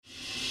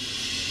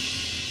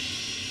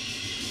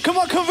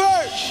Come on,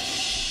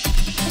 Converge.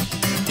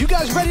 You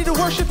guys ready to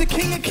worship the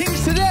King of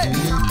Kings today?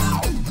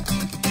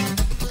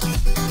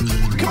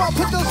 Come on,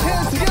 put those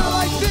hands together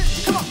like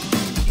this. Come on.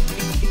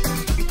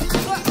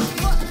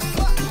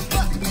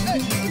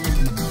 Hey.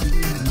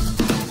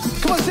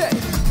 Come on, say.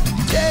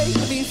 Take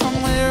me from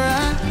where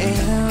I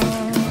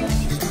am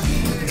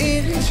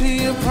into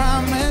your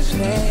promised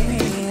land.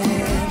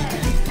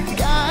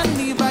 Guide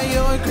me by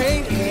your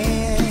great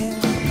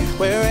hand.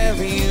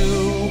 Wherever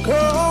you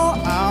go,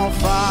 I'll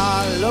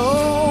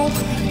follow.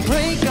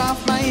 Break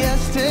off my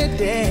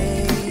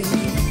yesterday.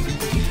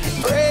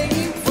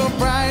 Praying for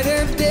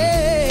brighter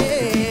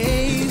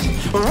days.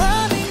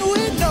 Running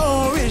with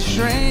no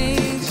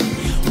restraints.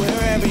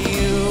 Wherever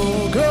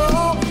you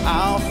go,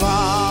 I'll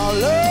follow.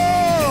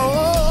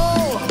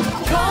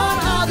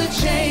 Gone are the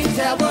chains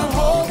that were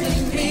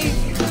holding me.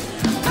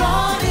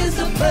 Gone is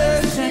the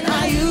person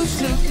I used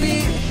to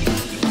be.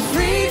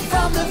 Freed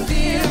from the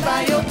fear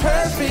by your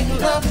perfect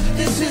love.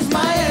 This is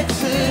my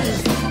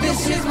exodus.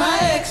 This is my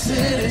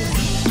exodus.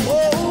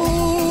 Whoa,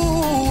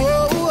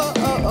 whoa, whoa,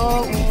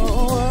 whoa,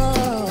 whoa.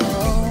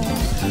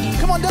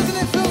 Come on, doesn't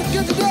it feel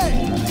good today?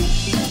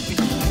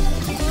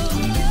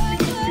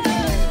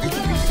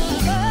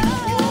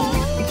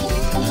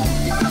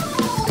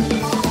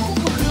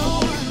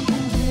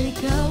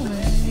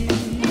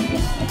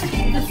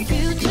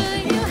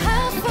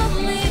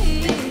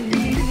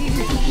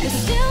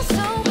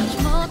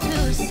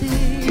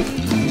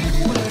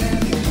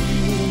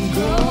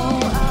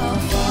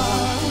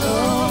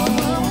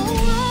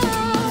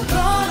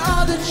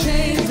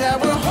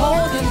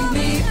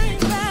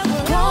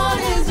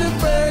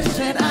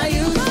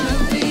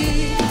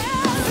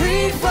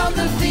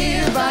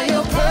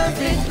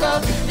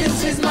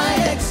 This is my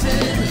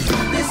exodus.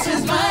 This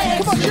is my exodus.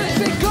 Come on, church,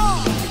 say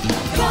gone.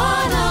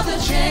 Gone are the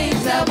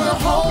chains that were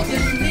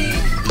holding me.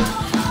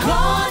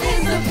 Gone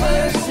is the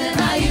person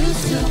I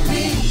used to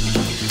be.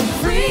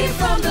 Free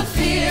from the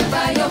fear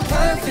by your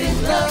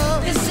perfect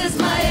love. This is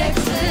my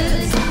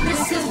exodus.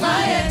 This is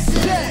my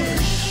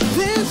exodus.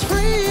 This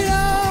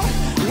freedom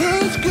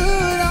looks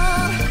good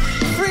on.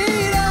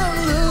 Freedom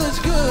looks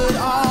good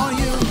on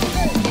you.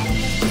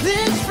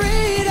 This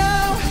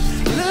freedom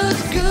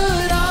looks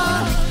good on.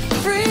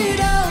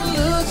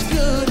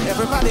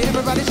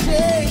 Everybody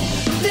say,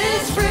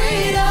 this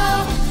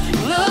freedom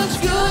looks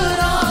good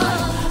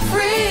on.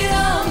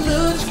 Freedom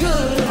looks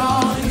good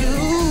on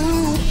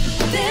you.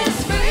 This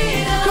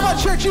freedom. Come on,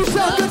 church, you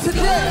sound good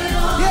today.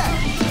 Yeah.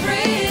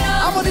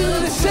 I'm gonna need you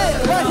to say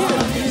it right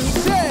here.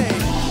 Say,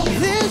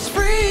 this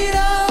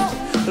freedom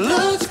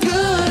looks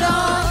good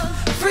on.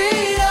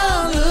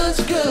 Freedom looks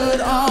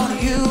good on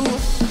you.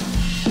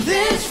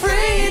 This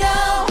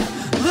freedom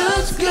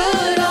looks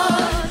good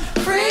on.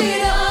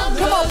 Freedom.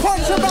 Come on,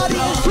 point somebody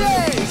and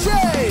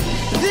say.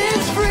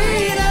 This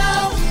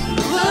freedom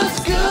looks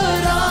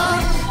good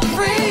on.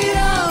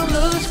 Freedom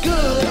looks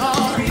good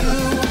on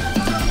you.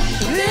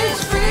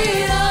 This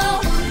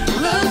freedom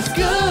looks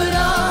good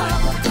on.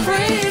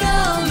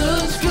 Freedom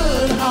looks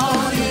good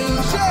on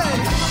you. Say.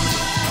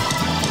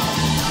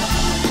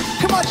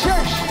 Come on,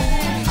 church.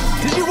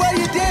 Did you wear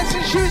your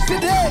dancing shoes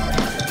today?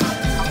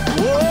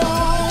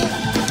 Whoa.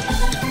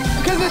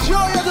 Because the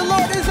joy of the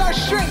Lord is our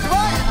strength,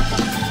 right?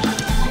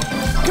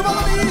 Come on,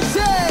 let me hear you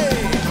say.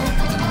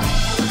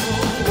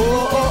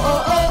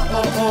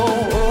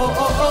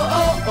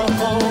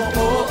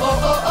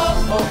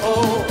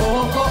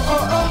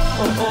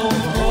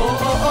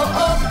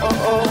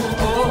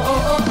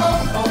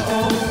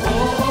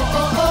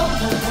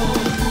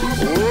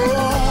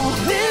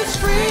 This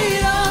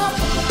freedom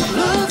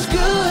looks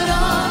good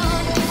on.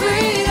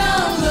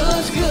 Freedom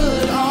looks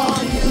good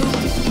on you.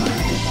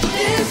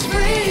 This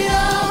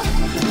freedom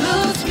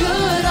looks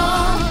good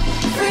on.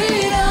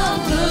 Freedom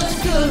looks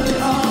good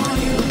on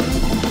you.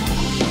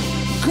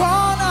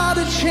 Gone are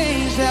the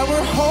chains that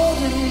were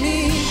holding me.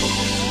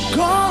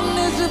 Gone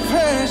is the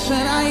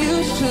person I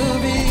used to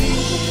be.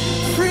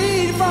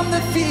 Freed from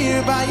the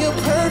fear by your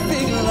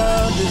perfect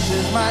love. This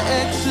is my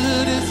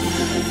exodus.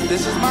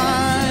 This is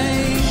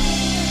mine.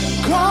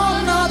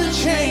 Gone are the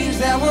chains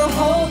that were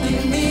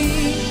holding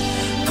me.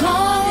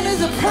 Gone is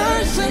the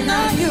person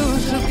I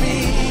used to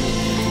be.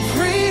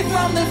 Freed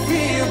from the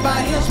fear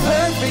by his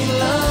perfect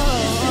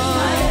love.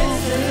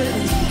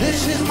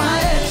 This is my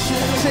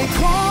exodus. Say,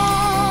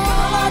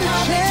 gone are the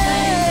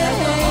chains.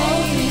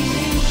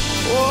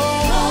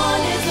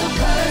 Gone is the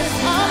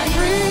person I'm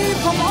free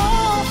from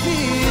all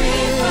fear.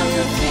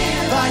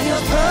 By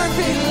his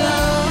perfect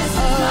love. This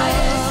is my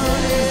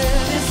exodus.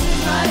 This is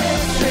my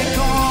exodus. Say,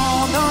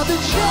 gone are the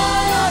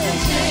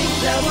chains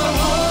that were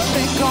holding.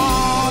 Say,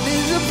 gone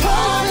is the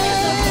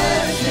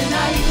person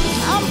I used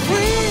to be. I'm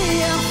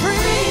free, I'm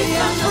free,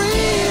 I'm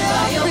free,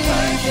 I'm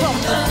free from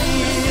the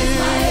fear.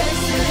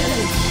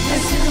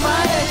 This is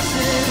my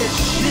exodus.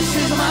 This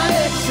is my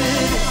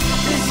exodus.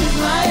 This is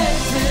my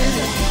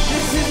exodus.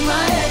 This is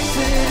my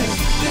exodus.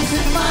 This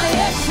is my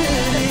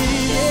exodus.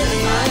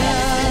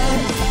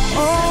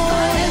 Oh,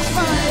 it's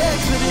my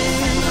exodus.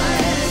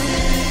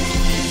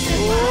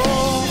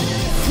 Oh,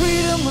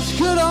 freedom looks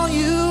good on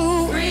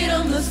you.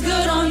 Freedom looks looks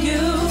good on you.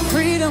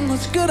 Freedom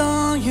looks good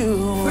on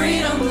you.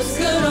 Freedom looks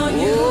good on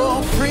you.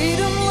 Oh,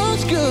 freedom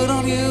looks good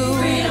on you.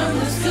 Freedom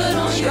looks good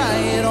on you. Try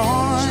it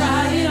on.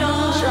 Try it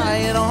on. Try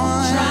it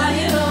on. Try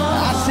it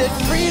on. I said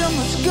freedom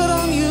looks good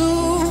on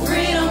you.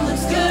 Freedom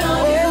looks good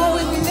on you. Oh,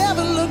 it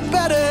never looked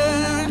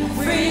better.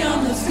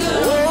 Freedom looks good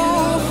on you.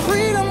 Oh,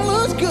 freedom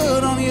looks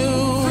good on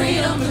you.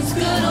 Freedom looks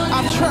good on you.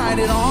 I've tried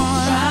it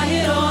on. Try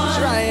it on.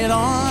 Try it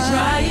on.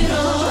 Try it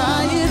on.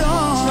 Try it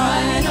on. Try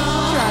it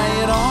on. Try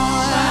it on. Try it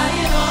on.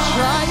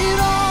 Try it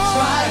on.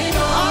 Try it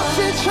on. I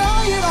said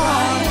try it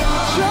on.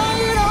 Try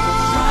it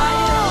on. Try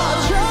it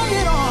on. Try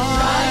it on.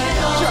 Try it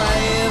on. Try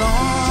it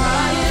on.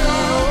 Try it on.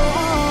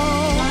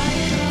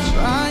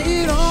 Try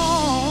it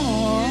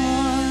on.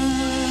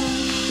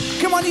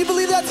 Come on, you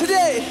believe that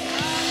today?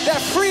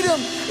 That freedom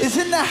is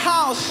in the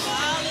house.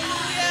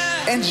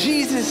 And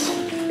Jesus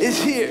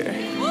is here.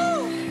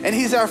 And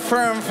he's our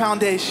firm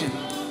foundation.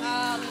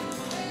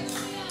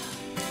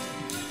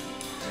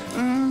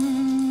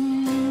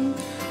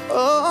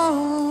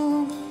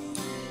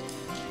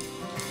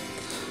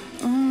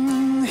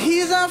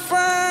 He's our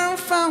firm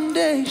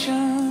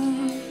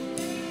foundation.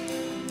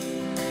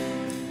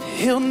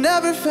 He'll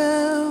never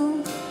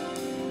fail.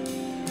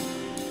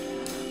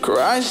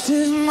 Christ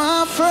is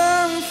my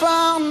firm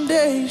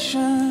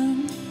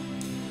foundation,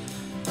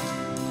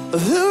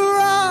 the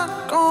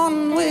rock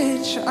on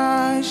which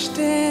I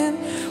stand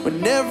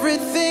when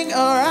everything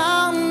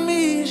around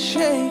me is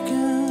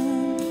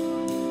shaken.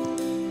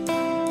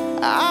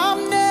 I've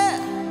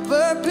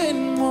never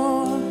been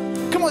more.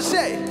 Come on,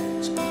 say.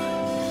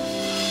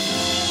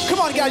 Come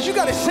on, guys, you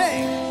gotta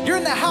sing. You're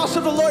in the house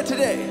of the Lord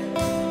today.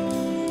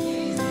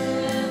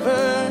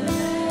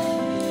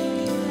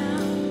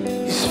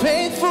 He's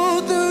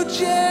faithful through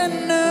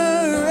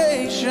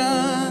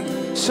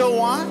generations. So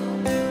why?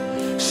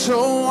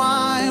 So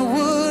why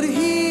would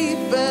he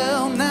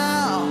fail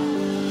now?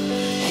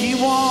 He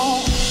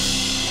won't.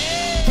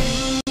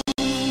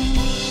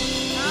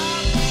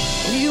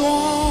 He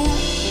won't.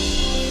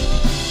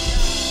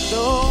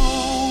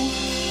 No,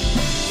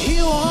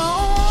 he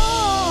won't.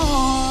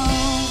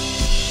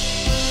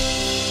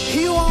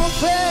 He won't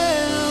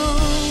fail.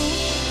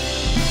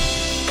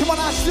 Come on,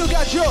 I still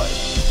got joy.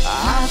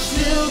 I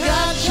still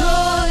got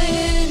joy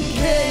in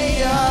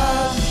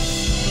chaos.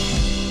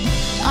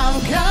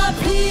 I've got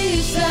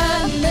peace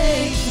that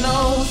makes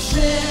no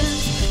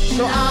sense.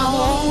 So I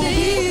won't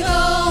be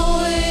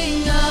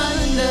going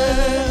under.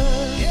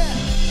 Yeah.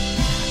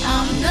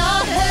 I'm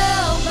not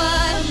held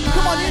by my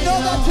Come on, you know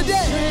that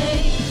today.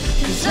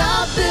 Strength, 'cause I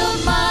built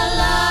my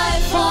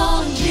life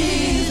on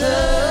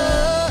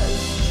Jesus.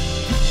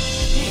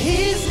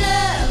 He's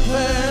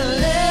never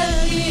let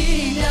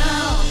me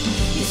down.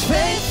 He's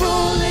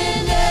faithful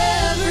in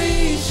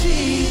every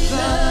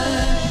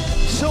season.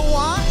 So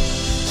why?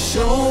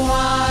 So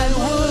why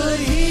would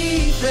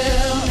he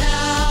fail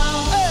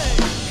now? Hey.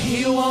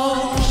 He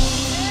won't.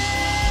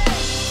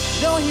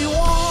 No, he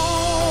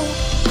won't.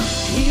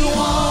 He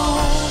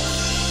won't.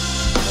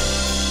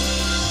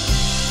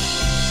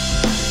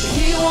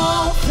 He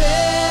won't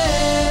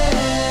fail.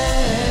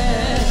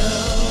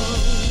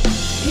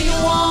 He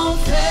won't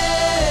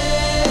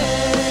fail.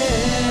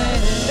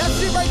 That's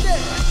it right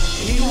there.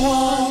 He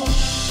won't.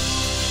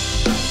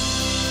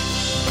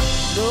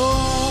 No,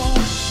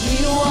 he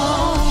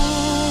won't.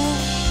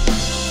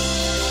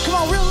 Come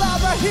on, real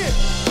loud right here.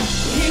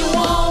 He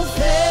won't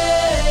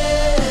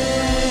fail.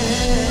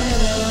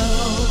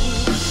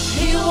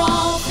 He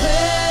won't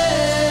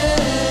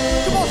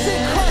fail. Come on, say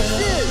Christ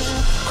is.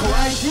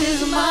 Christ is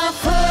my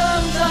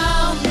firm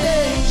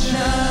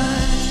foundation,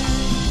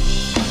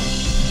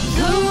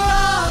 the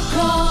rock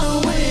on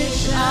which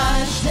I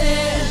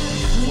stand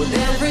when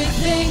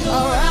everything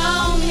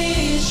around me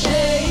is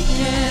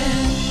shaking.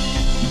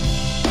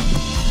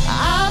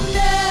 I've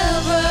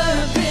never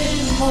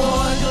been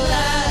more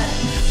glad,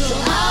 so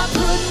I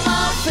put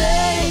my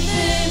faith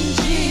in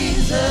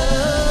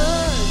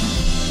Jesus.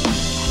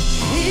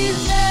 He's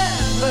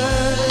never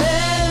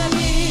let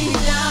me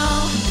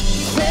down.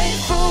 He's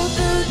faithful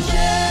through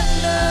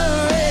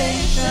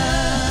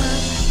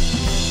generations.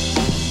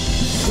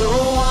 So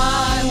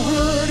why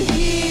would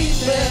he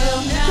fail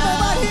now? Come on,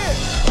 right here.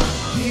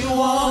 He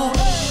won't.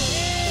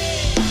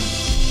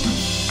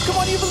 Come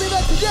on, you believe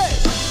that today?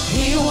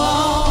 He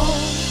won't.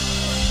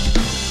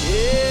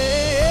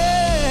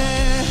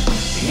 Yeah,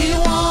 he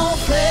won't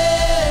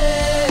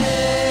fail.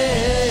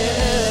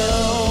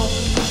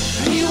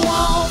 He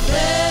won't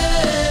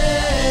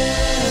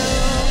fail.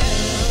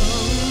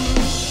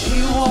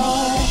 He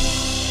won't.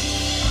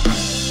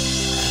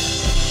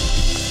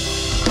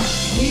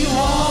 He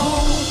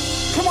won't.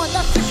 Come on,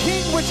 that's the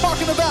King we're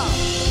talking about.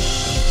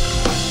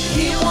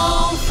 He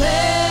won't fail.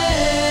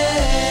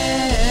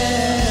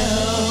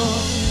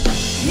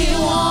 He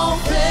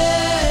won't fail.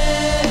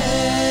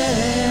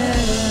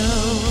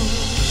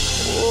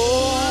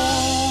 Oh,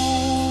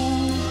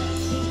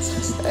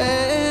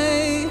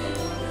 hey,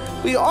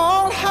 we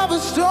all have a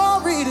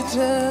story to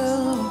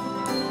tell.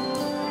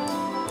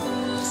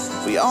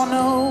 We all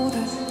know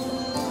that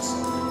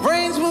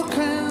rains will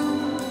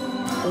come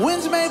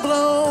Winds may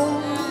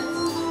blow,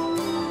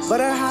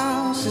 but our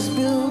house is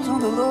built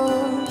on the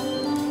Lord.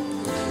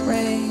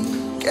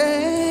 Rain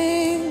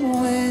came,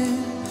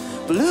 wind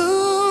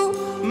blew,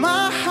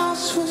 my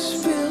house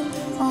was built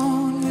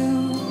on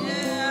you.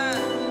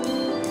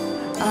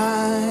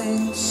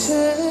 I'm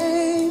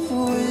safe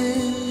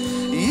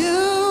with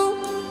you.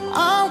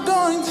 I'm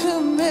going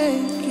to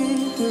make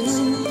it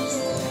through.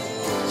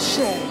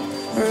 Say,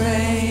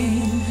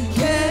 rain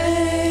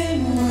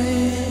came,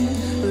 wind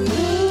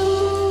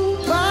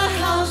blew, my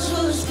house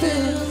was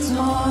built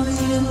on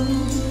you.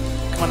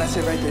 Come on, that's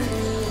it right there.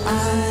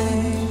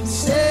 I'm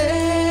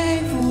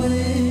safe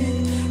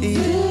with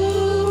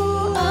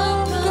you.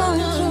 I'm going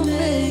to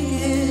make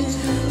it.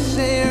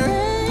 Say,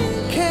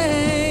 rain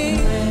came,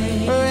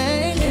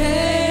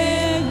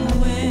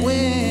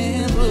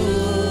 wind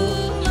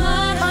blew.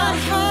 My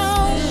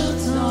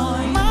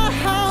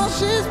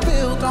house is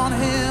built on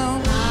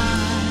Him.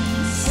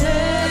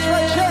 That's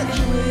right, church.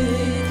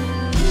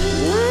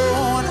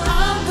 Oh, and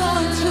I'm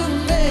going to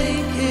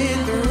make it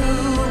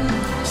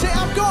through. Say,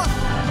 I'm going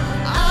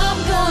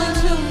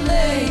to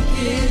make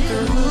it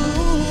through.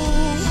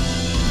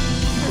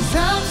 'Cause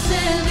I'm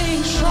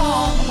standing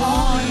strong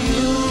on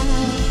you.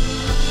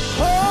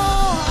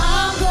 Oh,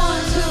 I'm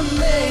going to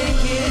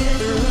make it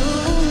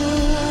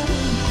through.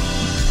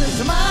 'Cause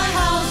my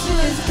house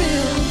is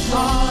built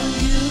on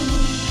you.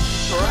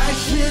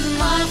 Christ is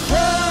my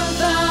firm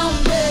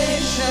foundation.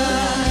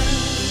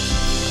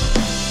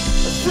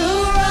 The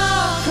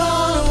rock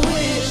on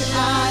which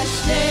I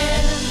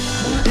stand.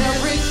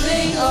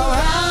 Everything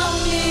around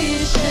me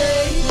is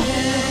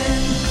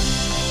shaking.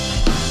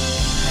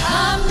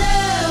 I've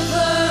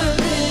never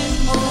been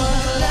more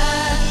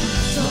glad.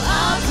 So I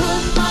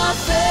put my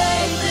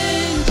faith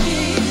in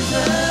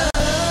Jesus.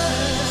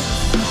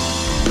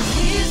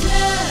 He's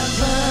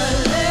never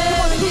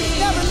let me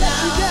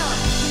down.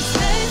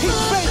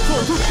 He's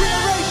faithful to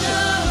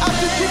generation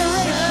after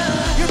generation.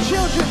 Your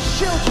children's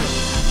children.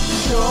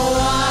 So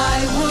why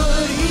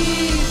would He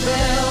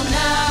fail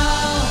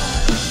now?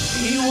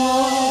 He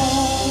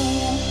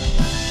won't.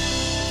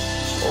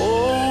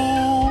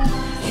 Oh,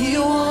 He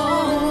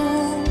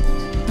won't.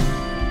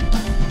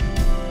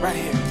 Right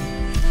here.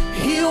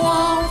 He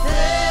won't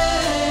fail.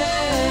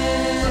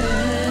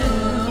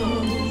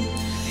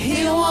 He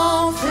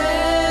won't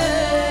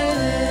fail.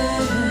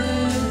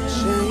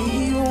 Say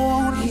He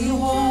won't. He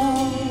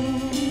won't.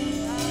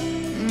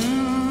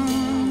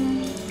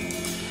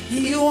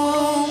 He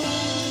won't.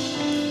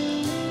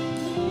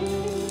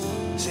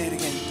 Say it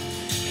again.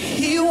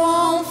 He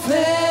won't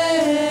fail.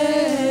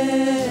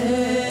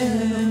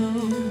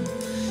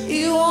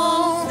 He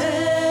won't fail.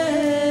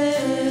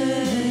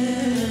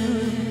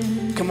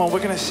 Come on, we're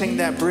gonna sing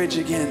that bridge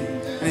again.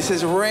 And it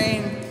says,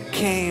 rain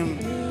came,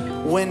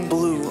 wind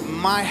blew.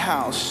 My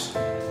house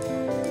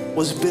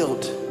was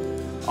built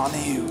on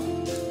you.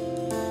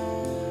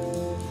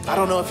 I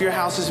don't know if your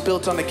house is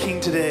built on the King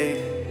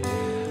today,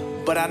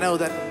 but I know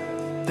that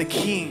the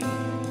King,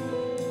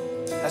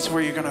 that's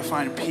where you're gonna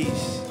find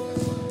peace.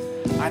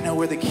 I know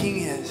where the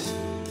King is.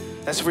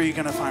 That's where you're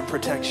gonna find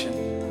protection.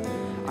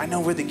 I know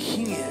where the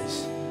King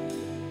is.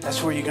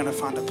 That's where you're gonna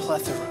find a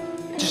plethora,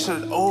 just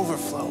an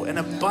overflow, an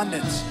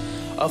abundance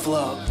of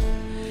love.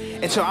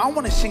 And so I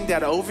want to sing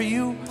that over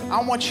you.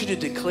 I want you to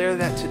declare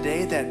that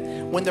today, that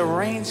when the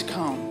rains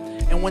come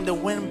and when the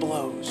wind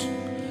blows,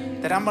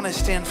 that I'm gonna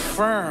stand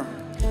firm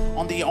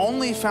on the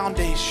only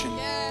foundation,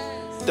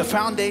 the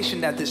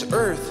foundation that this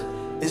earth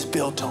is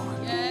built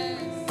on.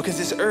 Because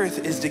this earth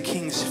is the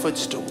King's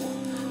footstool.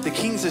 The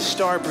King's a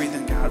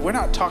star-breathing God. We're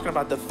not talking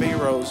about the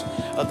pharaohs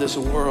of this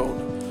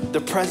world,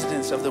 the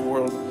presidents of the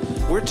world.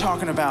 We're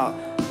talking about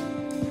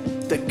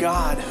the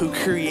God who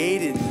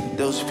created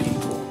those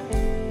people.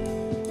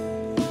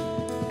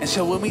 And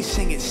so when we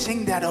sing it,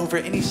 sing that over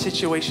any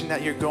situation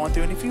that you're going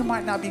through. And if you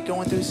might not be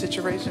going through a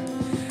situation,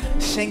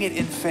 sing it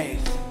in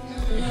faith.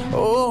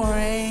 Oh,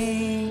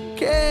 rain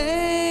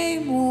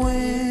came,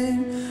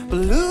 wind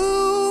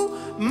blew,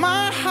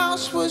 my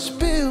house was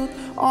built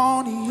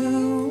on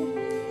you.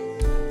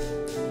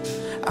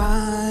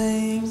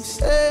 I'm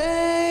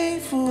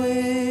safe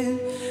with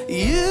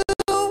you.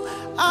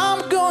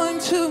 I'm going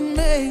to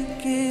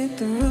make it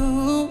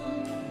through.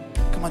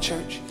 Come on,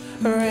 church.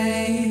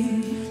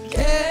 Rain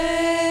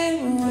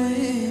came,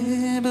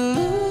 wind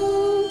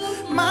blew,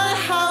 my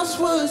house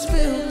was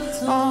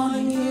built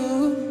on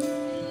you.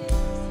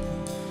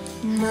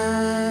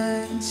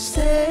 I'm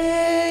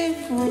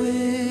safe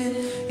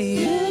with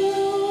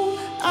you.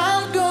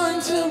 I'm going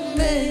to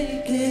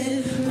make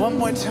it. One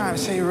more time,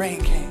 say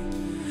rain came.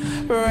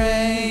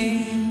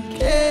 Rain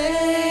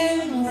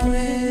came,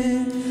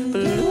 wind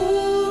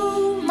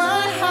blew,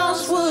 my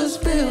house was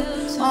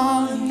built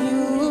on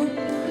you.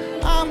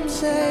 I'm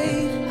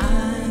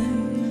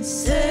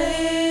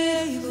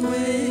safe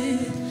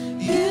with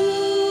you.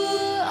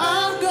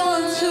 I'm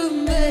going to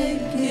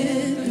make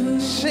it through.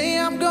 Say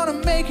I'm gonna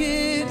make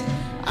it.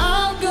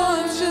 I'm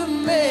going to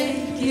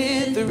make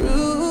it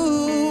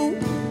through.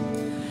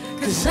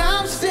 'Cause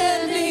I'm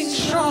standing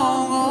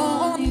strong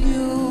on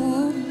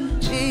you,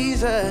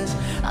 Jesus.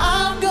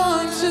 I'm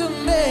going to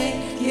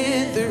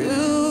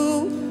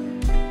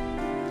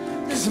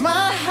 'cause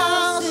my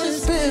house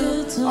is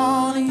built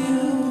on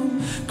you.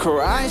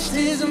 Christ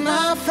is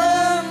my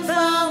firm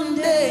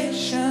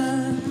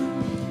foundation,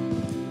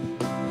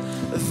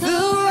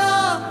 the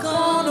rock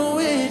on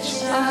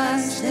which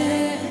I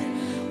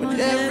stand when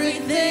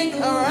everything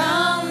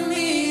around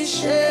me is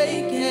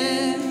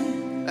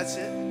shaking. That's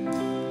it.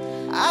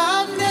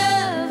 I've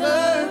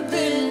never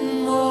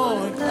been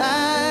more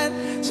glad,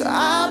 so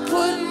I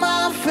put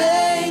my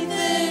faith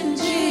in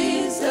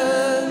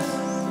Jesus.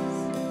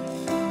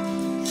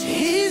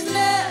 He's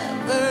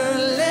never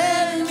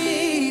let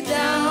me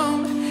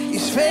down.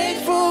 He's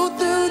faithful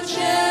through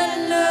generation.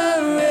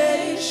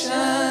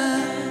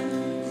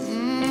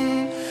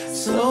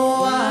 So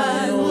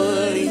why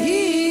would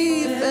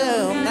he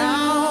fail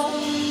now?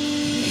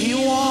 He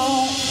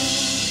won't.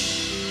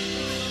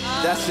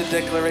 That's the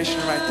declaration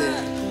right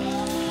there.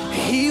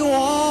 He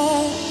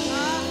won't.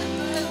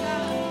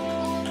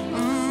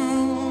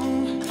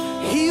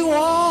 He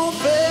won't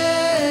fail.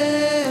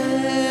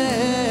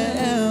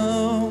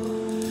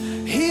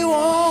 He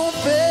won't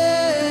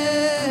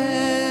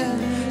fail.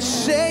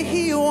 Say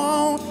he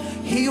won't.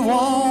 He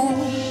won't.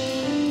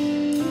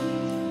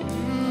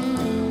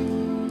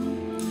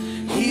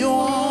 He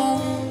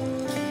won't.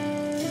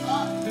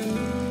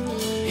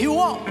 He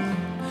won't.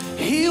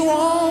 He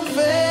won't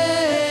fail.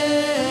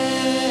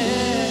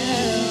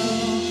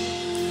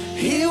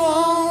 He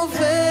won't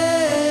fail.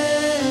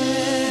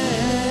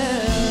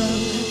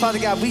 Father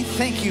God, we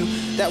thank you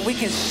that we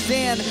can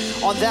stand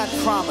on that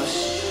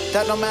promise,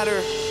 that no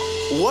matter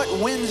what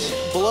winds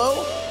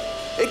blow,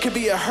 it could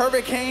be a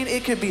hurricane,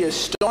 it could be a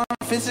storm,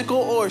 physical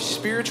or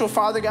spiritual,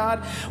 Father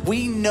God,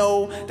 we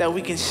know that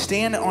we can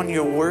stand on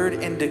your word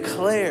and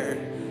declare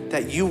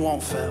that you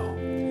won't fail.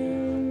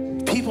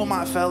 People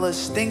might fail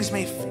us, things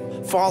may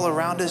fall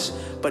around us,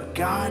 but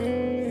God,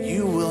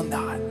 you will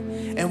not.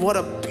 And what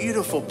a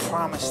beautiful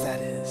promise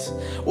that is.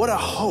 What a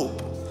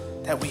hope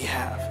that we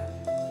have.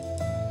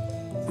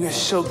 We are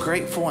so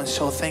grateful and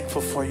so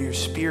thankful for your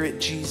spirit,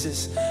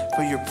 Jesus,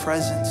 for your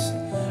presence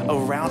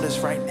around us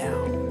right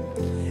now.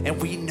 And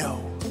we know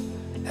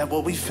that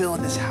what we feel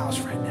in this house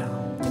right now,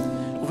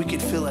 we can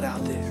feel it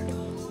out there.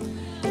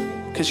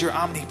 Because you're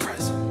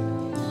omnipresent.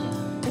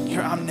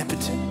 You're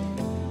omnipotent.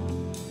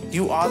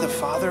 You are the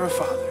Father of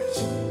fathers.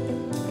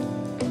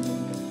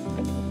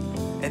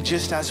 And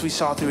just as we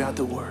saw throughout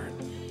the word,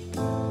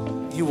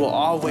 you will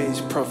always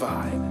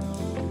provide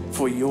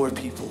for your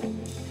people.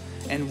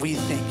 And we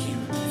thank you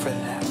for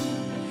that.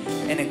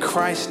 And in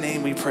Christ's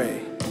name we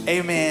pray.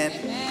 Amen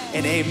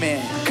and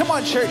amen. Come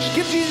on, church.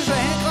 Give Jesus a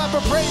hand clap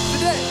of praise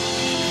today.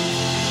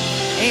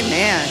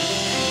 Amen.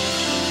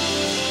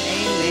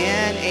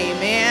 Amen,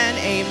 amen,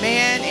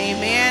 amen,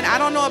 amen. I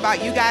don't know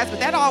about you guys, but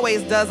that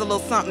always does a little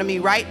something to me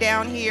right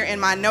down here in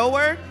my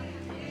knower.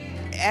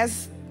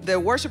 As the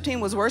worship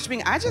team was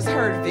worshiping, I just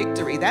heard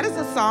victory. That is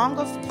a song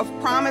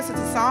of promise. It's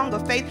a song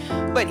of faith,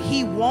 but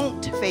he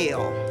won't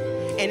fail.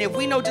 And if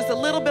we know just a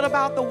little bit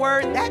about the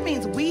word, that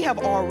means we have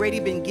already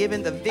been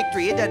given the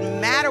victory. It doesn't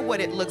matter what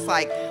it looks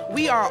like.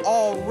 We are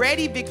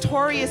already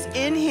victorious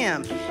in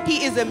him.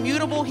 He is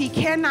immutable. He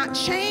cannot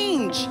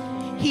change.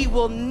 He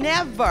will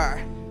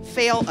never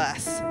fail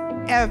us,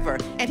 ever.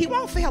 And he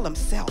won't fail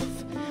himself.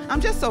 I'm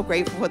just so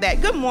grateful for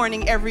that. Good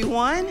morning,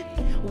 everyone.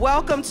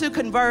 Welcome to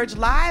Converge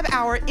Live,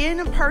 our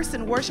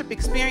in-person worship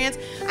experience.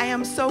 I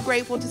am so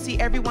grateful to see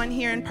everyone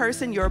here in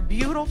person, your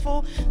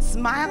beautiful,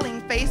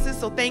 smiling faces.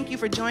 So thank you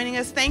for joining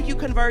us. Thank you,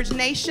 Converge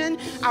Nation,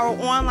 our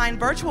online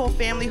virtual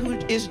family who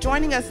is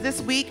joining us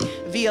this week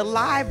via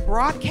live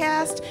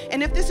broadcast.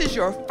 And if this is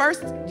your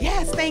first,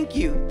 yes, thank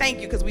you,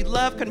 because we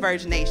love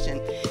Converge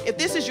Nation. If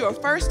this is your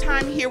first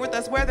time here with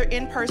us, whether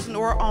in person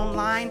or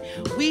online,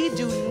 we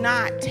do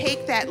not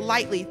take that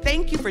lightly.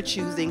 Thank you for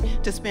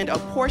choosing to spend a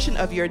portion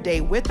of your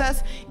day with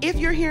us. If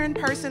you're here in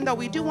person, though,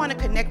 we do want to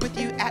connect with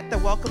you at the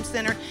Welcome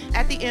Center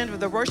at the end of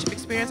the worship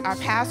experience. Our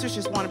pastors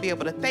just want to be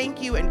able to thank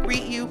you and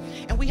greet you.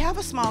 And we have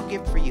a small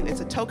gift for you.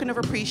 It's a token of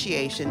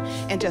appreciation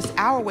and just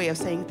our way of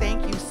saying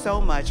thank you so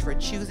much for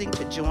choosing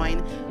to join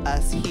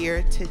us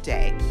here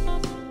today.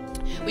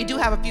 We do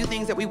have a few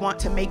things that we want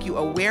to make you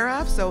aware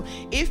of. So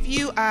if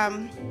you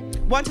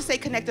want to stay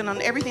connected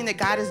on everything that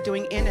God is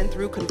doing in and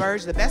through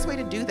Converge, the best way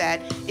to do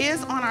that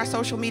is on our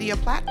social media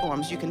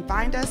platforms. You can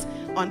find us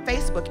on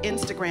Facebook,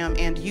 Instagram,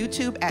 and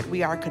YouTube at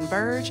We Are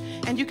Converge,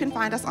 and you can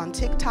find us on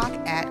TikTok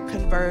at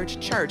Converge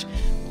Church.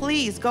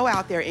 Please go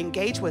out there,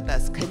 engage with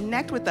us,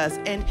 connect with us,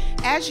 and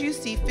as you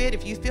see fit,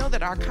 if you feel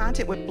that our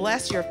content would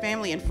bless your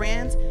family and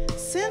friends,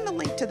 send the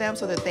link to them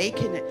so that they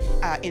can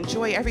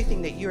enjoy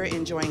everything that you're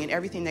enjoying and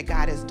everything that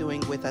God is doing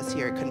with us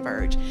here at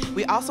Converge.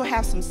 We also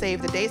have some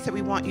save the dates that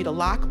we want you to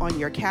lock on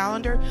your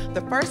calendar.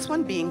 The first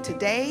one being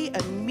today,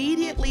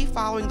 immediately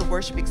following the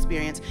worship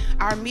experience,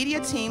 our media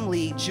team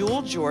lead,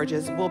 Jewel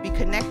Georges, will be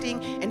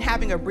connecting and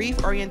having a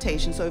brief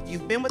orientation. So if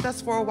you've been with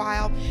us for a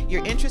while,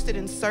 you're interested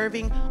in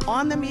serving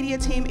on the media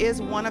team,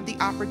 is one of the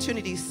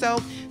opportunities. So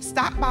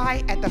stop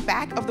by at the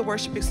back of the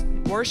worship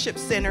worship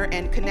center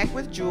and connect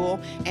with Jewel,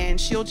 and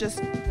she'll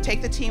just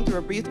take the team through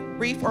a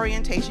brief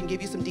orientation,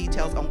 give you some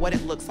details on what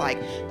it looks like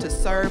to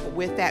serve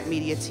with that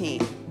media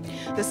team.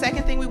 The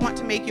second thing we want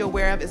to make you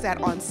aware of is that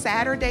on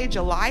Saturday,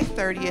 July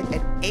 30th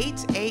at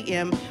 8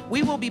 a.m.,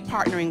 we will be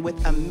partnering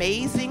with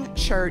Amazing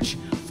Church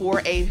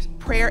for a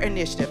prayer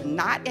initiative,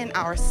 not in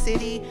our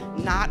city,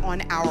 not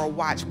on our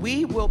watch.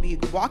 We will be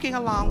walking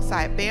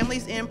alongside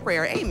families in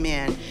prayer,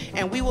 amen,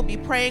 and we will be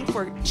praying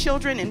for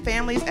children and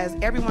families as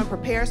everyone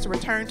prepares to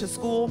return to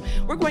school.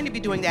 We're going to be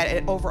doing that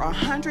at over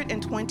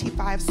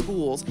 125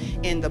 schools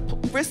in the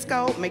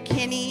Frisco,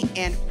 McKinney,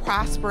 and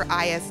Prosper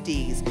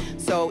ISDs.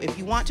 So if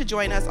you want to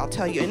join us, I'll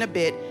tell you in a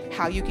bit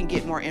how you can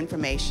get more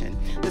information.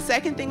 The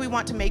second thing we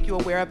want to make you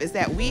aware of is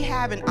that we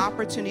have an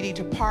opportunity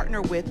to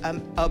partner with,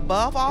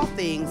 above all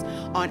things,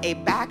 on a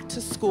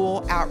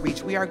back-to-school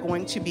outreach. We are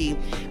going to be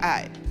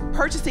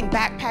purchasing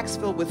backpacks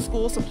filled with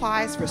school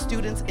supplies for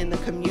students in the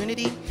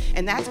community,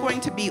 and that's going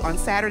to be on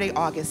Saturday,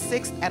 August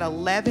 6th at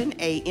 11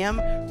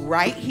 a.m.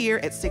 right here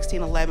at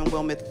 1611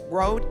 Wilmeth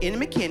Road in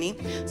McKinney.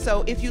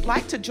 So if you'd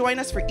like to join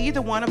us for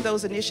either one of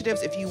those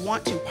initiatives, if you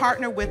want to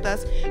partner with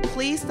us,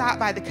 please stop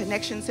by the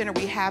Connection Center.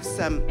 We have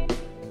some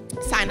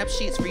sign-up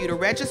sheets for you to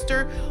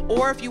register,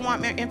 or if you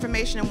want more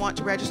information and want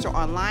to register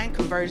online,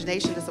 Converge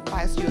Nation, this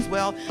applies to you as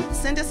well.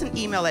 Send us an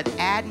email at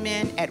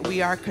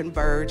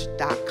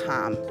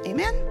admin@weareconverge.com.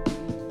 Amen?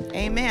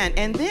 Amen.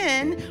 And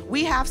then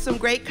we have some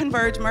great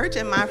Converge merch,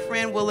 and my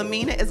friend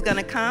Wilhelmina is going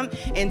to come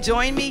and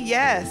join me.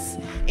 Yes.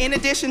 In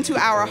addition to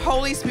our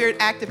Holy Spirit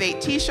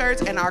Activate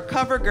t-shirts and our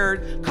Cover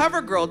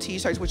Girl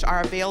t-shirts, which are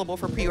available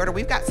for pre-order,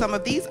 we've got some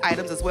of these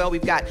items as well.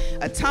 We've got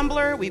a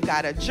tumbler, we've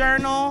got a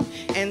journal,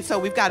 and so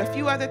we've got a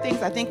few other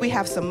things. I think we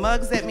have some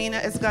mugs that Mina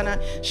is going to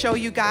show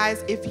you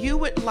guys. If you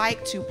would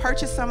like to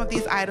purchase some of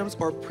these items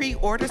or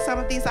pre-order some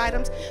of these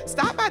items,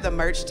 stop by the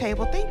merch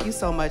table. Thank you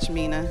so much,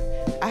 Mina.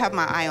 I have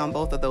my eye on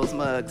both of those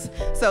mugs.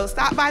 So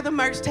stop by the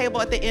merch table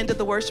at the end of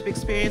the worship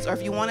experience, or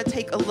if you want to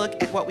take a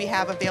look at what we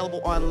have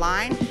available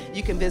online,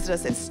 you can visit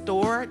us at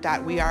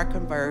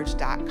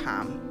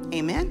store.weareconverge.com.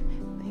 Amen.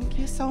 Thank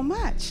you so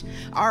much.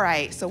 All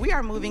right, so we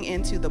are moving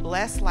into the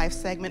Blessed Life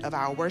segment of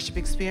our worship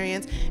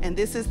experience, and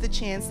this is the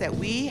chance that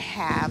we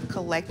have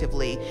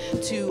collectively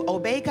to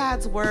obey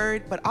God's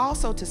word, but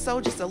also to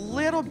sow just a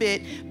little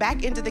bit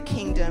back into the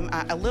kingdom,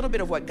 a little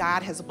bit of what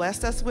God has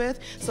blessed us with.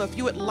 So if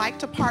you would like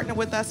to partner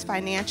with us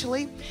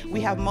financially,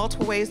 we have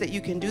multiple ways that you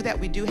can do that.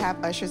 We do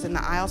have ushers in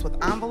the aisles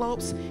with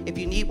envelopes. If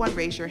you need one,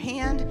 raise your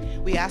hand.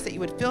 We ask that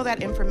you would fill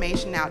that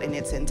information out in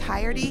its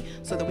entirety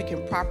so that we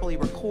can properly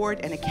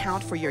record and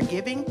account for your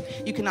giving.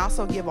 You can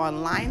also give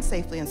online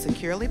safely and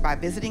securely by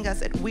visiting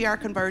us at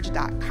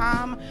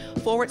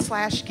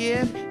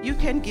weareconverge.com/give. You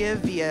can give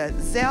via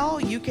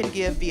Zelle, you can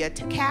give via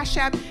Cash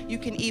App, you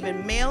can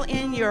even mail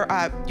in your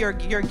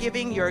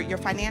giving, your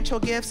financial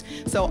gifts.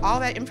 So all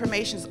that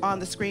information is on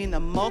the screen,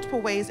 the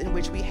multiple ways in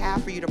which we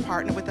have for you to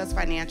partner with us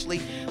financially.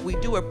 We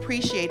do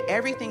appreciate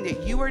everything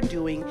that you are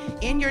doing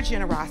in your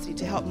generosity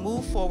to help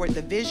move forward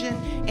the vision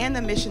and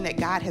the mission that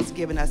God has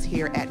given us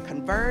here at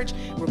Converge.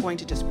 We're going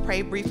to just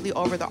pray briefly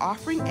over the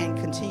offering and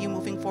continue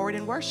moving forward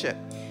in worship.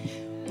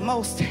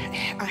 Most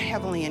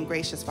heavenly and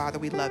gracious Father,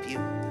 we love you.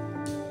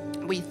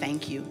 We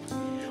thank you.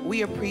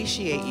 We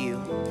appreciate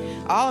you.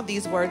 All of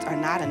these words are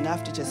not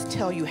enough to just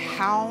tell you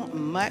how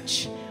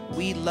much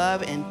we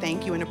love and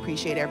thank you and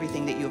appreciate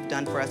everything that you have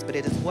done for us, but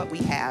it is what we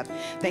have.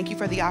 Thank you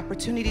for the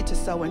opportunity to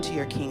sow into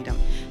your kingdom.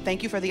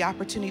 Thank you for the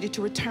opportunity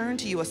to return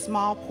to you a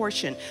small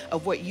portion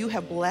of what you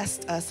have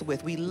blessed us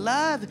with. We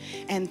love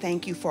and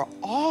thank you for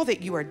all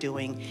that you are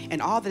doing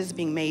and all that is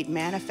being made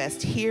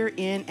manifest here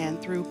in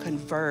and through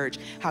Converge,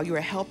 how you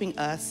are helping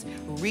us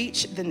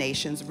reach the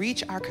nations,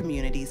 reach our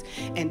communities,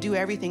 and do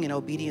everything in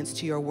obedience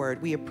to your word.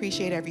 We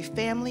appreciate every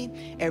family,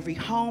 every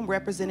home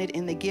represented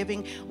in the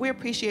giving. We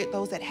appreciate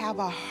those that have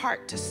a heart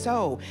to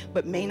sow,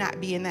 but may not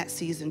be in that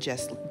season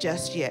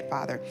just yet,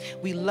 Father.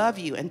 We love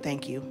you and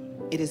thank you.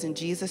 It is in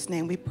Jesus'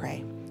 name we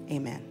pray.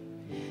 Amen.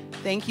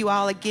 Thank you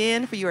all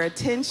again for your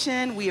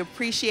attention. We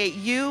appreciate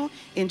you.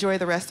 Enjoy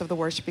the rest of the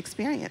worship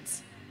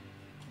experience.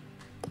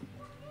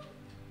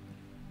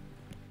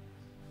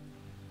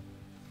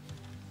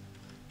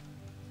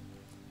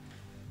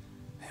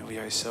 And we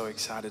are so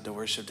excited to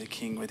worship the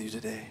King with you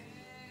today.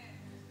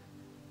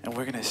 And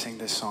we're going to sing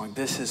this song,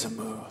 This Is a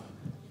Move.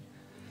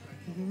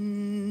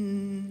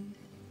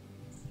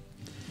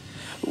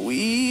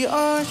 We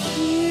are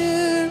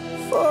here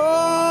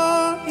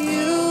for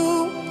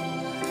you.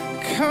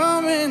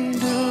 Come and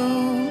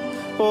do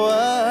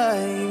what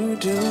you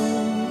do.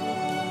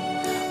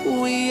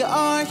 We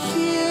are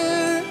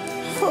here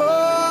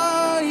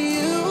for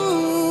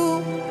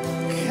you.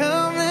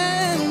 Come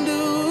and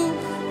do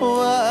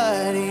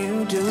what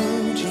you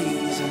do,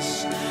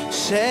 Jesus.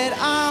 Set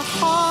our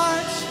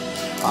hearts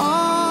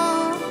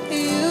on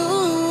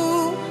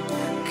you.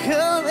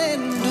 Come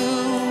and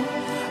do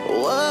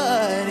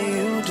what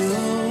you do,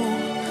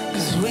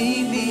 'cause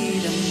we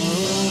need a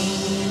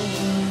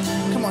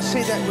move. Come on,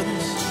 say that with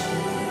us.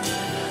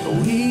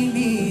 We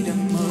need a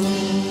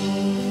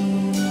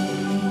move.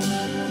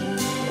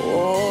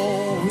 Oh,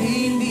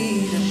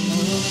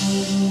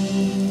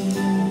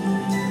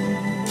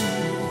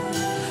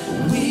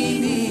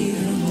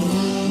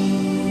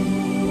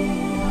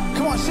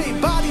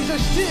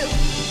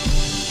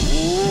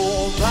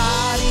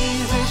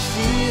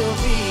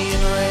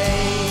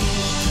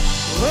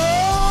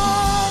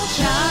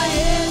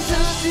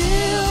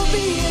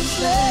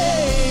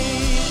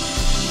 name.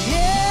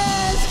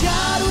 Yes,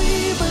 God,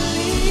 we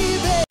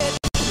believe it.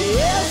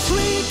 Yes,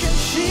 we can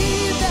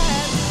see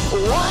that.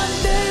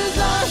 Wonders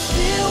are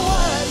still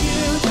what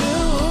you do.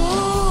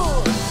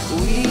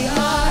 We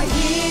are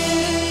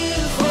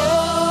here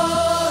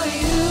for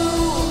you.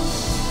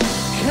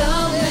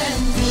 Come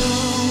and do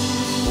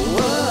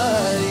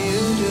what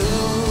you do.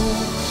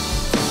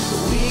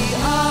 We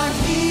are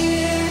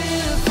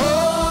here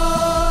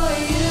for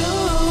you.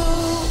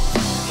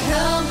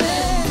 Come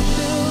and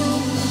do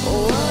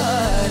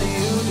what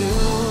you do.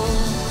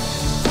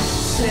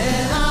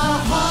 Set our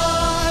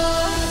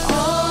heart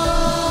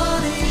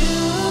on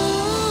you.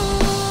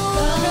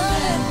 Come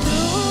and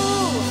do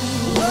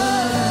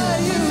what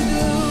you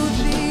do,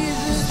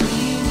 Jesus.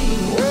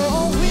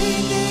 Oh, we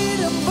need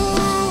a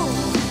move.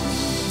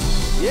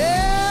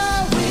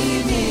 Yeah, we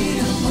need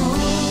a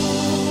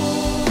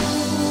move.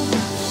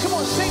 Come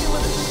on, sing it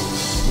with us.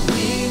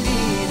 We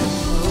need a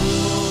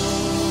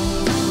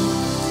move.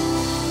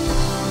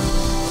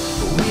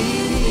 We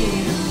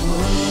need a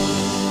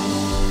move.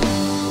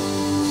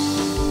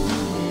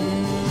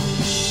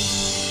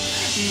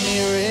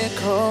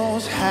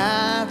 Miracles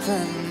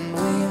happen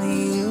when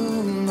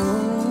you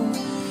move.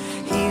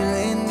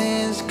 Healing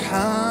is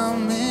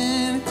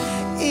coming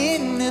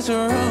in this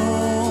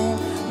room.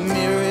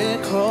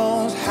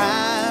 Miracles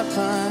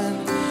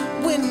happen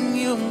when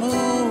you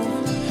move.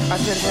 I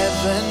said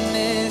heaven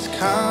is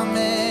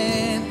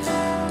coming.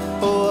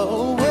 Oh,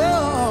 oh,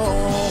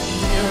 oh.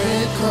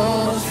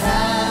 Miracles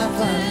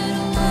happen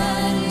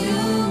when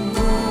you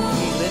move.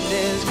 Healing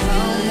is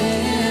coming.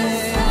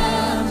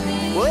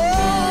 Whoa,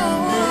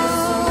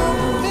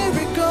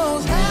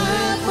 miracles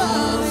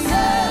happen.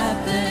 Yeah.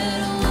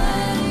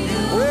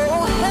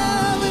 Oh,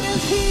 heaven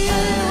is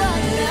here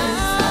right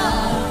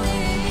now.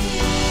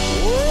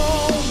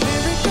 Oh,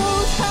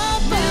 miracles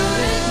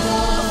happen.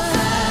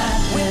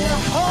 When the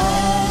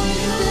Holy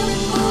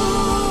Spirit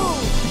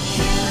moves.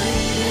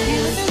 Healing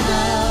is in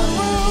the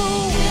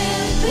room.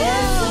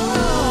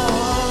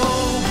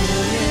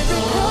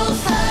 Miracles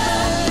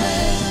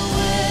happen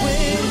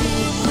when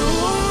you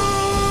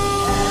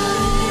move.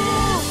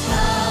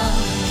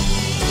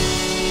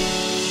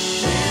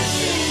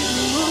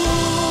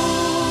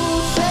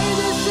 Say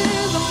this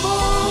is a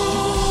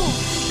move.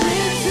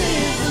 This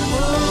is a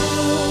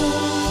move.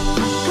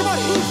 Come on,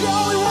 he's the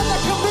only one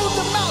that can move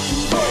the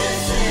mountains.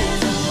 This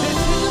is a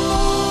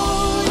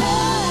move.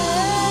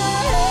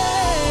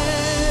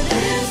 Yeah.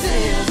 This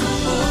is a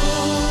move.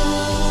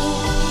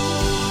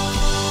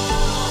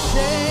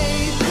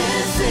 Say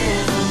this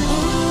is a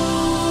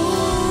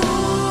move.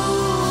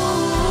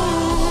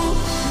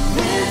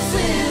 This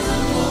is a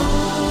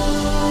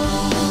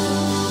move.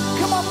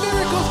 Come on,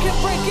 miracles can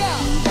break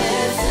out.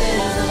 This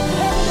is a move.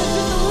 Heaven is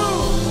in the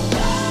room.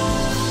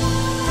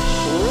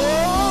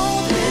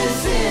 Oh,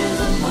 this is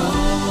a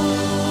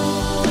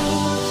move.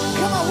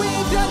 Come on, we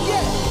ain't done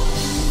yet.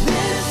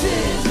 This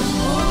is a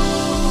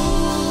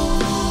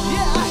move.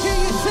 Yeah, I hear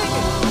you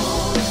singing.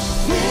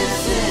 This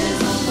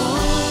is a move.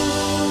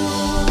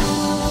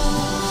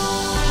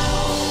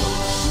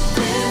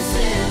 This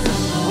is a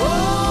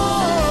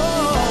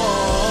move.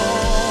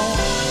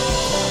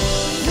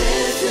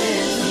 This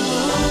is a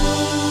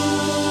move.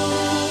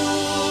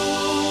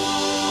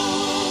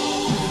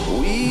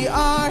 We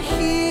are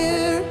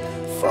here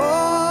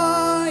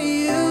for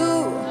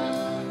you.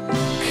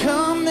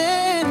 Come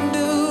and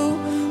do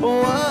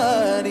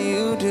what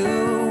you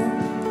do.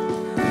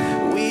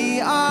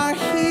 We are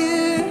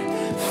here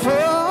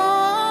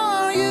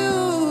for you.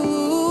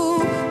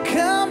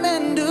 Come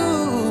and do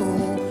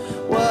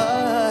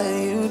what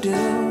you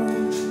do.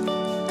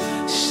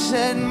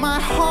 Set my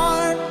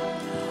heart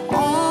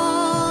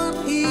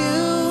on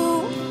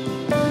you.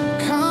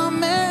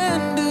 Come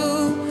and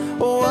do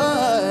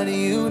what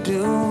you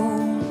do.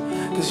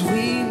 'Cause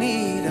we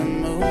need a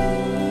move.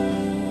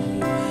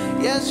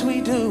 Yes,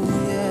 we do,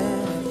 yeah.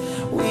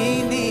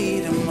 We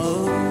need a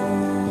move.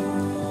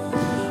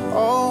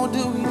 Oh,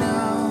 do we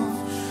now?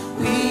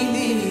 We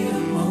need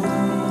a move.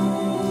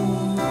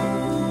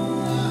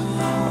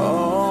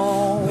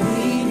 Oh,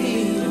 we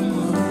need a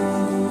move.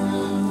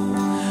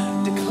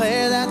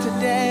 Declare that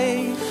today.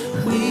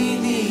 We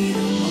need a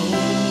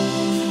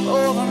move.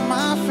 Over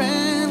my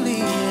family,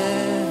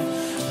 yeah.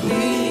 We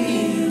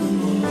need a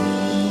move.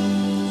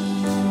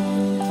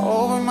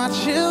 Over my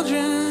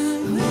children.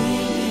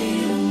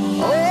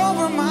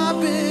 Over my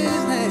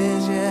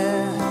business,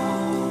 yeah.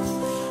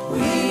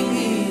 We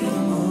need a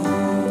move.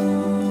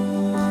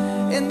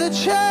 In the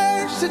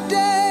church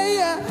today,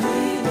 yeah.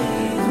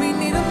 We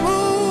need a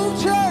move,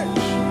 church.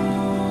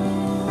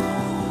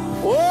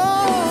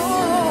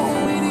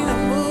 Whoa, we need a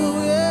move,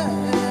 yeah.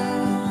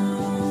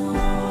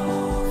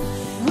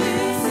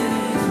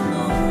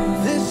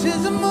 This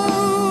is a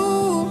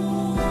move.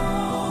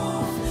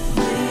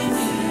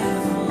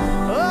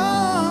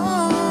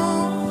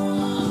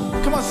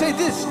 Oh, come on, say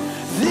this.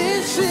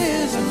 This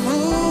is a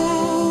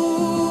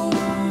move.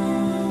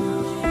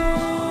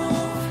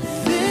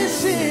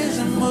 This is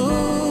a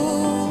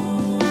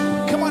move.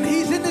 Come on,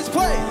 he's in this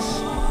place.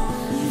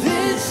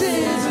 This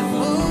is a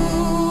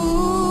move.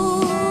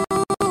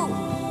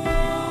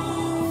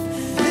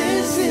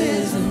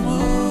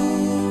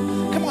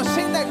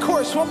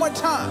 one more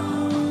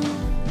time.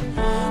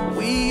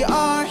 We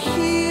are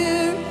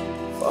here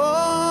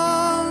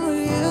for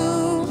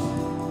you.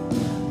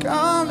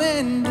 Come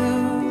and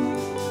do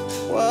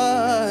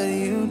what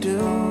you do.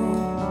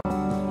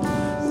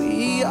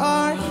 We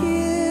are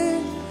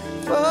here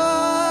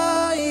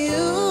for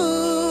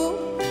you.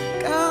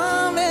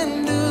 Come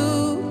and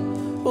do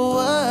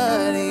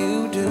what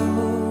you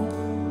do.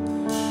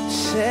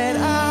 Set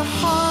our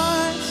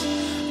hearts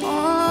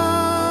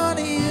on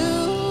you.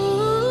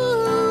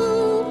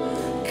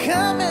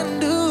 Come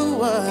and do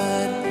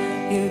what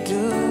you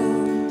do.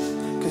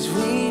 'Cause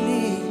we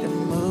need to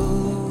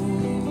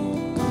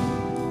move.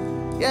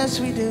 Yes,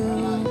 we do.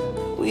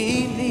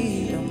 We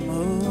need to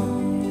move.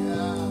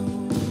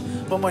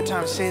 One more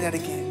time, say that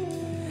again.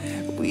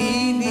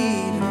 We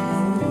need to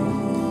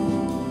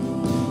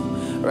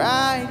move.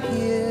 Right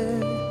here,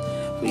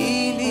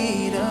 we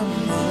need to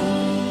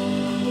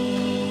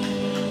move.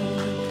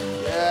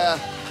 Yeah.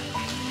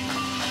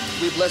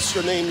 We bless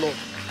your name, Lord.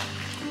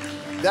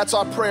 That's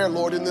our prayer,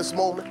 Lord, in this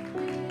moment.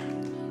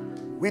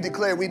 We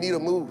declare we need a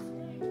move.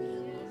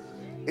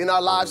 In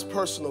our lives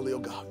personally, oh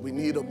God, we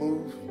need a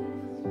move.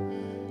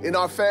 In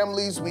our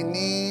families, we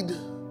need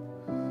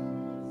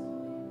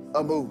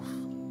a move.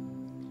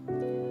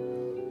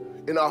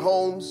 In our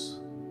homes,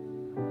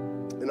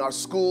 in our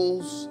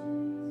schools,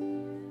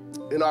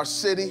 in our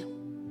city,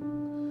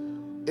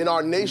 in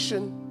our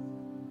nation,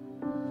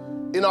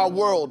 in our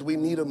world, we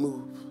need a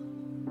move.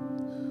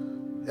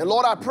 And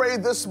Lord, I pray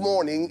this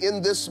morning,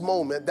 in this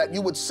moment, that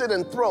you would sit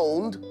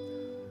enthroned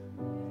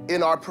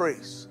in our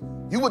praise.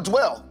 You would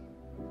dwell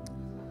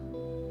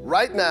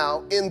right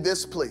now in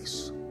this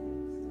place.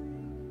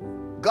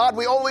 God,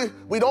 we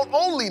don't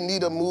only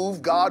need a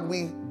move, God,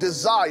 we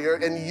desire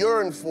and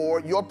yearn for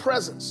your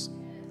presence.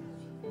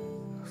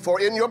 For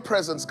in your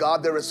presence,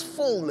 God, there is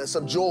fullness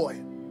of joy.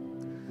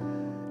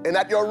 And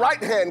at your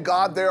right hand,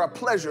 God, there are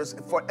pleasures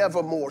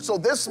forevermore. So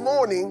this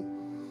morning,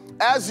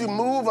 as you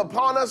move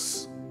upon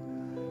us,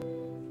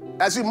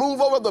 as you move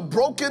over the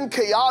broken,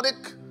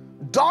 chaotic,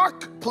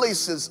 dark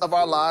places of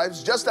our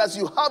lives, just as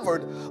you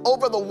hovered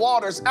over the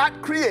waters at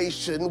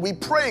creation, we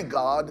pray,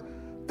 God,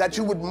 that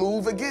you would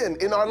move again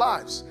in our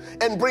lives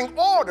and bring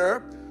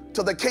order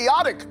to the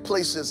chaotic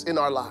places in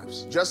our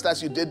lives, just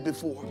as you did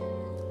before.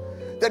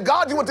 That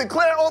God, you would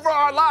declare over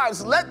our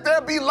lives, let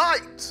there be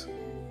light.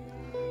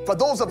 For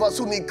those of us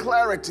who need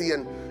clarity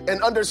and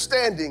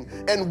understanding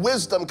and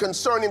wisdom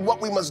concerning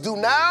what we must do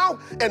now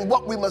and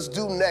what we must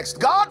do next.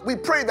 God, we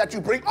pray that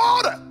you bring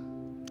order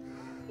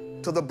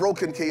to the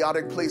broken,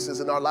 chaotic places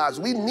in our lives.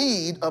 We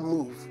need a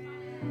move.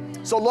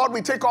 So Lord,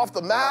 we take off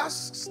the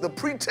masks, the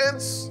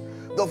pretense,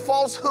 the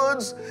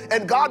falsehoods,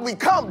 and God, we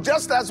come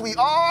just as we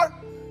are,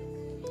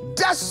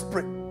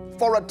 desperate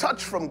for a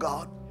touch from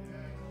God,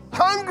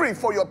 hungry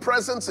for your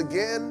presence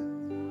again,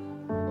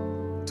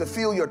 to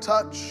feel your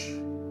touch,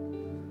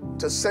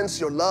 to sense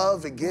your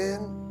love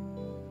again.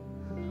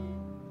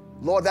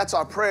 Lord, that's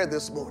our prayer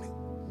this morning.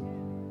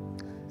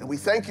 And we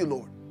thank you,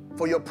 Lord,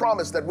 for your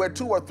promise that where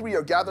 2 or 3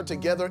 are gathered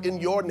together in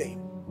your name,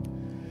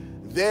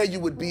 there you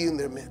would be in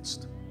their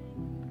midst.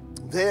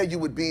 There you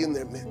would be in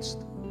their midst.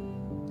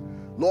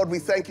 Lord, we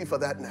thank you for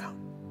that now.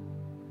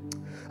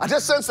 I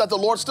just sense that the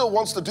Lord still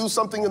wants to do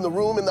something in the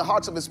room, in the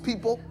hearts of his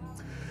people,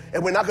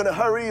 and we're not going to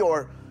hurry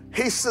or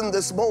hasten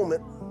this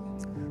moment.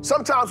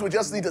 Sometimes we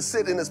just need to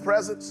sit in his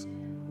presence.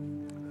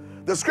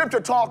 The scripture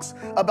talks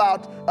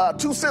about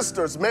 2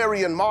 sisters,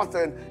 Mary and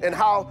Martha, and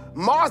how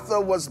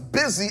Martha was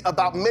busy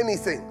about many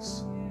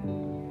things.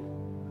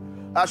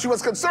 She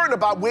was concerned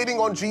about waiting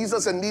on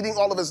Jesus and meeting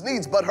all of his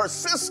needs, but her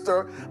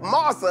sister,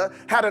 Martha,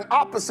 had an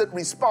opposite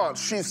response.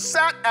 She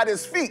sat at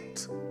his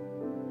feet.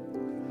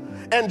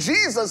 And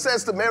Jesus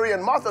says to Mary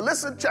and Martha,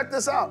 listen, check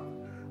this out.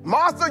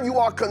 Martha, you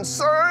are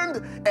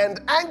concerned and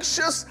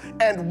anxious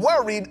and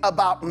worried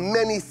about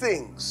many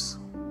things.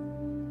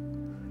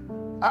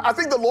 I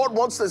think the Lord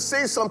wants to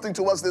say something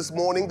to us this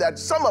morning, that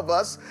some of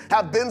us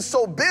have been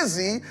so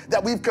busy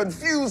that we've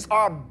confused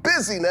our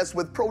busyness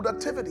with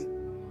productivity.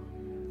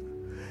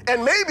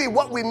 And maybe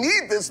what we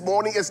need this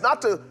morning is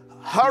not to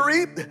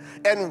hurry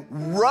and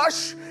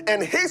rush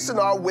and hasten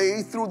our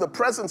way through the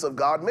presence of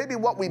God. Maybe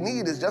what we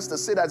need is just to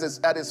sit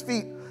at his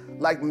feet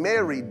like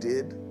Mary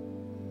did.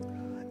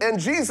 And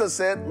Jesus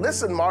said,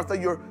 listen, Martha,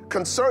 you're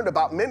concerned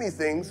about many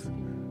things,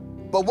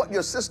 but what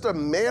your sister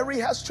Mary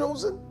has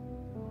chosen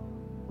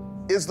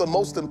is the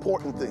most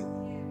important thing.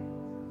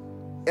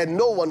 And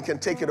no one can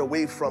take it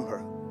away from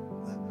her.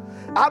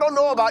 I don't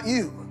know about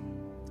you.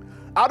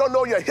 I don't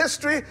know your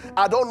history.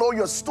 I don't know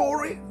your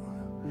story.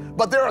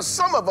 But there are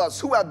some of us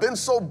who have been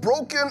so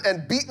broken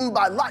and beaten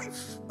by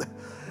life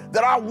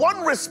that our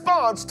one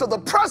response to the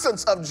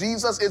presence of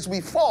Jesus is we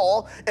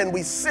fall and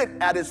we sit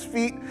at his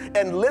feet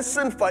and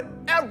listen for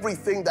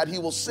everything that he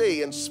will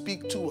say and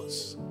speak to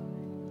us.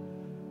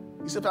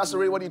 You said, Pastor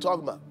Ray, what are you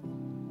talking about?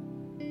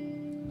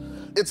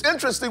 It's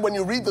interesting when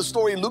you read the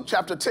story in Luke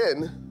chapter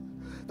 10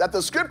 that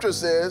the scripture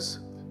says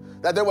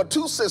that there were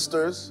 2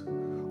 sisters,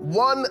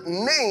 one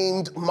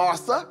named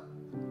Martha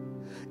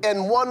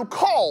and one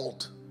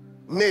called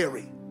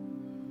Mary.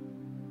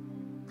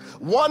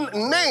 one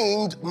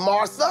named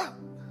Martha,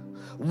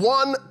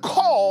 one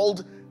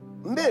called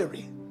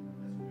Mary.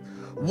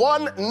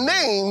 One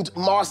named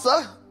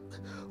Martha,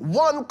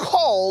 one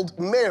called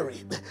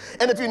Mary.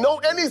 And if you know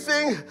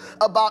anything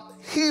about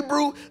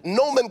Hebrew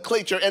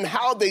nomenclature and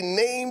how they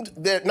named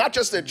their, not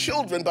just their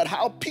children, but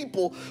how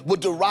people would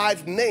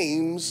derive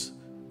names,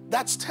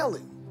 that's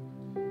telling.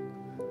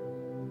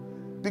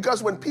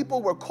 Because when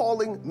people were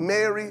calling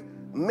Mary,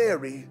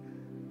 Mary,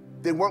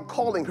 they weren't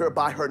calling her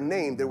by her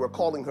name, they were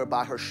calling her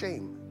by her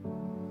shame.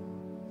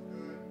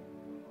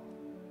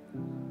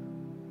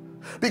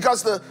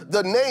 Because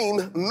the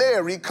name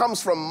Mary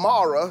comes from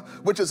Mara,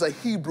 which is a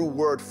Hebrew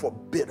word for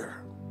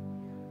bitter.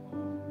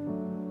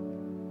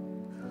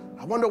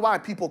 I wonder why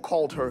people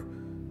called her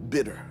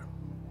bitter.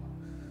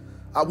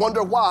 I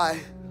wonder why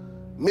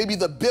maybe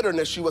the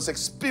bitterness she was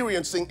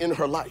experiencing in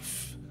her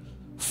life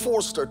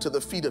forced her to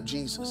the feet of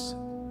Jesus.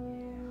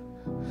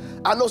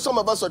 I know some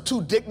of us are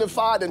too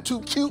dignified and too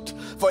cute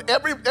for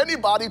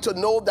anybody to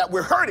know that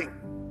we're hurting.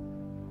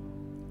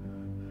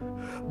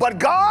 But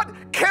God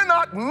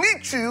cannot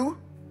meet you,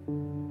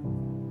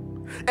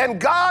 and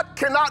God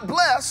cannot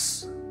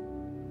bless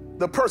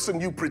the person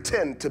you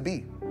pretend to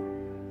be.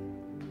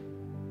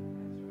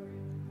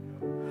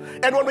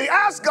 And when we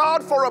ask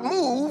God for a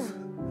move,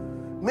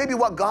 maybe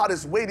what God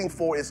is waiting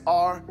for is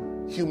our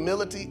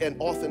humility and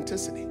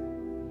authenticity.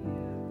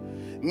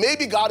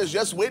 Maybe God is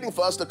just waiting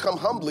for us to come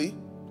humbly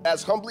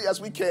as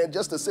we can,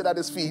 just to sit at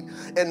his feet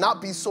and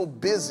not be so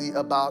busy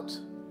about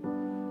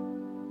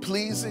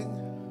pleasing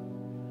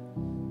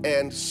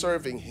and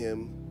serving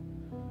him,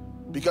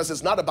 because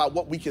it's not about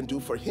what we can do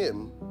for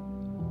him,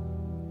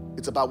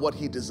 it's about what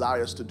he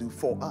desires to do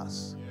for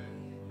us.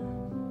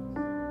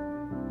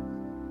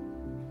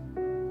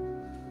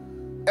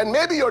 And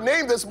maybe your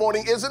name this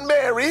morning isn't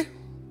Mary,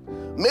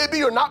 maybe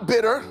you're not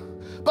bitter,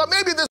 but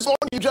maybe this morning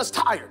you're just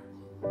tired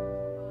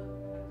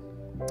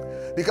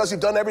because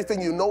you've done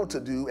everything you know to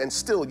do and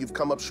still you've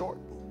come up short.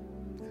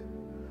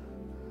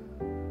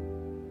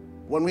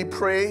 When we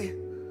pray,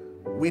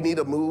 we need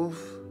a move.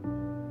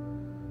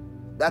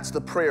 That's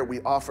the prayer we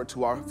offer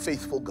to our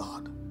faithful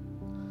God.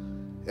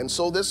 And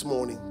so this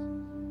morning,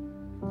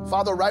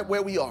 Father, right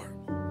where we are,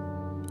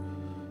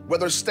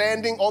 whether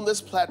standing on this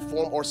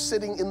platform or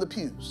sitting in the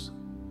pews,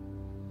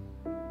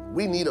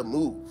 we need a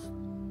move.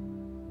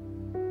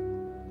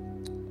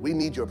 We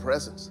need your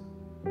presence.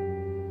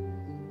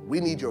 We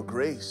need your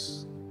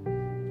grace.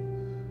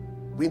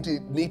 We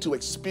need to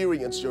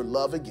experience your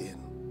love again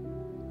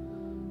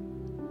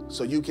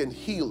so you can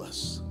heal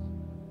us.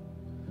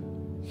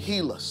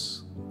 Heal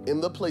us in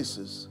the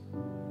places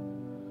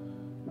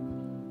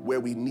where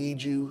we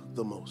need you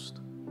the most.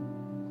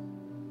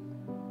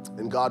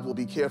 And God will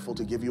be careful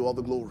to give you all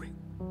the glory,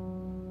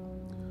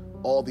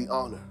 all the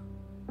honor,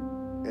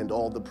 and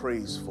all the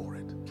praise for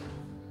it.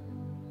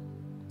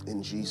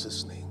 In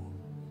Jesus' name.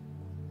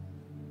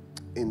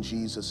 In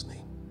Jesus'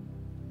 name.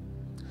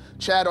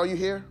 Chad, are you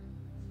here?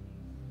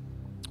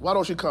 Why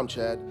don't you come,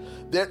 Chad?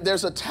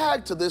 There's a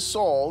tag to this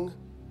song,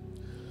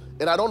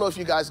 and I don't know if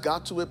you guys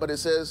got to it, but it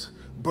says,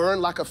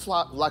 burn like a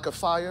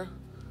fire,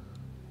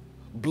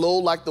 blow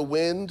like the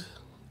wind,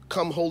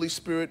 come Holy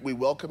Spirit, we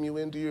welcome you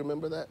in. Do you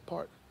remember that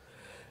part?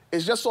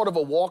 It's just sort of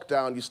a walk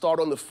down. You start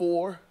on the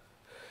 4,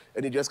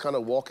 and you just kind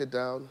of walk it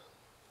down.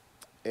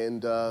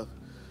 And I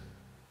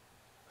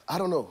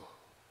don't know.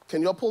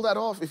 Can y'all pull that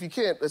off? If you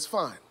can't, it's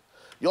fine.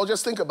 Y'all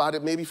just think about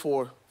it maybe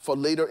for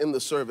later in the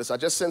service. I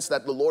just sense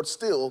that the Lord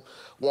still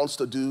wants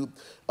to do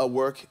a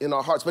work in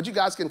our hearts. But you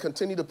guys can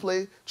continue to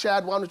play.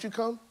 Chad, why don't you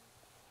come?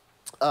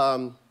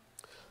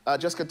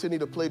 Just continue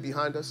to play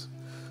behind us.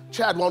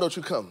 Chad, why don't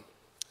you come?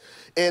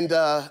 And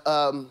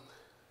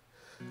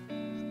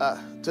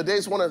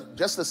today's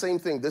just the same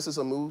thing. This is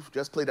a move.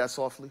 Just play that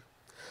softly.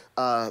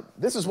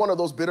 This is one of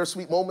those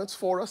bittersweet moments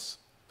for us.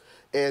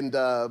 And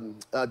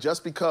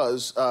just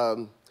because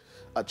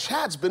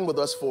Chad's been with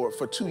us for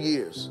 2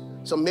 years.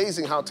 It's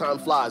amazing how time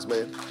flies,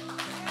 man.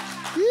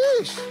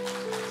 Yeesh.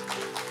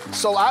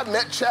 So I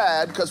met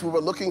Chad because we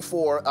were looking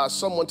for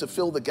someone to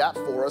fill the gap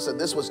for us, and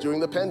this was during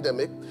the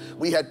pandemic.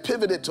 We had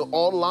pivoted to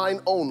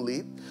online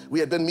only. We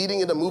had been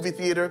meeting in the movie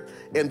theater,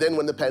 and then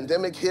when the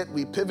pandemic hit,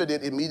 we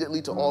pivoted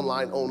immediately to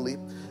online only.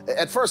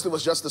 At first, it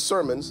was just the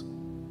sermons.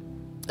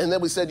 And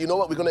then we said, you know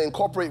what, we're going to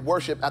incorporate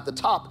worship at the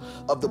top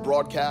of the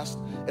broadcast.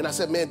 And I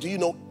said, man, do you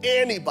know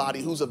anybody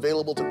who's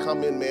available to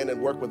come in, man,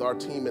 and work with our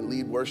team and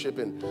lead worship?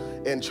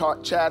 And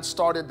Chad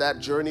started that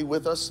journey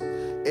with us.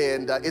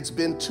 And it's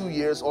been 2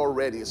 years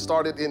already. It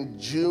started in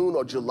June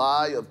or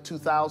July of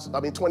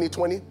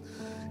 2020.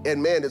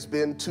 And man, it's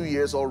been 2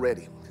 years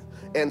already.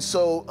 And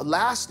so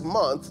last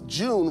month,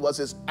 June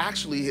was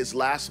actually his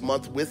last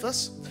month with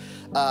us.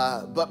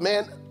 But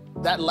man,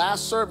 that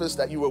last service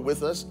that you were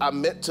with us, I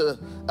meant to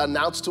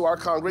announce to our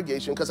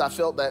congregation because I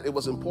felt that it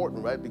was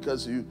important, right?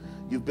 Because you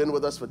You've been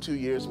with us for 2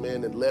 years,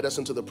 man, and led us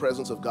into the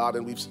presence of God.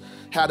 And we've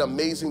had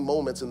amazing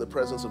moments in the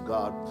presence of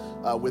God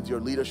with your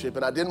leadership.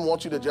 And I didn't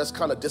want you to just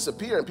kind of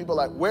disappear. And people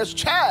are like, where's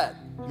Chad?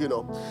 You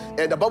know,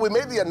 but we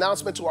made the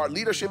announcement to our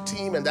leadership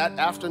team, and that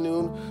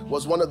afternoon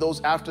was one of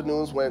those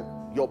afternoons when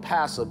your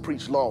pastor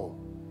preached long.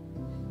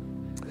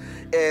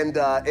 And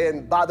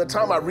by the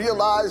time I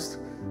realized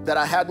that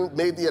I hadn't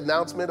made the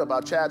announcement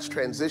about Chad's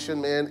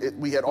transition, man,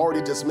 we had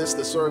already dismissed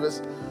the service.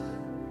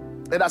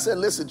 And I said,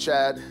 listen,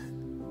 Chad,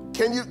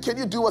 can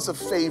you do us a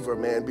favor,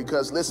 man?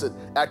 Because listen,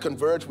 at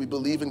Converge, we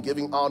believe in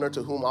giving honor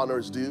to whom honor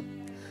is due.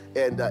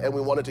 And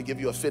we wanted to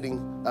give you a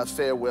fitting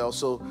farewell.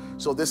 So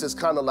this is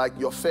kind of like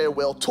your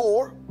farewell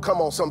tour.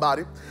 Come on,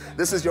 somebody.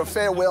 This is your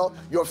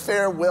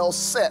farewell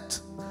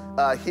set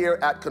here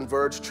at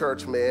Converge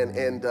Church, man.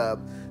 And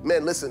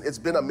man, listen, it's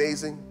been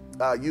amazing.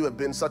 You have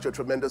been such a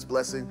tremendous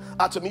blessing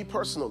to me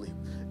personally,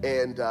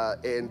 and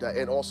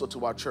also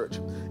to our church.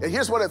 And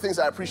here's one of the things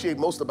I appreciate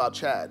most about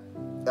Chad.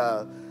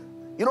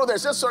 You know,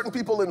 there's just certain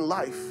people in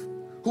life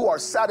who are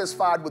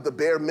satisfied with the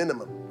bare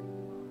minimum,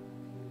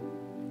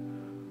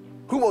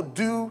 who will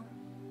do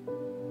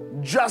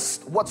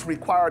just what's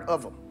required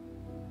of them.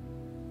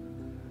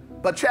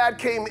 But Chad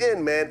came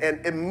in, man,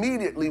 and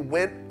immediately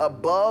went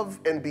above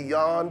and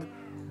beyond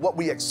what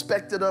we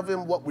expected of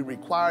him, what we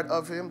required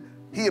of him.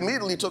 He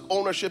immediately took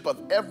ownership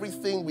of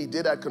everything we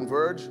did at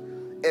Converge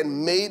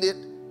and made it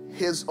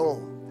his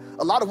own.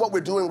 A lot of what we're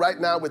doing right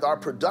now with our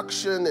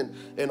production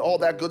and all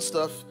that good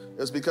stuff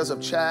is because of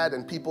Chad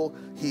and people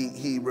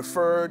he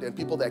referred and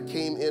people that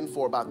came in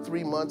for about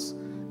 3 months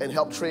and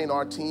helped train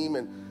our team.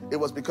 And it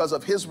was because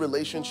of his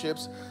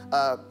relationships.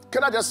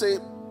 Can I just say,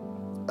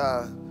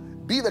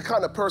 be the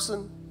kind of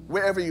person,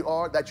 wherever you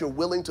are, that you're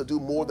willing to do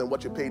more than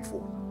what you're paid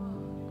for.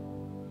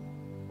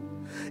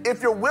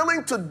 If you're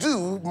willing to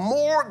do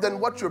more than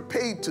what you're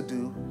paid to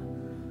do,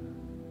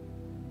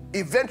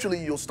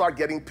 eventually you'll start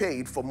getting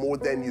paid for more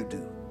than you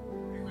do.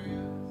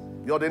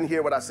 Y'all didn't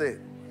hear what I said.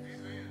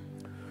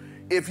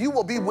 If you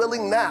will be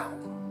willing now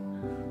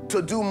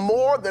to do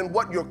more than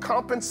what you're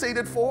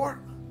compensated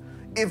for,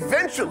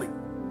 eventually,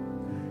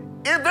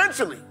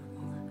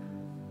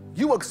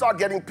 you will start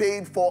getting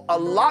paid for a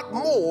lot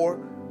more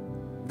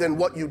than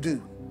what you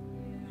do.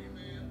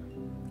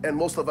 And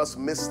most of us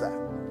miss that.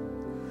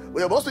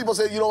 Well, most people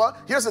say, you know what?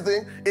 Here's the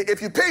thing.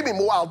 If you pay me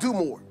more, I'll do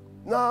more.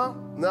 No.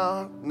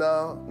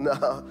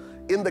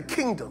 In the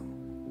kingdom,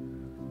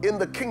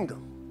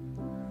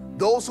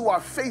 those who are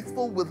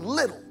faithful with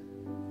little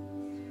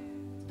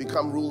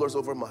become rulers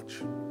over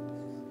much.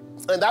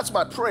 And that's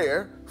my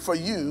prayer for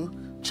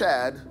you,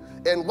 Chad.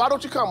 And why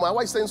don't you come? Why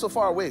are you staying so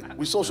far away?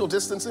 We social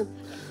distancing?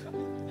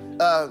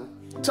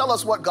 Tell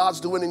us what God's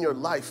doing in your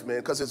life, man,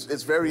 because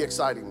it's very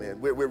exciting, man.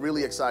 We're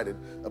really excited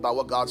about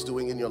what God's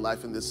doing in your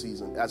life in this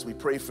season as we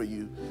pray for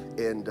you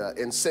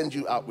and send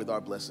you out with our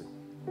blessing.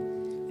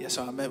 Yeah,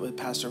 so I met with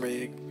Pastor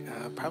Ray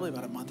probably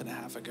about a month and a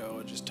half ago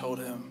and just told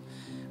him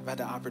I've had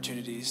the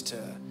opportunities to,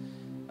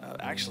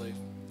 actually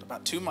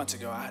about 2 months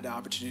ago, I had the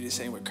opportunity to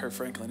sing with Kirk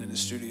Franklin in the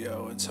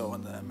studio. And so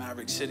on the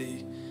Maverick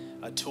City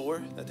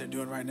tour that they're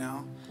doing right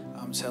now,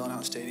 selling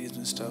out stadiums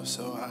and stuff.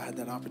 So I had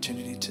that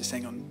opportunity to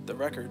sing on the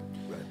record.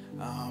 Right.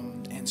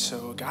 And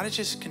so God has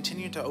just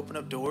continued to open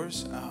up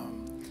doors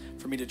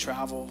for me to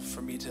travel,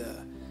 for me to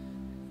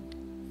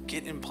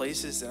get in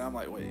places that I'm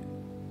like, wait,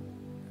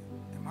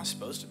 am I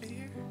supposed to be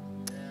here?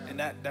 And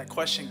that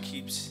question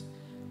keeps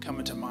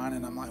coming to mind,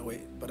 and I'm like,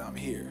 wait, but I'm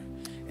here.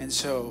 And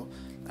so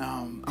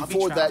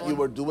before that, you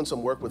were doing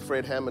some work with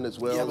Fred Hammond as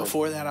well? Yeah,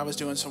 before that, I was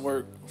doing some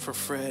work for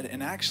Fred,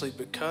 and actually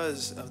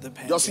because of the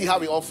pandemic. Y'all see how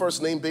we on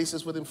first name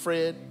basis with him,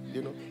 Fred?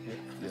 You know?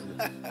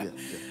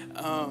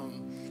 Yeah.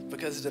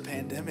 Because of the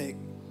pandemic,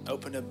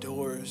 opened up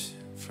doors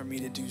for me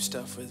to do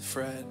stuff with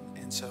Fred,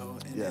 and so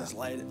in his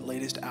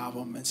latest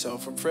album. And so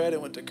from Fred,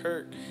 it went to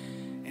Kirk,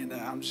 and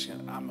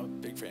I'm a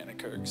big fan of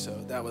Kirk,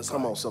 so that was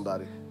Come on,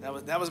 somebody.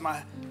 That was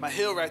my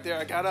hill right there.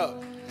 I got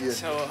up. Yeah.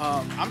 So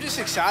I'm just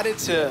excited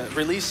to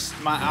release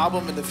my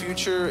album in the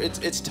future.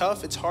 It's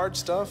tough, it's hard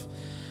stuff,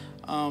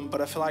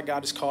 but I feel like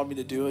God has called me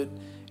to do it,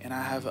 and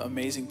I have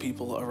amazing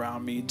people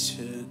around me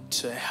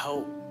to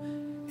help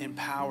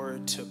empower,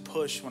 to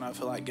push when I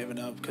feel like giving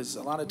up, because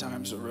a lot of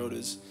times the road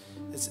it's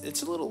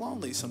a little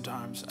lonely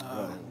sometimes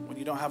when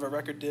you don't have a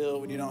record deal,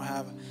 when you don't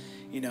have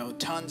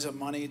tons of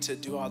money to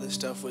do all this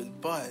stuff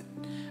with. But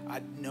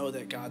I know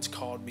that God's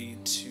called me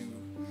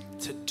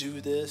to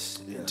do this,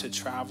 and to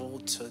travel,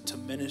 to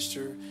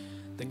minister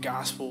the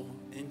gospel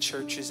in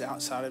churches,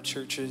 outside of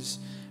churches,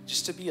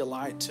 just to be a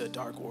light to a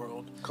dark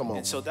world. Come on.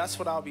 And so that's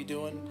what I'll be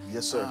doing.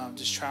 Yes, sir.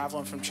 Just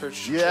traveling from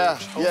church to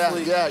church.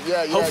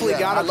 Hopefully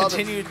God will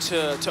continue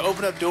to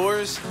open up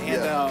doors.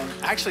 And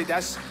actually,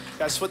 that's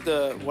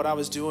what I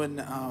was doing,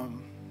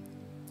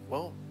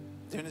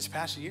 during this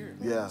past year,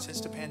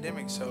 since the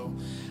pandemic. So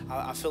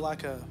I feel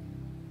like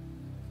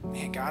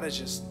God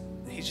has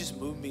He's just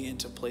moved me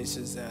into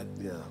places that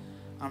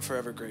I'm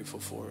forever grateful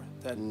for.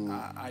 That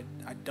I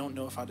don't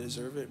know if I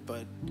deserve it,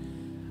 but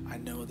I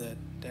know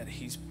that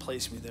He's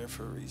placed me there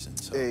for a reason.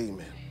 So.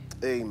 Amen.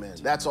 Amen.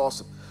 That's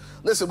awesome.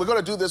 Listen, we're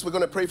going to do this. We're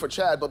going to pray for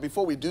Chad. But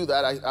before we do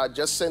that, I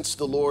just sensed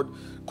the Lord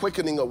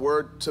quickening a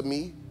word to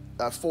me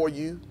for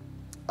you.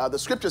 The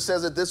scripture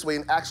says it this way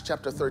in Acts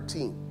chapter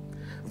 13,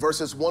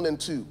 verses 1 and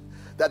 2,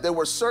 that there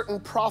were certain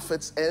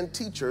prophets and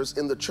teachers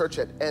in the church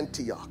at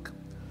Antioch.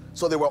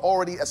 So they were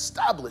already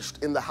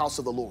established in the house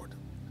of the Lord,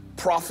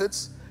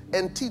 prophets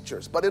and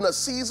teachers. But in a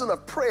season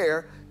of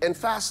prayer and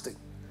fasting,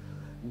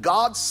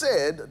 God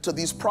said to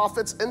these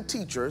prophets and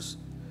teachers,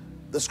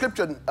 the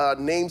scripture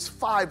names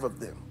 5 of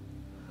them,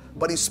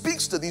 but he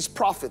speaks to these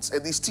prophets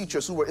and these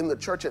teachers who were in the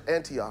church at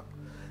Antioch,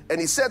 and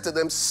he said to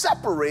them,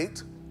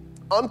 separate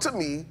unto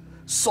me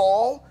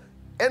Saul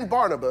and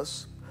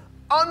Barnabas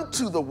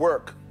unto the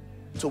work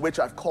to which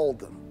I've called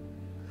them.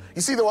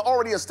 You see, they were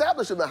already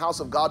established in the house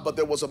of God, but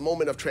there was a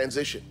moment of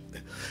transition.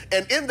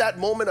 And in that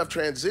moment of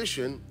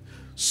transition,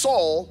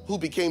 Saul, who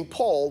became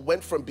Paul,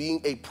 went from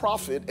being a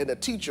prophet and a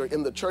teacher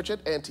in the church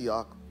at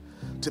Antioch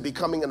to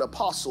becoming an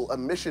apostle, a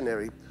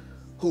missionary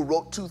who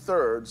wrote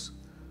 2/3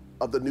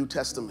 of the New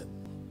Testament.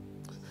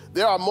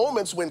 There are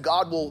moments when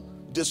God will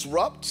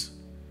disrupt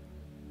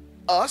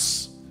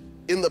us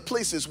in the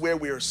places where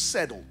we are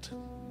settled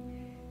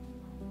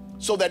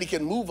so that he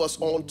can move us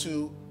on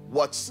to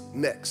what's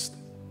next.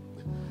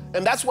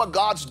 And that's what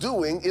God's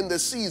doing in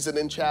this season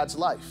in Chad's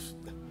life.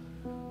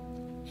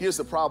 Here's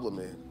the problem,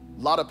 man.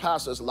 A lot of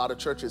pastors, a lot of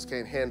churches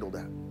can't handle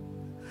that.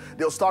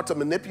 They'll start to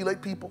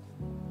manipulate people.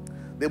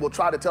 They will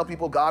try to tell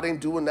people God ain't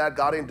doing that,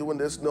 God ain't doing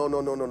this. No.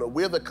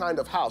 We're the kind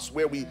of house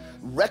where we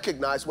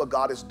recognize what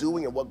God is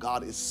doing and what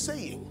God is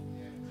saying.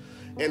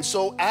 And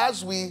so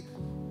as we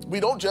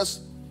don't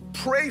just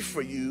pray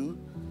for you,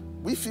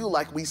 we feel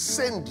like we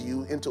send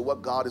you into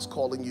what God is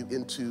calling you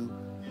into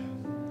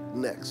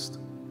next.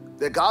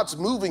 That God's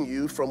moving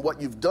you from what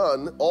you've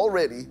done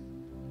already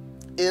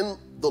in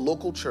the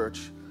local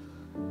church.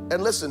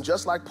 And listen,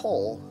 just like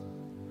Paul,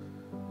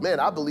 man,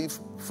 I believe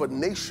for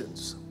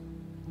nations,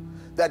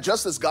 that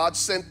just as God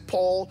sent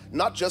Paul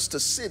not just to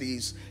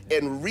cities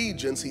and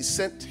regions, he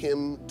sent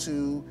him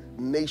to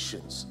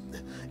nations.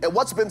 And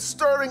what's been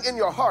stirring in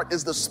your heart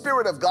is the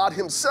Spirit of God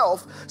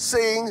himself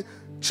saying,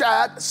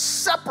 Chad,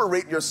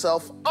 separate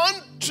yourself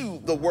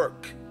unto the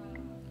work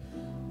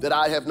that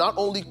I have not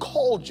only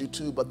called you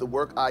to, but the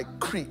work I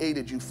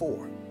created you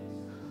for.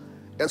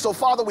 And so,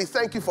 Father, we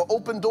thank you for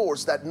open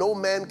doors that no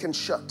man can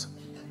shut.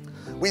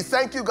 We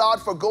thank you,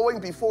 God, for going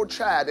before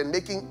Chad and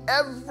making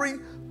every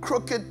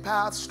crooked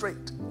path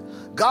straight.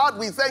 God,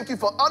 we thank you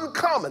for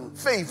uncommon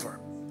favor,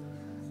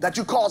 that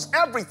you cause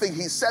everything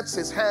he sets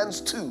his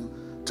hands to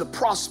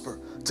prosper,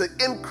 to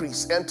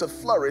increase, and to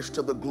flourish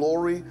to the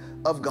glory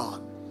of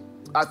God.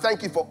 I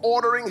thank you for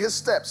ordering his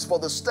steps, for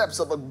the steps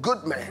of a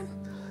good man.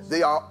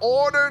 They are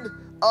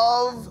ordered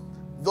of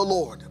the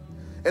Lord.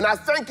 And I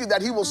thank you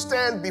that he will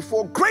stand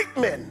before great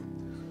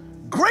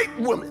men, great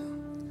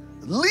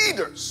women,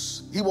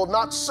 leaders. He will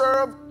not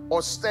serve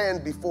or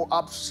stand before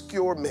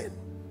obscure men.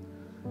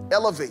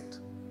 Elevate,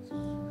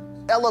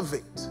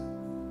 elevate,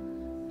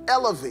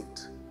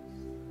 elevate,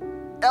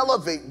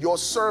 elevate your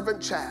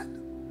servant Chad,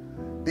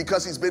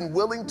 because he's been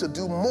willing to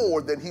do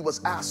more than he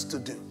was asked to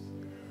do.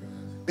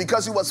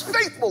 Because he was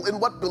faithful in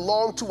what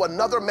belonged to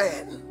another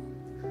man.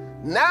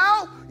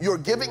 Now you're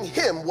giving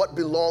him what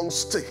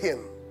belongs to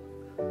him.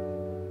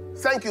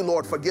 Thank you,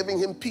 Lord, for giving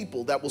him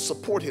people that will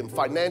support him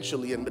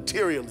financially and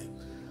materially.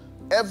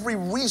 Every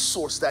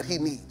resource that he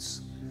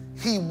needs,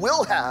 he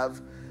will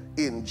have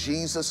in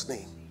Jesus'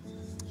 name.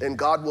 And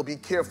God will be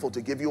careful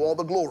to give you all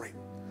the glory,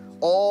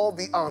 all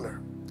the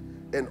honor,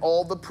 and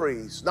all the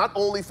praise, not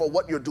only for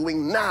what you're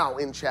doing now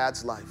in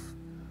Chad's life,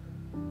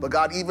 but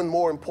God, even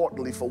more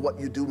importantly, for what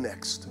you do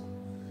next.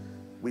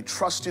 We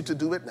trust you to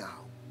do it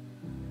now.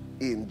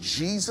 In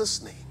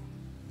Jesus' name.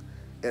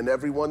 And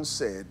everyone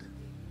said,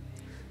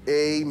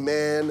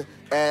 amen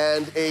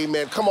and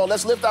amen. Come on,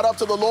 let's lift that up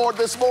to the Lord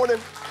this morning.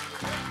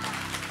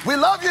 We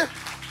love you.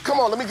 Come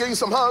on, let me give you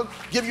some hug.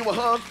 Give you a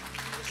hug.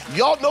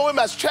 Y'all know him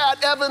as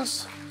Chad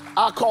Evans.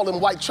 I call him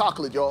White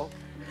Chocolate, y'all.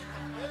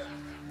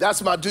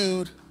 That's my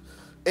dude.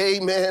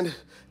 Amen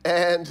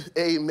and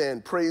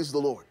amen. Praise the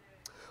Lord.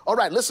 All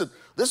right, listen,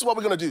 this is what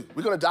we're going to do.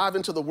 We're going to dive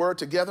into the word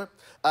together.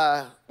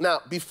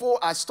 Now, before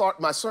I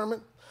start my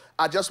sermon,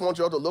 I just want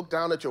y'all to look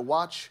down at your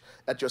watch,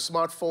 at your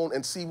smartphone,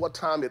 and see what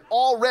time it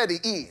already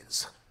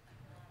is.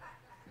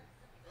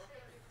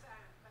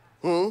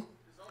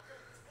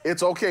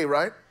 It's okay,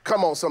 right?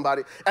 Come on,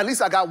 somebody. At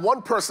least I got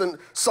one person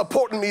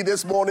supporting me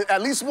this morning.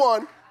 At least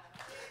one.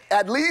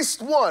 At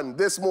least one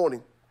this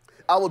morning.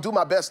 I will do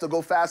my best to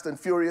go fast and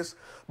furious.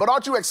 But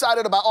aren't you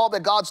excited about all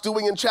that God's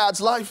doing in Chad's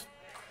life?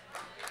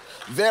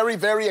 Very,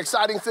 very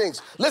exciting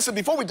things. Listen,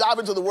 before we dive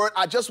into the word,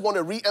 I just want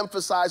to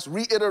re-emphasize,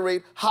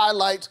 reiterate,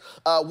 highlight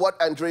what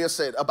Andrea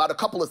said about a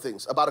couple of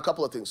things,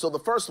 So the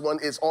first one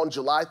is on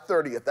July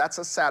 30th. That's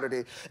a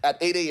Saturday at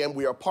 8 a.m.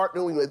 We are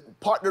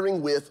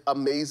partnering with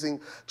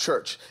Amazing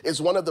Church. It's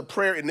one of the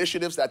prayer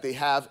initiatives that they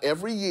have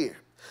every year.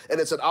 And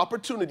it's an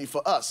opportunity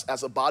for us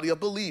as a body of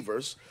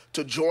believers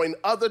to join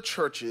other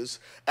churches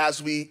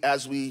as we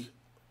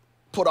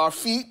put our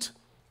feet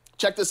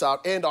check this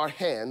out, and our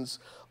hands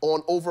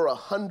on over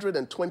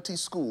 120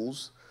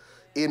 schools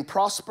in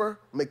Prosper,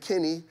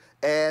 McKinney,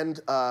 and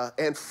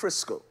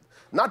Frisco.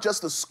 Not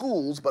just the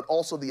schools, but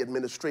also the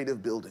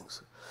administrative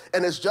buildings.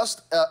 And it's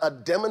just a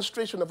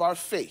demonstration of our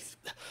faith.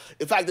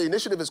 In fact, the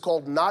initiative is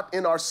called Not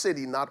in Our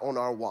City, Not on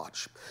Our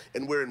Watch.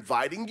 And we're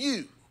inviting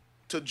you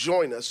to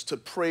join us to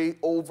pray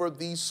over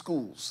these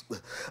schools.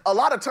 A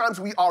lot of times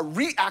we are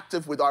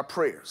reactive with our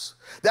prayers.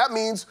 That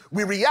means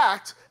we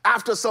react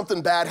after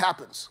something bad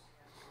happens.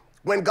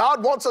 When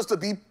God wants us to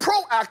be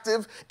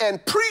proactive and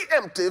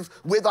preemptive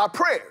with our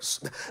prayers,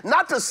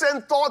 not to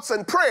send thoughts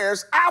and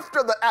prayers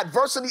after the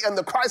adversity and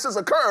the crisis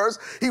occurs.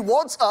 He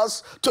wants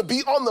us to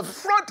be on the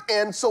front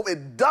end so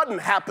it doesn't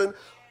happen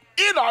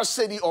in our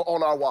city or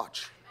on our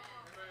watch.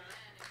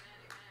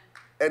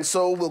 And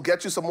so we'll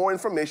get you some more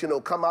information.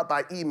 It'll come out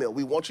by email.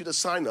 We want you to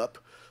sign up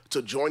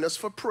to join us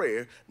for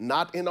prayer,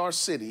 not in our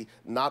city,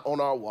 not on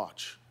our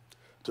watch.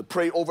 To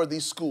pray over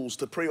these schools,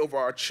 to pray over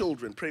our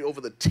children, pray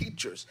over the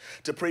teachers,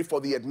 to pray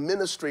for the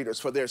administrators,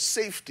 for their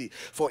safety,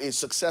 for a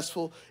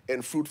successful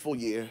and fruitful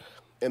year.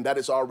 And that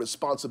is our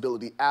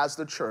responsibility as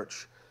the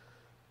church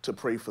to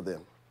pray for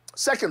them.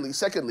 Secondly,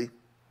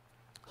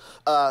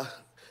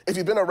 if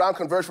you've been around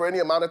Converge for any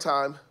amount of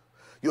time,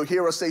 you'll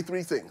hear us say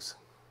three things.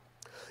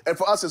 And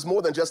for us, it's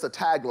more than just a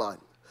tagline.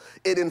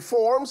 It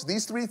informs,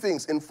 these three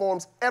things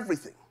informs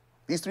everything.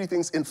 These three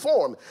things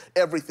inform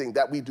everything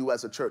that we do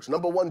as a church.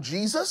 Number one,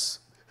 Jesus.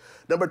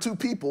 Number two,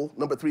 people.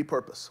 Number three,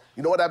 purpose.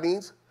 You know what that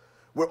means?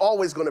 We're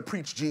always going to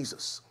preach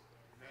Jesus.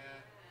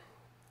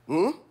 We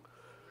ain't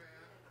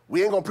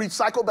going to preach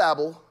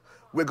psychobabble.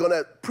 We're going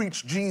to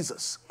preach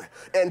Jesus.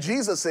 And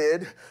Jesus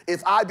said,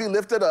 if I be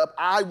lifted up,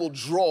 I will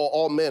draw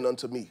all men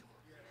unto me.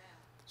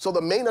 So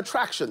the main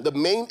attraction, the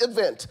main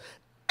event,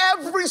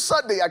 every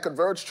Sunday at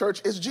Converge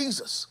Church is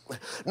Jesus.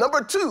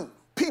 Number two,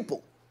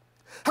 people.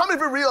 How many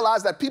of you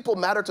realize that people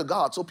matter to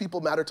God, so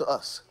people matter to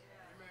us?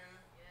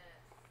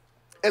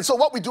 And so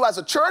what we do as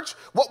a church,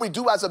 what we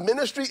do as a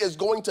ministry is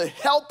going to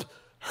help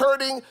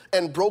hurting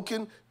and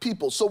broken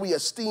people. So we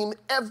esteem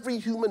every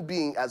human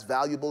being as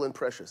valuable and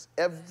precious,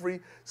 every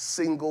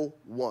single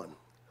one.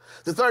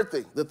 The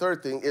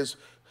third thing is,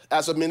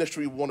 as a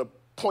ministry, we want to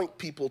point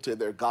people to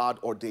their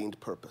God-ordained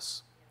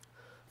purpose.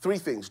 Three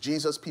things: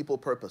 Jesus, people,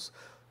 purpose.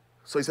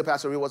 So he said,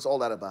 Pastor, what's all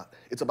that about?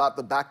 It's about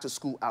the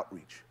back-to-school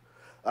outreach.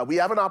 We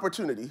have an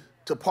opportunity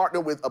to partner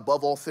with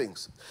Above All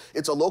Things.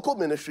 It's a local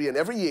ministry, and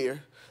every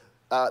year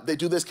they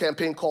do this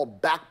campaign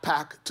called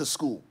Backpack to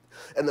School.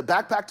 And the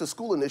Backpack to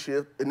School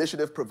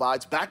initiative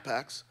provides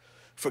backpacks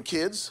for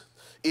kids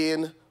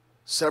in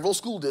several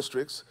school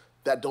districts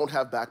that don't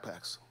have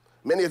backpacks.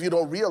 Many of you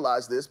don't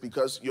realize this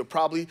because you're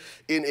probably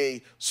in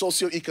a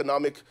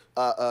socioeconomic,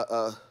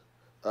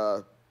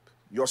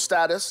 your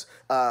status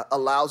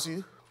allows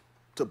you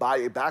to buy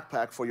a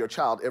backpack for your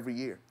child every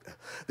year.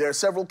 There are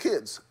several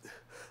kids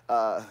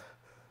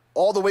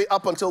all the way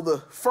up until the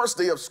first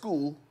day of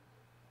school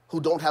who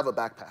don't have a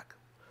backpack,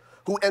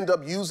 who end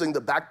up using the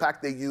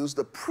backpack they used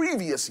the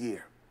previous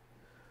year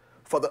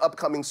for the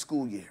upcoming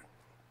school year.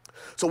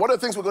 So one of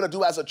the things we're going to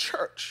do as a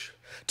church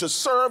to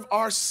serve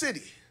our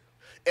city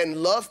and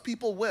love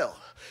people well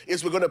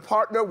is we're going to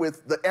partner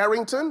with the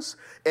Arringtons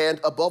and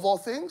Above All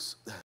Things.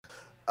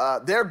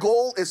 Their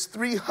goal is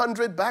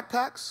 300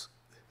 backpacks.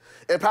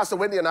 And Pastor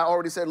Wendy and I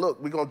already said, look,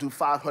 we're going to do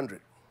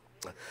 500.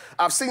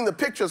 I've seen the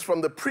pictures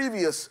from the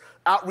previous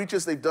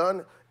outreaches they've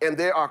done, and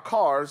there are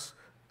cars.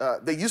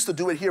 They used to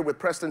do it here with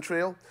Preston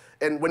Trail.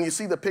 And when you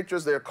see the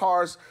pictures, there are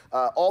cars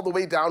all the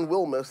way down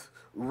Wilmouth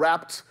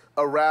wrapped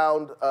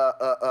around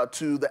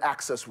to the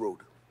access road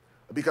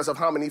because of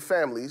how many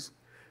families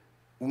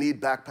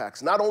need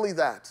backpacks. Not only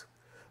that,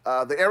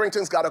 the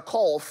Arringtons got a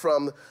call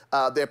from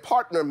their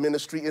partner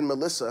ministry in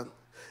Melissa.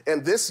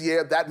 And this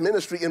year, that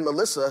ministry in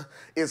Melissa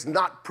is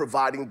not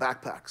providing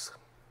backpacks.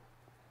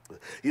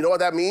 You know what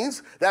that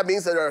means? That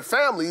means that there are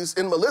families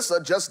in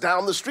Melissa just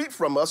down the street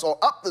from us or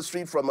up the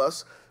street from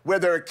us where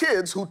there are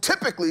kids who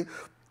typically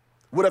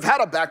would have had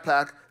a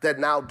backpack that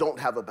now don't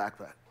have a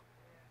backpack.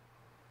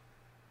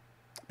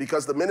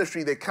 Because the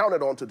ministry they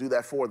counted on to do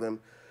that for them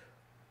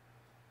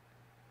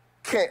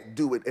can't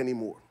do it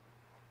anymore.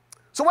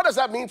 So what does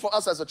that mean for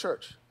us as a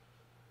church?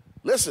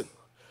 Listen,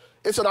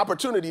 it's an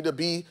opportunity to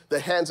be the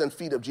hands and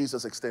feet of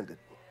Jesus extended.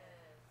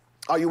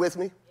 Are you with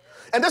me?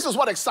 And this is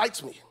what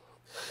excites me.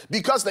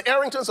 Because the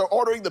Arringtons are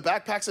ordering the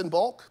backpacks in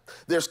bulk,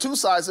 there's two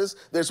sizes.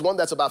 There's one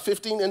that's about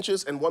 15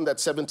 inches and one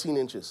that's 17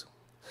 inches.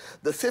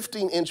 The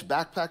 15-inch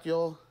backpack,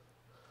 y'all,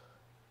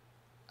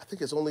 I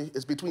think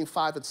it's between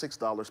 $5 and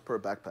 $6 per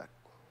backpack.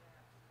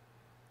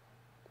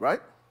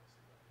 Right?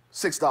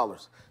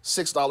 $6.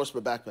 $6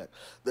 per backpack.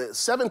 The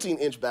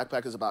 17-inch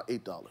backpack is about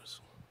 $8.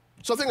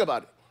 So think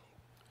about it.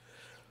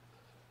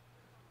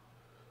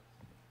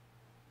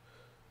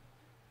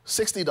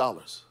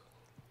 $60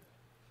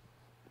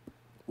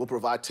 will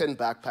provide 10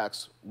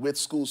 backpacks with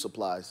school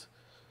supplies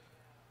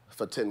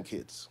for 10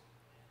 kids.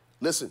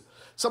 Listen,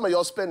 some of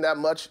y'all spend that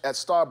much at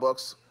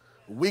Starbucks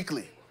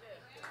weekly.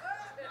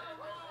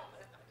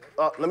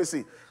 Let me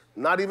see.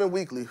 Not even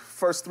weekly,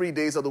 first 3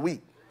 days of the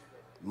week.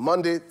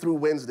 Monday through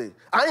Wednesday.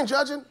 I ain't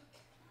judging.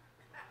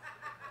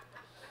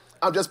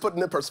 I'm just putting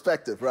it in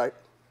perspective, right?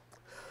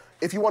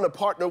 If you want to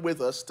partner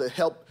with us to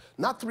help,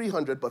 not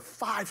 300, but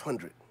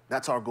 500,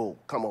 that's our goal.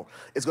 Come on.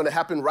 It's going to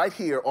happen right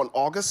here on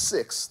August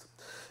 6th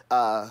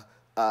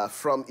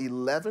from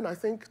 11, I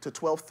think, to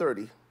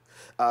 12:30.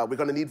 We're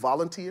going to need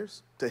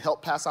volunteers to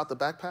help pass out the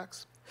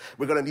backpacks.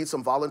 We're going to need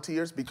some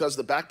volunteers because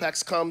the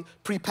backpacks come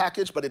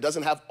pre-packaged, but it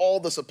doesn't have all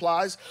the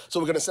supplies. So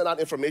we're going to send out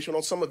information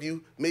on some of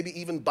you, maybe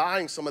even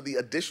buying some of the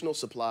additional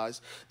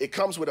supplies. It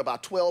comes with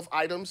about 12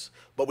 items,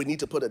 but we need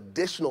to put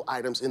additional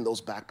items in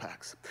those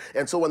backpacks.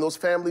 And so when those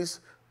families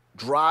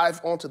drive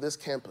onto this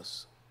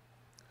campus,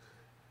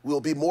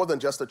 we'll be more than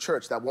just a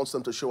church that wants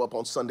them to show up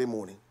on Sunday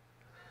morning.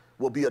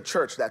 We'll be a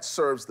church that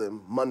serves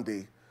them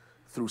Monday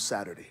through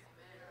Saturday,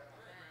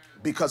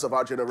 because of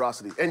our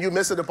generosity. And you're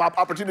missing the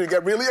opportunity to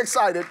get really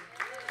excited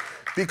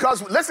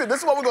because, listen,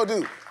 this is what we're going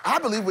to do. I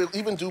believe we'll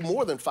even do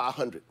more than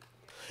 500.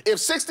 If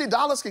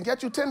 $60 can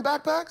get you 10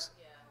 backpacks,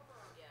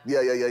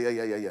 yeah.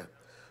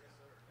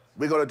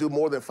 We're going to do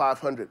more than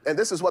 500. And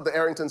this is what the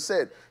Arringtons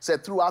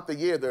said throughout the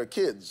year there are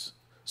kids,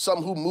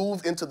 some who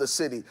moved into the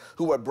city,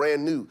 who are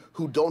brand new,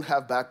 who don't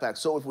have backpacks.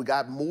 So if we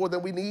got more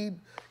than we need,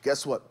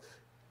 guess what?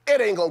 It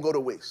ain't going to go to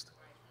waste.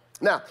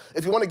 Now,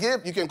 if you want to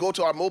give, you can go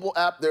to our mobile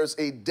app. There's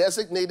a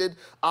designated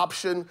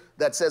option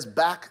that says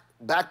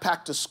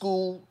Backpack to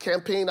School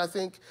campaign, I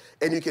think,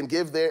 and you can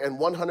give there, and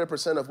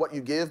 100% of what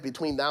you give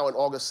between now and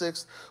August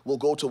 6th will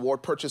go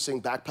toward purchasing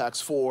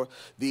backpacks for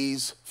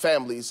these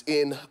families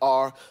in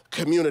our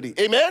community.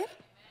 Amen?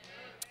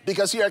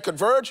 Because here at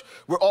Converge,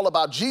 we're all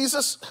about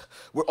Jesus,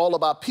 we're all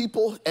about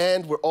people,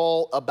 and we're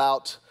all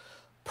about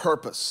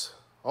purpose.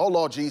 Oh,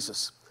 Lord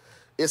Jesus,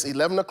 it's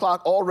 11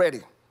 o'clock already.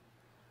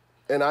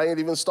 And I ain't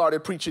even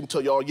started preaching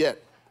to y'all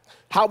yet.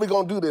 How we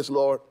gonna do this,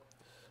 Lord?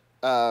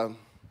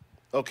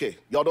 Okay,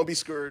 y'all don't be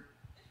scared.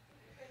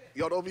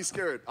 Y'all don't be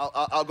scared.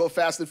 I'll go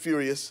fast and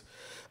furious.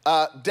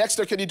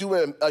 Dexter, can you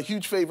do a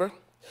huge favor?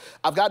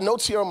 I've got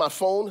notes here on my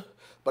phone,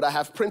 but I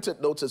have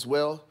printed notes as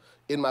well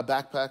in my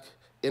backpack,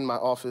 in my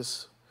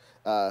office.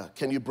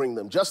 Can you bring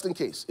them? Just in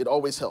case. It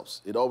always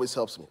helps. It always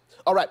helps me.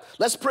 All right,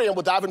 let's pray and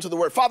we'll dive into the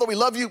word. Father, we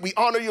love you, we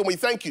honor you, and we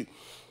thank you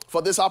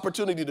for this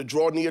opportunity to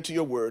draw near to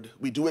your word.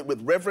 We do it with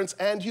reverence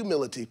and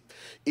humility.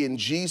 In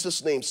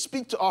Jesus' name,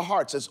 speak to our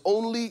hearts as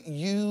only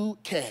you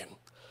can.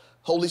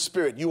 Holy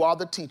Spirit, you are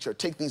the teacher.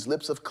 Take these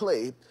lips of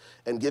clay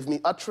and give me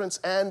utterance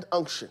and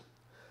unction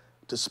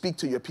to speak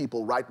to your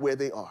people right where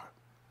they are.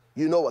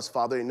 You know us,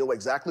 Father, and know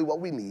exactly what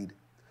we need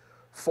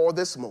for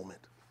this moment.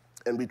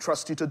 And we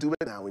trust you to do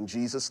it now in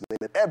Jesus' name.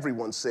 And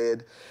everyone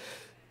said,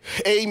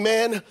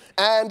 amen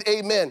and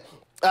amen.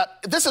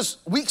 This is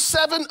week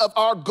 7 of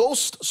our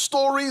Ghost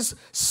Stories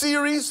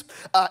series.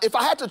 If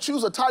I had to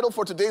choose a title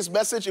for today's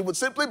message, it would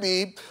simply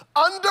be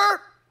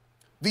Under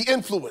the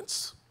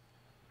Influence.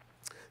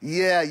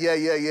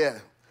 Yeah.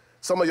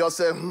 Some of y'all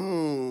said,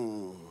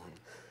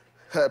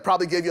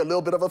 probably gave you a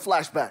little bit of a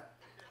flashback.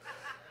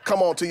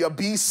 Come on, to your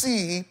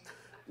BC,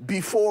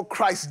 before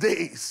Christ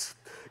days.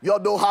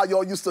 Y'all know how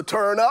y'all used to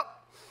turn up?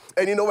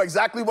 And you know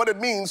exactly what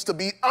it means to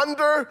be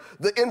under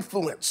the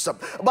influence.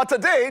 But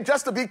today,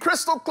 just to be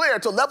crystal clear,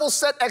 to level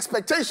set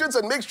expectations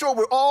and make sure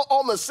we're all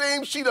on the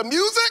same sheet of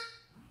music,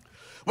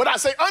 when I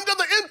say under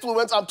the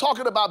influence, I'm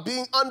talking about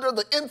being under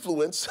the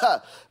influence,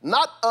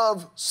 not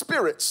of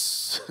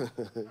spirits.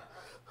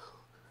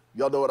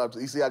 Y'all know what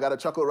you see, I got a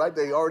chuckle right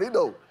there, you already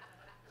know.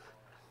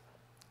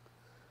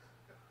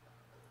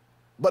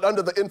 But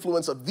under the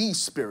influence of the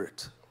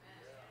Spirit,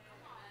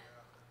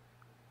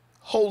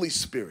 Holy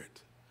Spirit,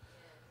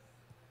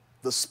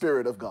 the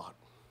Spirit of God.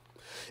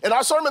 And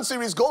our sermon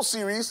series, Ghost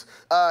Series,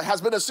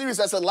 has been a series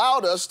that's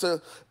allowed us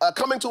to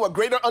come into a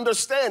greater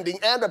understanding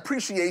and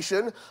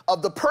appreciation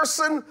of the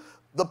person,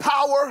 the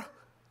power,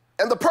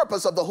 and the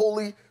purpose of the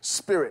Holy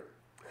Spirit.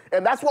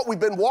 And that's what we've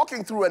been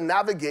walking through and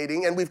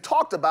navigating, and we've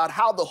talked about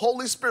how the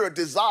Holy Spirit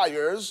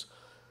desires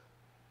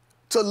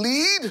to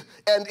lead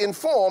and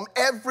inform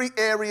every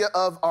area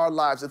of our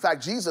lives. In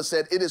fact, Jesus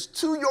said, it is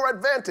to your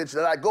advantage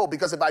that I go,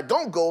 because if I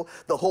don't go,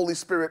 the Holy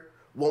Spirit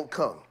won't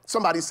come.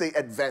 Somebody say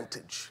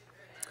advantage.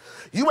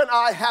 You and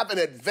I have an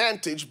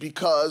advantage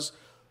because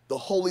the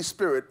Holy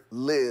Spirit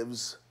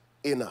lives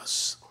in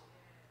us.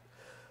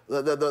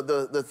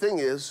 The thing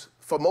is,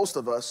 for most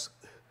of us,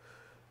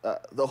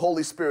 the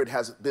Holy Spirit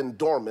has been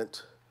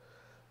dormant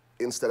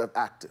instead of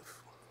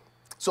active.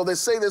 So they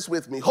say this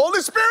with me.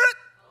 Holy Spirit,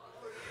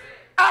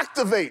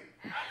 activate.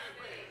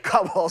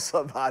 Come on,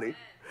 somebody.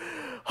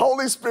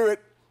 Holy Spirit,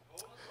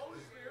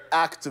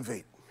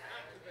 activate.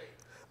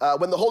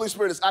 When the Holy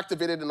Spirit is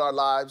activated in our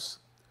lives,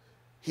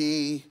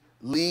 he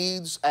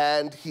leads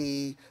and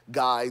he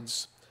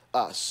guides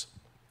us.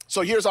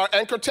 So here's our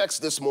anchor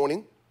text this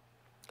morning.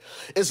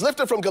 It's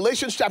lifted from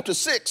Galatians chapter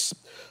 6,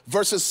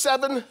 verses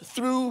 7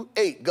 through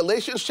 8.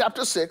 Galatians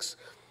chapter 6,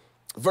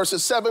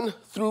 verses 7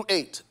 through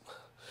 8,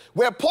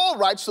 where Paul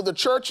writes to the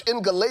church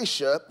in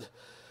Galatia,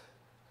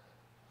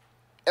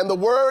 and the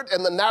word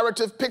and the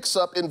narrative picks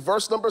up in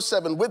verse number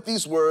 7 with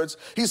these words.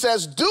 He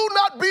says, do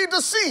not be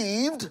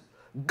deceived.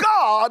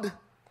 God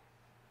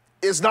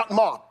is not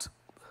marked.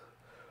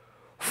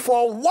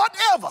 For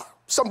whatever,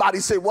 somebody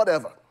say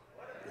whatever.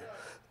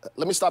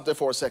 Let me stop there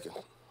for a second.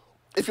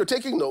 If you're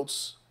taking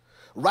notes,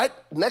 right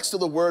next to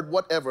the word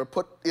whatever,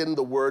 put in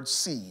the word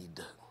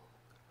seed.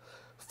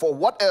 For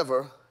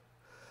whatever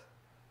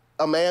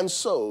a man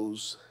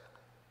sows,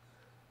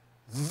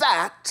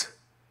 that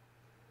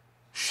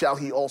shall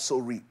he also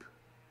reap.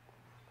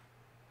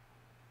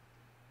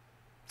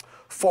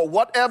 For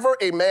whatever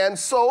a man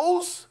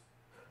sows,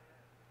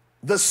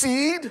 the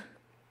seed,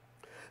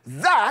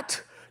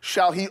 that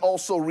shall he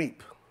also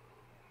reap.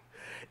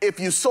 If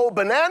you sow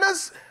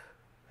bananas,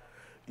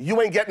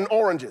 you ain't getting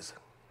oranges.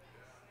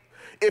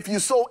 If you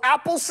sow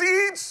apple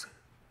seeds,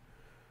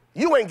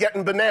 you ain't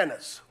getting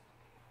bananas.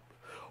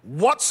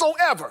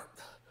 Whatsoever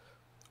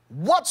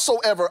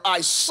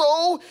I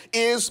sow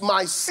is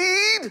my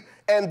seed,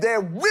 and there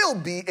will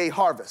be a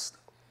harvest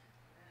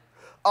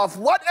of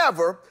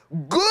whatever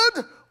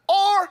good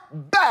or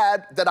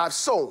bad that I've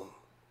sown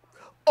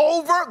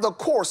over the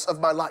course of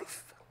my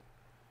life.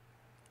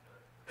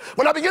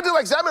 When I begin to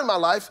examine my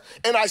life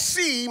and I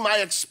see my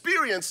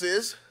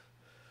experiences,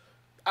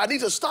 I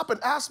need to stop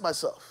and ask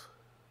myself,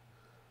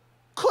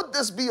 could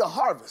this be a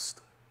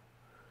harvest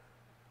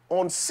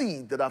on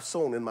seed that I've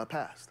sown in my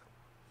past?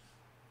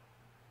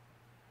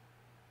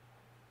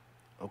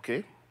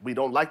 Okay, we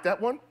don't like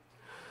that one.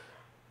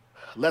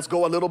 Let's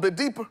go a little bit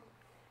deeper.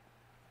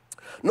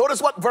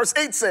 Notice what verse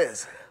 8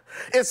 says.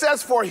 It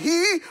says, for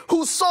he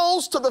who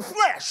sows to the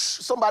flesh,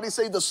 somebody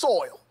say the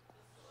soil.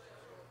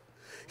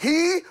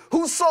 He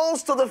who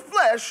sows to the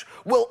flesh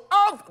will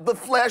of the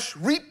flesh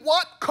reap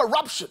what?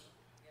 Corruption.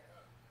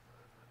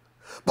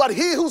 But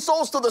he who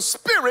sows to the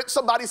Spirit,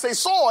 somebody say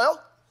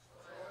soil,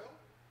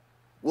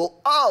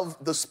 will of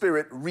the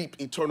Spirit reap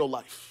eternal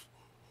life.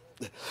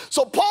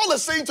 So Paul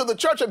is saying to the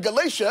church of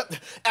Galatia,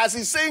 as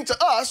he's saying to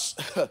us,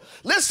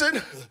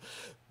 listen,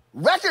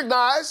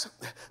 recognize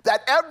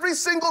that every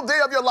single day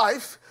of your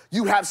life,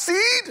 you have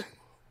seed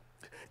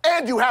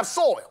and you have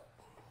soil.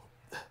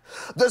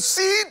 The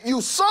seed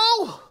you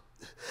sow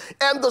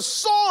and the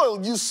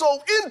soil you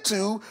sow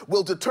into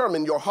will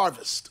determine your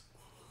harvest.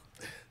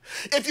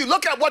 If you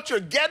look at what you're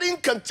getting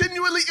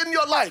continually in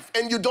your life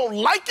and you don't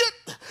like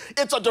it,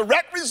 it's a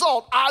direct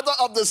result either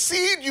of the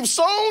seed you've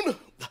sown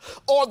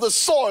or the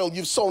soil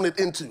you've sown it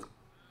into.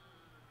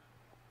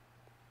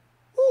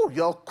 Ooh,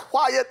 you're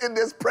quiet in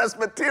this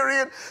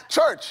Presbyterian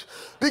church.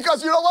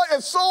 Because you know what?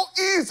 It's so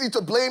easy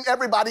to blame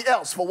everybody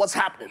else for what's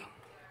happening.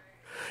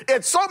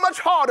 It's so much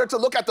harder to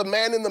look at the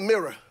man in the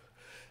mirror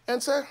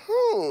and say,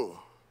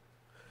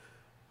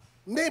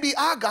 maybe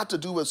I got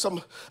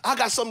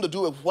something to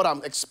do with what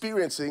I'm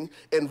experiencing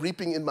and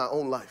reaping in my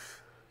own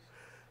life.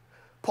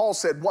 Paul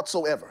said,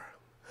 whatsoever.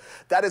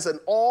 That is an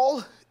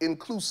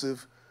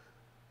all-inclusive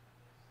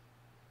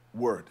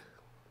word.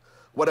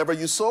 Whatever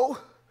you sow,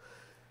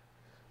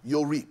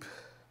 you'll reap.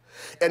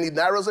 And he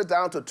narrows it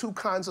down to two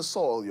kinds of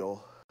soil,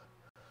 y'all.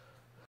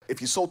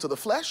 If you sow to the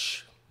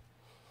flesh,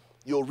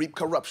 you'll reap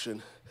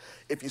corruption.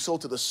 If you sow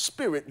to the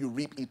Spirit, you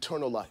reap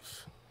eternal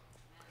life.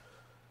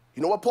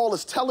 You know what Paul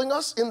is telling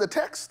us in the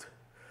text?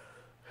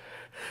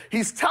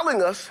 He's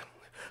telling us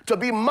to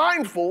be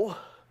mindful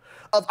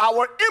of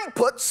our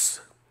inputs,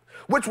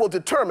 which will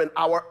determine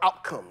our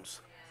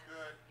outcomes.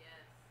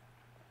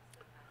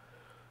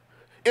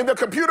 In the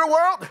computer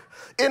world,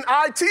 in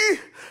IT,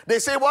 they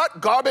say what?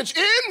 Garbage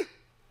in,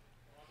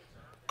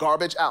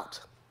 garbage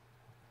out.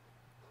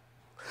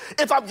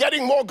 If I'm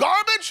getting more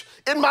garbage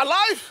in my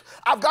life,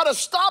 I've got to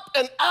stop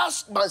and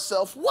ask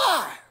myself,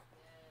 why?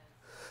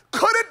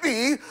 Could it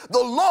be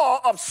the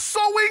law of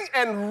sowing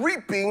and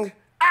reaping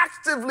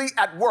actively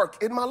at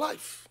work in my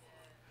life?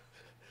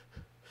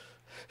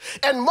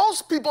 And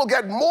most people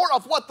get more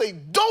of what they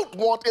don't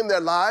want in their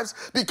lives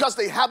because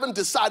they haven't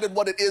decided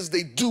what it is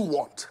they do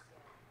want.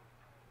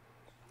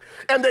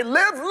 And they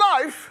live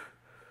life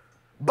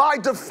by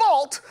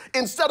default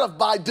instead of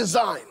by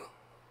design.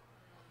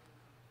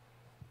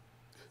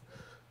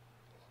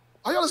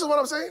 Are y'all listening to what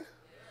I'm saying?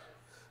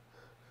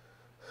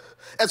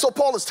 And so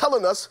Paul is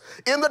telling us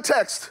in the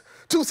text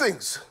two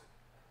things.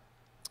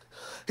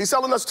 He's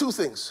telling us two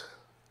things.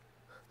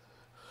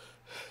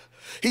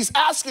 He's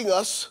asking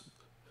us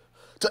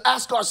to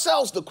ask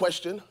ourselves the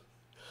question,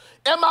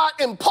 am I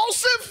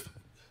impulsive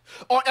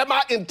or am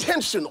I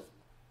intentional?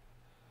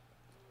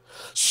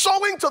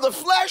 Sowing to the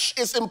flesh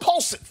is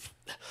impulsive.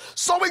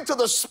 Sowing to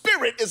the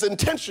Spirit is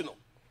intentional.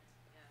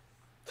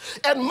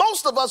 And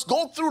most of us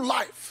go through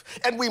life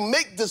and we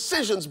make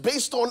decisions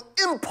based on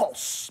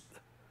impulse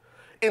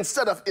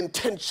instead of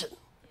intention.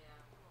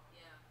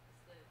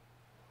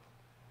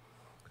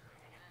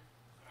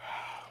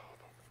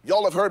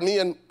 Y'all have heard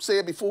me say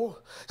it before.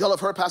 Y'all have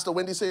heard Pastor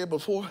Wendy say it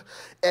before.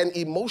 An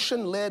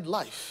emotion-led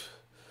life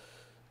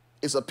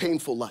is a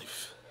painful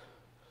life.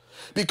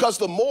 Because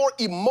the more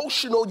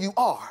emotional you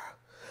are,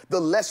 the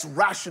less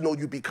rational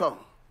you become.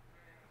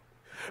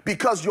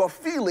 Because your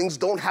feelings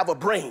don't have a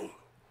brain.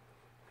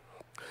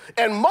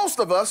 And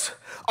most of us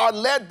are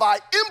led by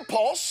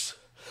impulse.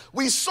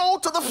 We sow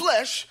to the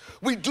flesh.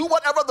 We do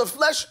whatever the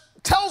flesh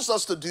tells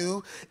us to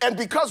do, and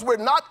because we're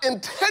not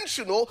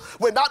intentional,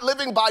 we're not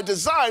living by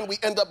design, we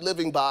end up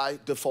living by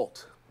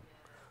default.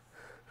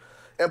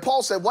 And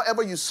Paul said,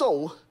 whatever you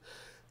sow,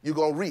 you're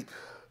going to reap.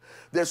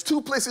 There's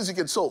two places you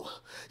can sow.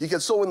 You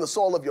can sow in the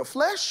soil of your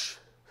flesh,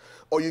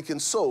 or you can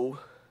sow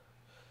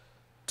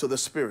to the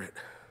Spirit.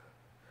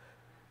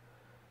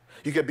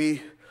 You can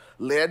be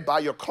led by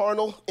your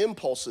carnal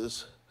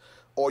impulses,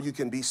 or you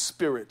can be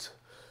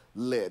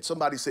Spirit-led.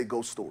 Somebody say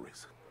ghost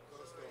stories.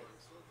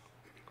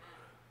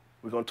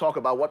 We're going to talk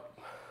about what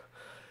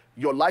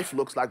your life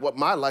looks like, what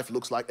my life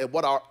looks like, and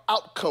what our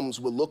outcomes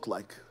will look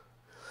like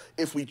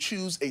if we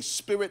choose a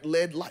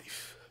Spirit-led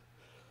life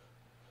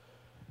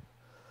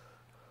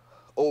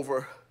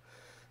over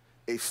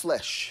a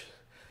flesh,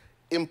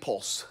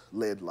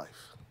 impulse-led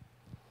life.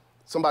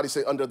 Somebody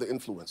say under the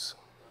influence.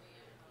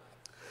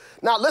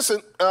 Now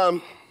listen,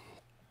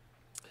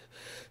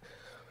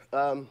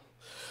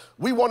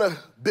 we want to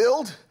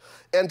build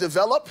and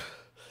develop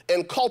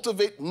and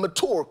cultivate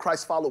mature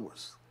Christ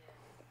followers.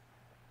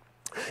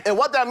 And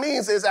what that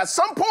means is at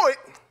some point,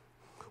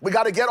 we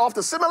got to get off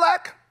the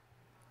Similac.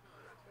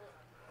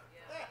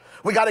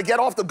 We got to get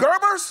off the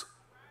Gerbers.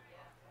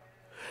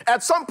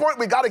 At some point,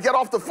 we got to get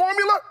off the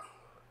formula.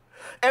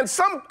 And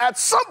at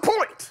some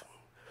point,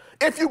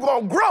 if you're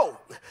going to grow,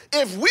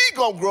 if we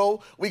going to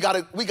grow, we got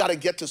to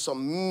get to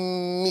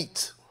some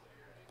meat.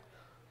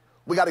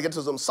 We got to get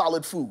to some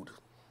solid food.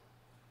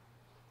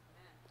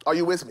 Are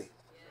you with me?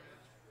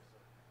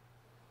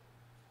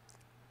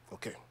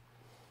 Okay.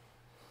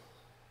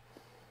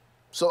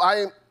 So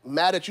I ain't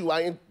mad at you.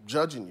 I ain't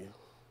judging you.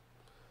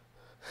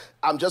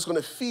 I'm just going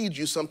to feed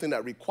you something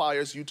that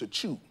requires you to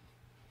chew.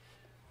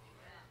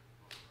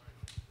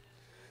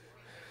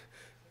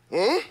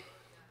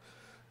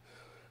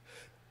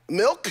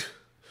 Milk,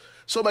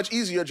 so much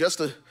easier just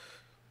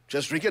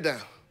drink it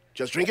down.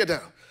 Just drink it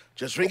down.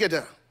 Just drink it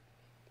down.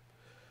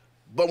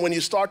 But when you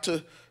start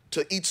to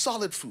eat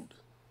solid food,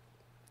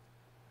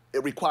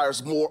 it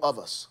requires more of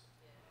us.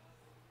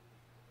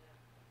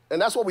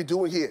 And that's what we're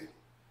doing here.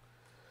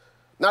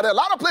 Now, there are a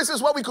lot of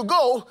places where we could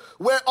go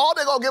where all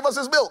they're going to give us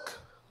is milk.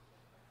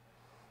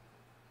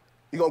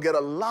 You're going to get a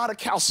lot of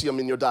calcium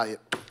in your diet.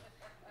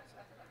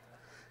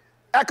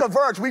 At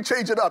Converge, we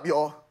change it up,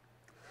 y'all.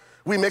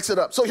 We mix it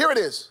up. So here it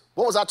is.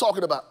 What was I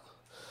talking about?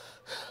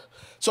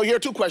 So here are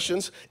two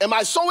questions. Am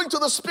I sowing to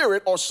the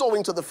Spirit or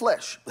sowing to the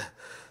flesh?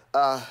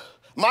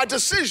 My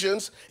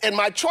decisions and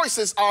my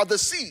choices are the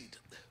seed.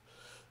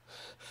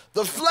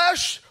 The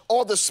flesh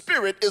or the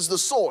Spirit is the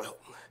soil.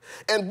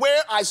 And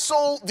where I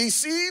sow these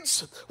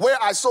seeds, where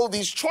I sow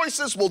these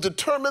choices will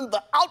determine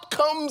the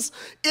outcomes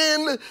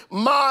in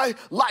my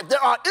life.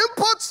 There are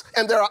inputs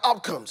and there are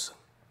outcomes.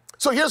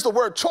 So here's the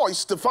word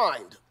choice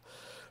defined.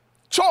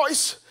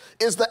 Choice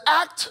is the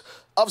act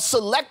of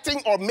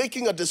selecting or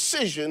making a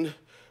decision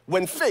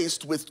when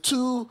faced with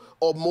two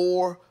or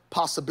more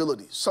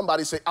possibilities.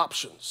 Somebody say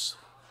options.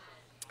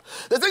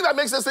 The thing that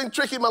makes this thing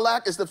tricky,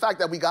 Malak, is the fact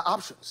that we got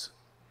options.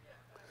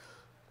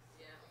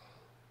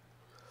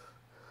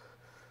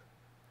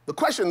 The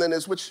question then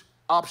is, which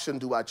option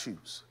do I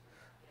choose?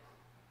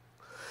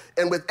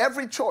 And with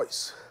every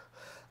choice,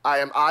 I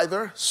am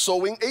either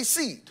sowing a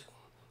seed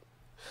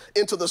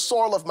into the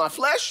soil of my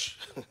flesh,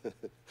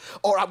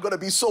 or I'm going to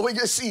be sowing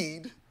a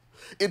seed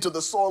into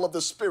the soil of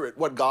the Spirit,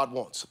 what God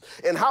wants.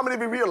 And how many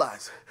of you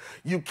realize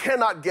you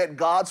cannot get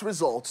God's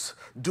results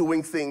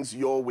doing things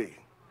your way?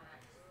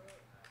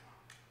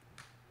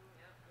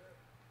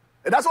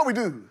 And that's what we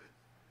do.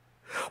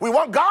 We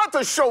want God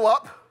to show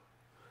up,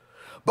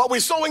 but we're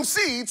sowing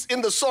seeds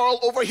in the soil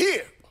over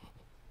here.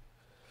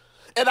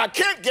 And I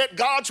can't get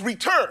God's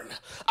return.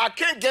 I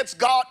can't get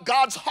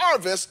God's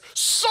harvest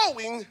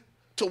sowing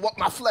to what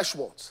my flesh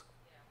wants.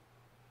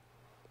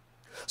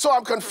 So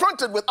I'm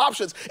confronted with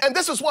options. And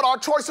this is what our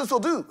choices will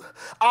do.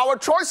 Our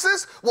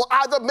choices will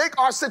either make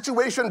our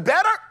situation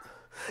better,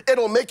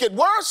 it'll make it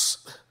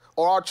worse,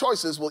 or our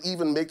choices will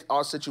even make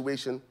our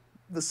situation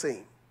the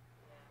same.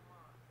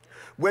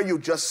 Where you're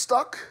just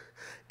stuck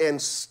and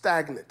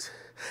stagnant.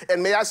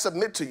 And may I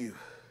submit to you,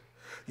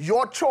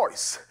 your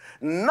choice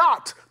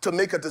not to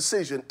make a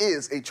decision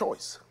is a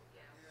choice.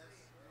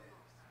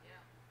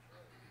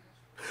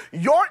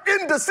 Your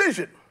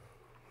indecision,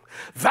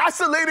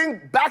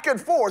 vacillating back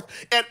and forth,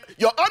 and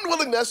your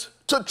unwillingness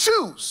to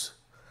choose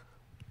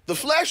the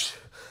flesh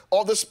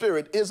or the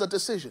Spirit is a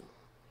decision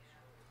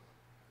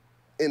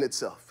in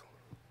itself.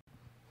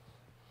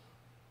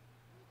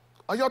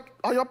 Are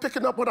y'all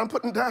picking up what I'm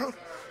putting down?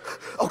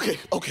 Okay.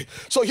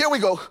 So here we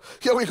go.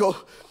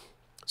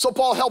 So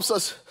Paul helps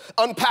us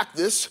unpack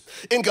this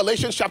in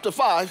Galatians chapter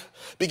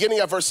 5, beginning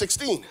at verse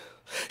 16.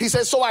 He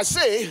says, so I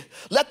say,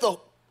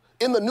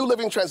 in the New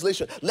Living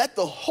Translation, let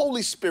the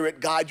Holy Spirit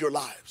guide your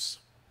lives.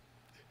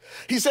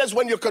 He says,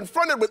 when you're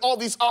confronted with all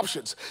these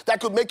options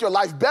that could make your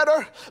life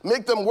better,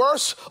 make them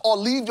worse, or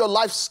leave your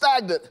life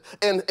stagnant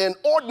and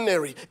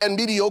ordinary and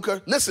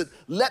mediocre, listen,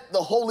 let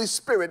the Holy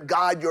Spirit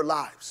guide your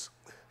lives.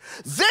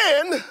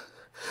 Then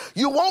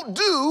you won't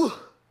do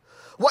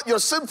what your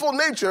sinful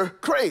nature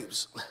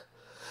craves.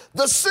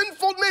 The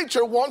sinful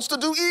nature wants to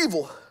do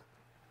evil,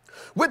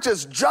 which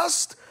is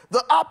just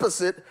the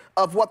opposite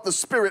of what the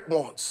Spirit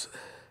wants.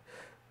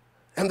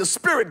 And the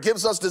Spirit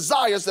gives us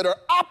desires that are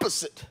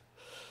opposite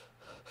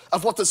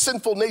of what the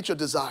sinful nature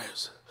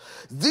desires.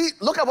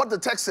 Look at what the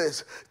text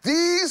says.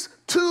 These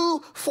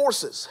two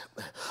forces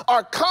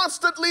are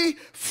constantly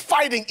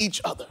fighting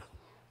each other.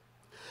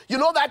 You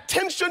know that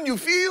tension you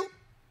feel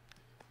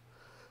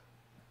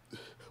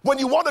when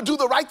you want to do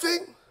the right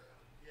thing?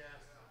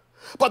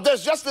 But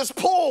there's just this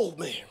pull,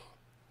 man.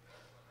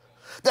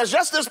 There's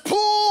just this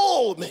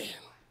pull, man,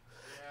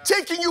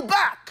 taking you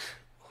back.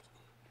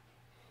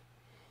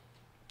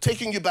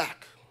 Taking you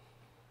back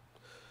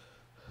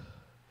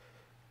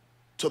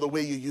to the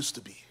way you used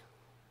to be.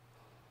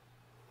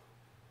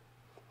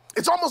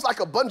 It's almost like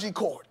a bungee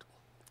cord.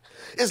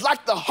 It's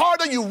like the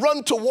harder you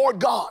run toward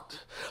God,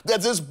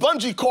 there's this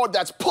bungee cord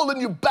that's pulling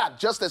you back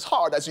just as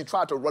hard as you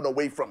try to run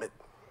away from it.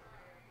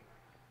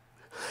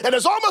 And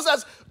it's almost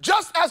as,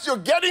 just as you're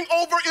getting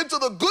over into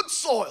the good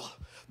soil,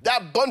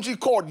 that bungee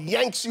cord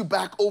yanks you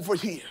back over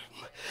here.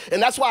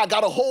 And that's why I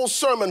got a whole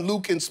sermon,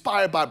 Luke,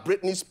 inspired by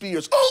Britney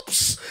Spears.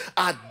 Oops,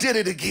 I did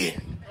it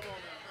again.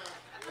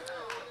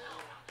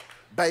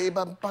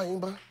 Baby.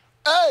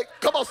 Hey,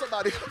 come on,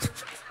 somebody.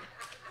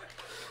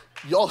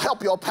 Y'all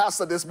help your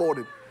pastor this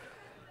morning.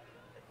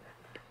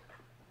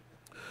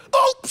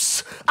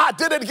 Oops, I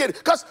did it again.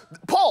 Because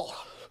Paul,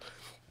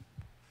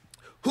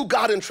 who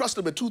God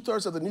entrusted with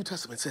 2/3 of the New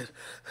Testament, said,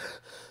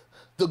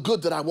 the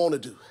good that I want to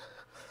do.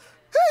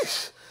 Hey,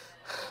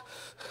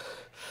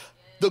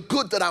 the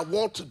good that I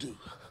want to do,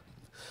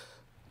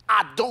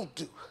 I don't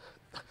do.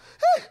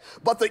 Hey,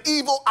 but the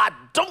evil I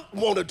don't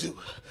want to do,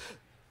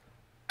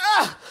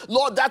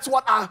 Lord, that's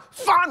what I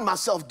find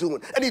myself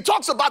doing. And he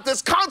talks about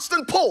this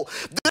constant pull,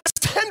 this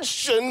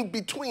tension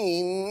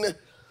between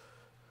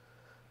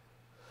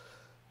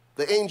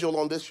the angel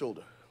on this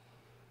shoulder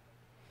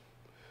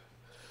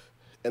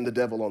and the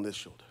devil on this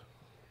shoulder.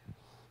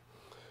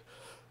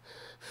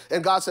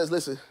 And God says,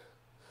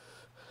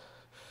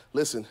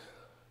 listen,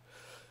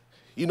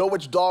 you know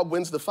which dog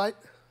wins the fight?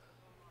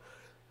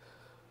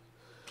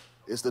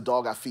 It's the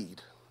dog I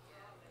feed.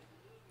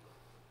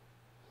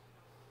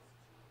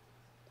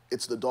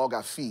 It's the dog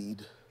I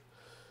feed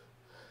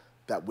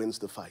that wins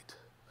the fight.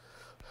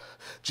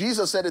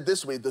 Jesus said it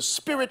this way: the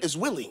spirit is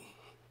willing,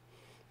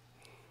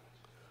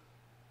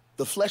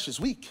 the flesh is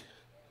weak.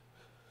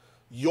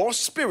 Your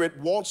spirit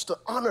wants to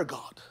honor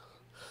God,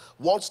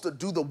 wants to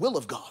do the will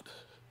of God.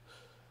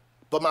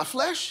 But my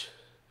flesh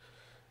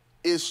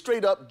is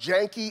straight up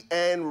janky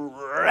and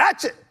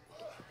ratchet.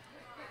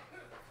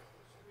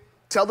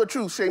 Tell the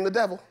truth, shame the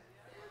devil.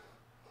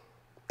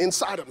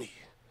 Inside of me,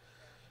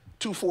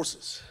 two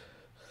forces.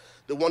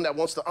 The one that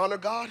wants to honor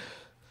God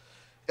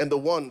and the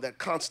one that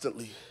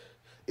constantly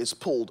is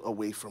pulled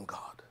away from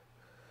God.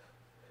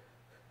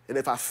 And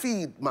if I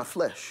feed my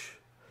flesh,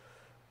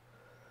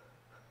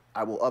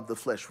 I will of the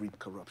flesh reap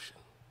corruption.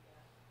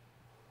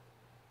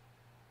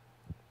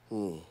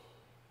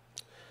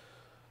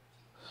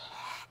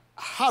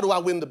 How do I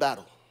win the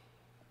battle?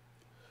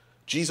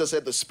 Jesus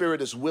said the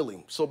spirit is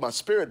willing. So my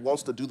spirit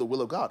wants to do the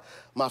will of God.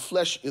 My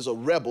flesh is a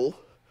rebel.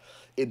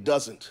 It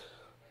doesn't.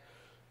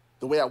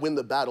 The way I win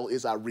the battle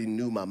is I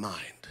renew my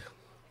mind.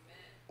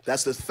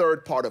 That's the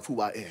third part of who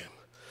I am.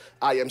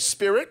 I am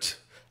spirit.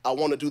 I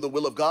want to do the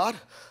will of God.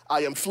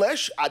 I am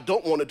flesh. I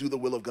don't want to do the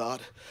will of God.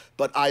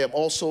 But I am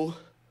also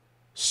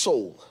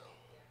soul.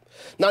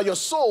 Now your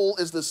soul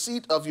is the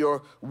seat of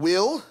your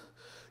will,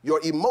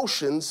 your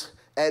emotions,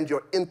 and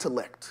your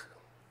intellect.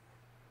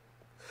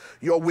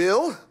 Your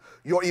will,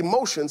 your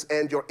emotions,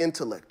 and your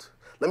intellect.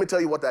 Let me tell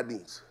you what that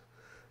means.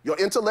 Your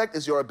intellect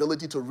is your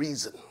ability to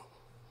reason.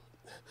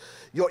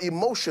 Your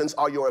emotions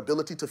are your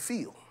ability to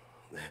feel.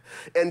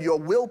 And your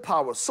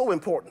willpower, so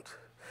important,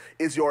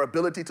 is your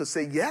ability to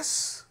say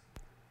yes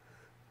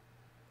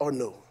or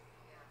no.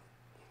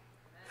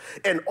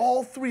 And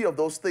all three of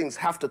those things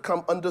have to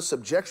come under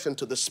subjection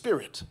to the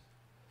spirit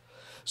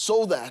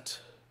so that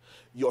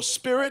your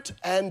spirit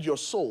and your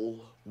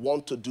soul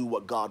want to do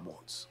what God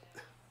wants.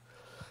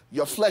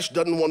 Your flesh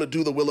doesn't want to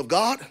do the will of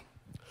God.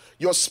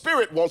 Your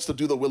spirit wants to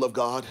do the will of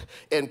God.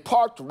 And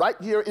parked right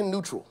here in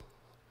neutral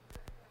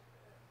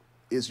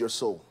is your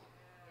soul.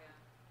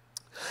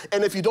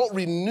 And if you don't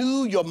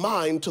renew your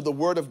mind to the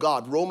word of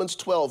God, Romans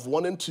 12,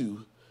 1 and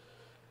 2,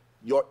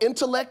 your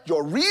intellect,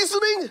 your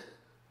reasoning,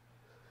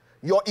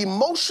 your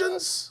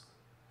emotions,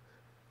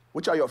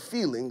 which are your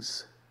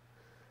feelings,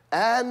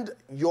 and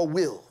your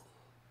will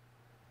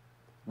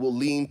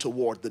lean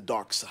toward the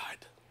dark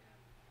side.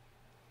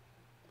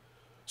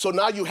 So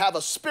now you have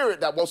a spirit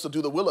that wants to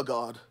do the will of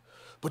God,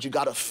 but you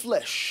got a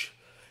flesh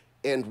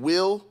and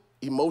will,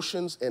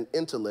 emotions, and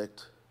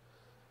intellect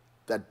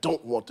that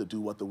don't want to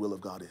do what the will of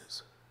God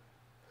is.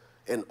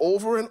 And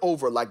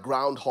over, like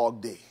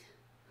Groundhog Day,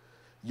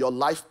 your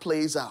life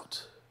plays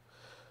out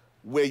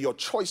where your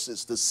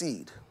choices, the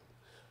seed,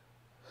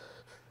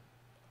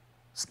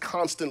 is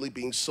constantly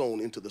being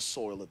sown into the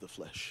soil of the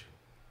flesh.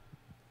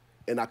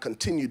 And I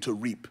continue to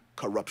reap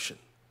corruption.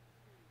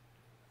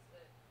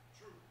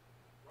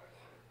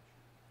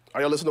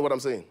 Are y'all listening to what I'm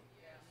saying?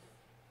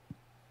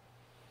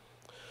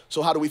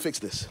 So how do we fix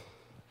this?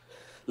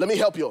 Let me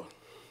help y'all.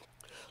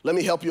 Let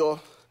me help y'all.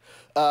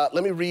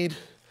 Let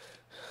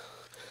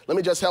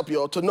me just help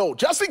y'all to know,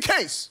 just in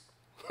case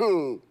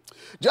we're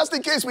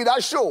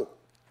not sure,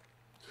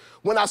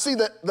 when I see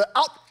the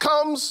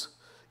outcomes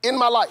in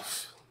my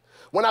life,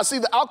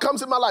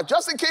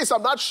 just in case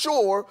I'm not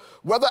sure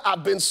whether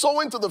I've been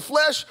sowing to the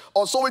flesh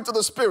or sowing to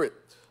the spirit.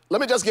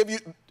 Let me just give you,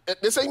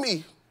 this ain't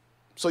me,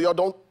 so y'all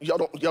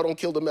don't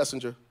kill the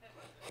messenger.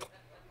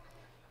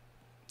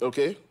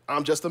 Okay?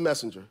 I'm just a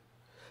messenger.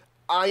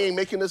 I ain't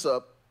making this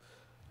up.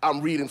 I'm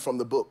reading from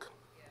the book.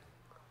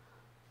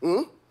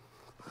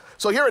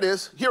 So here it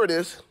is.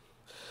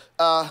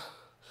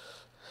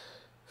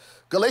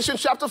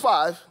 Galatians chapter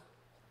 5,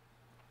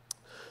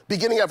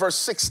 beginning at verse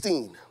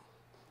 16.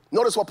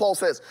 Notice what Paul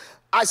says.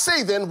 I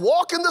say then,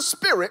 walk in the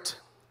Spirit,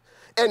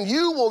 and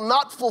you will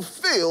not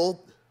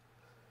fulfill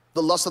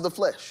the lust of the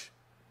flesh.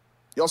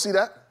 Y'all see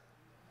that?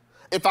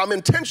 If I'm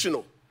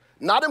intentional,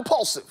 not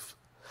impulsive,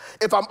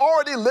 if I'm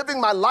already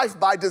living my life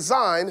by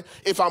design,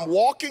 if I'm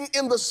walking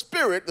in the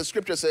Spirit, the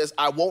scripture says,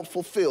 I won't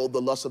fulfill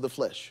the lust of the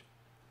flesh.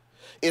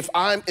 If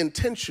I'm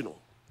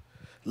intentional,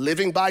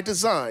 living by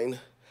design,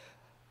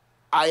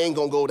 I ain't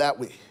gonna go that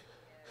way.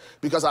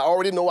 Because I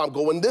already know I'm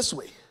going this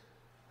way.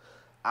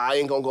 I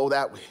ain't gonna go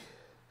that way.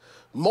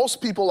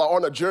 Most people are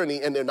on a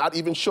journey and they're not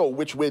even sure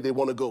which way they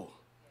wanna go.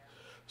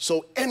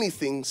 So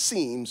anything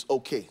seems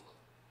okay.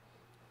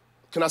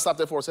 Can I stop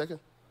there for a second?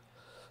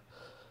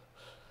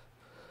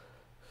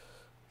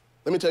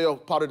 Let me tell you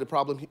part of the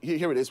problem.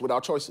 Here it is with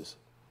our choices.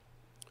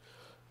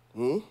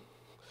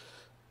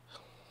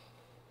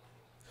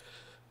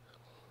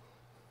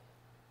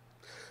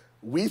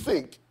 We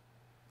think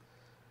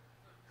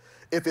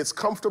if it's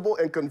comfortable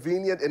and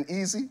convenient and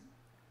easy,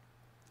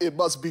 it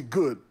must be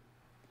good.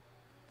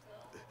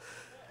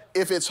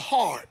 If it's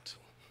hard,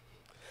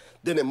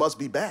 then it must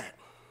be bad.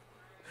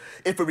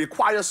 If it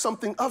requires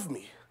something of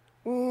me,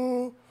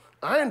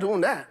 I ain't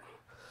doing that.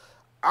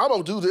 I'm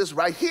gonna do this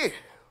right here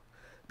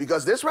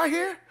because this right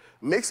here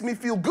makes me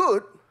feel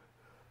good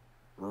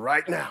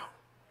right now.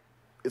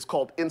 It's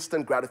called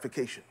instant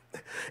gratification.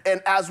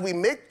 And as we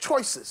make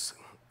choices,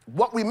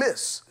 what we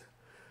miss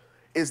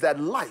is that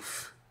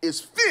life is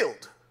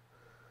filled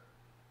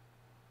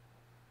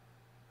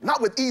not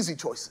with easy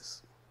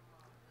choices.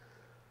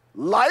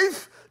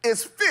 Life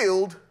is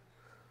filled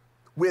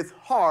with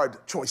hard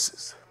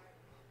choices.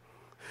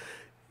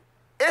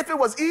 If it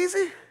was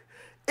easy,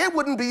 it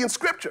wouldn't be in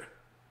Scripture.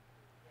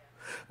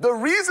 The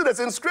reason it's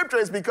in Scripture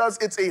is because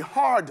it's a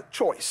hard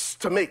choice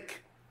to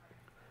make.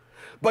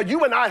 But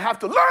you and I have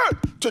to learn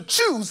to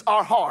choose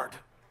our hard.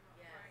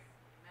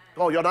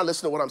 Oh, you're not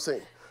listening to what I'm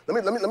saying.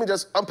 Let me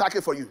just unpack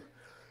it for you.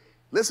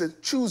 Listen,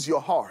 choose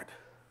your hard.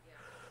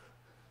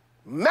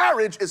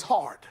 Marriage is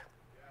hard.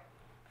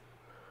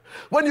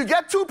 When you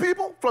get two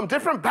people from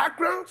different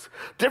backgrounds,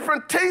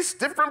 different tastes,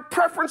 different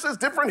preferences,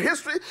 different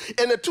history,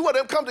 and the two of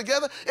them come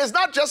together, it's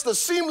not just the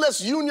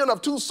seamless union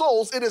of two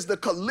souls, it is the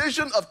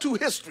collision of two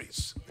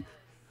histories.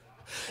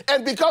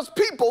 And because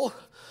people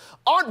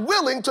aren't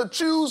willing to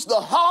choose the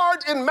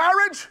hard in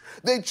marriage,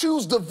 they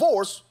choose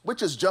divorce,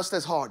 which is just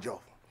as hard,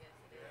 y'all.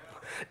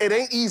 It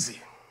ain't easy.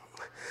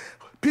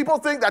 People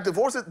think that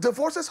divorce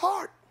is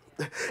hard.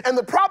 And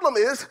the problem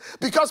is,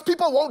 because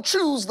people won't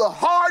choose the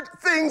hard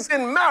things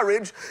in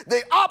marriage,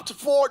 they opt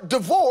for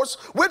divorce,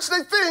 which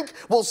they think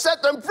will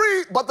set them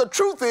free. But the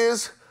truth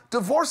is,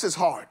 divorce is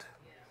hard.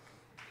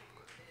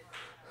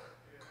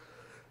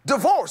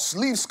 Divorce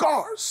leaves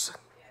scars.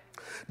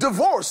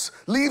 Divorce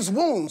leaves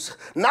wounds,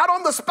 not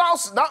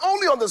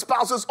only on the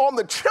spouses, on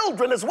the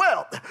children as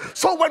well.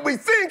 So when we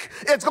think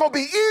it's going to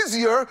be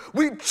easier,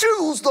 we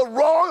choose the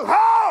wrong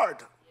hard.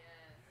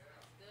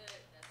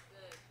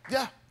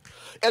 Yeah.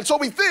 And so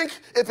we think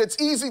if it's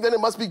easy, then it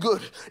must be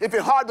good. If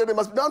it's hard, then it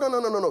must be.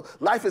 No.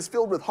 Life is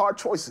filled with hard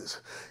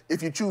choices.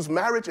 If you choose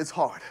marriage, it's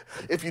hard.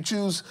 If you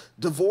choose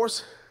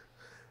divorce,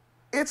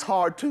 it's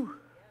hard too.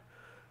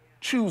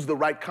 Choose the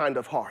right kind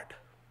of hard.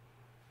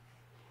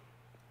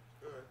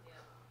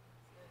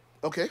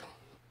 Okay.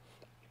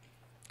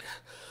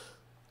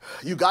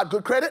 You got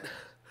good credit?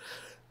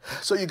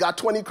 So you got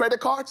 20 credit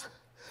cards?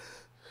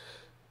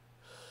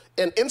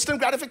 And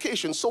instant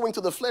gratification, sowing to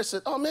the flesh,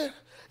 said, oh man,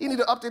 you need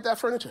to update that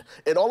furniture.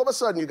 And all of a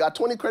sudden, you got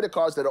 20 credit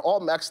cards that are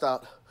all maxed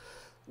out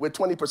with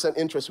 20%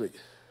 interest rate.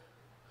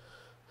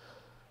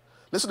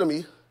 Listen to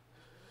me.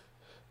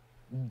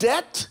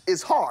 Debt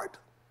is hard.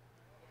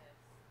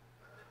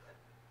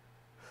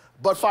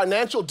 But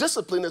financial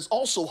discipline is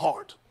also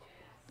hard.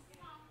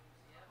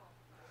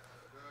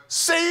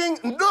 Saying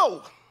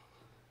no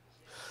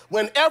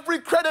when every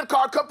credit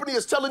card company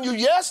is telling you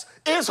yes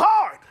is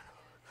hard.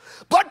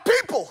 But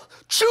people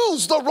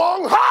choose the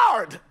wrong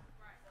hard.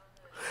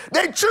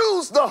 They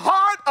choose the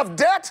heart of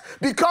debt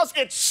because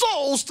it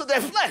sows to their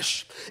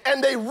flesh,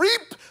 and they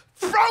reap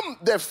from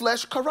their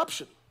flesh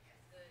corruption.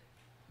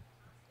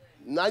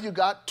 Now you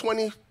got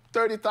 $20,000,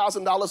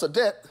 $30,000 of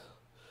debt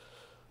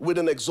with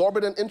an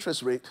exorbitant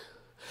interest rate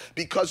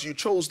because you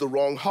chose the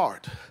wrong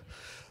heart.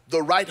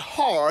 The right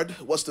hard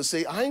was to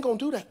say, I ain't gonna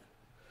do that.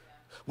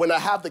 When I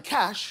have the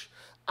cash,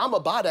 I'm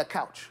gonna buy that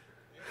couch.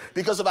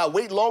 Because if I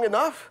wait long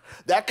enough,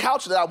 that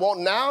couch that I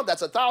want now,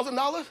 that's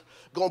 $1,000,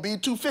 gonna be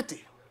 $250.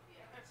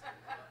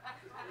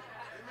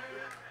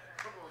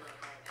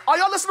 Are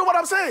y'all listening to what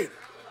I'm saying?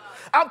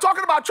 I'm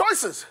talking about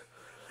choices.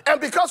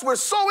 And because we're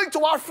sowing to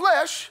our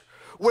flesh,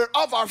 we're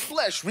of our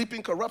flesh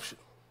reaping corruption.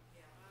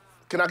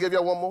 Can I give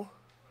you one more?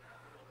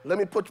 Let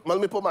me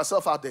put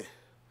myself out there.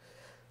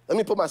 Let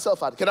me put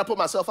myself out there. Can I put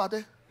myself out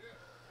there?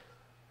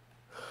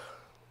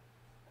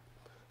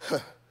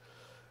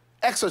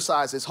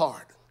 Exercise is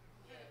hard.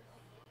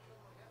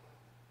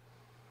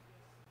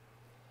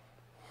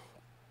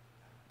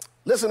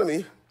 Listen to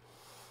me.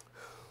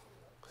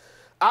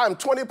 I'm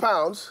 20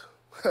 pounds,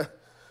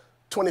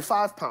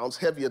 25 pounds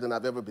heavier than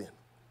I've ever been.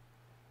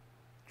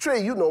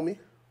 Trey, you know me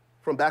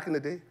from back in the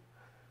day.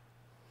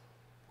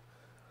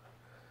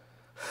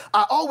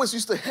 I always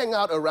used to hang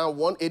out around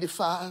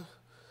 185,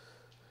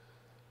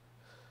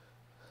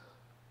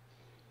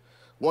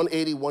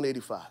 180,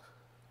 185.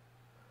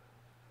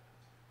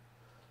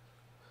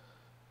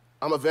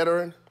 I'm a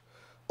veteran,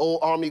 old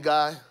Army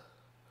guy.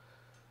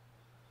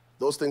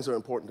 Those things are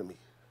important to me.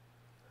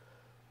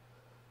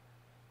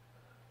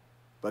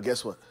 But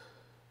guess what?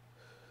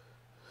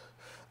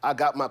 I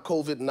got my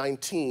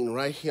COVID-19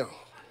 right here.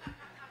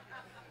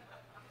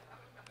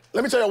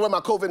 Let me tell you where my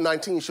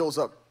COVID-19 shows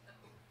up.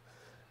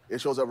 It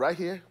shows up right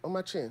here on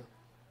my chin.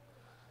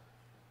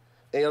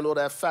 And you know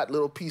that fat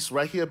little piece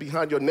right here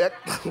behind your neck?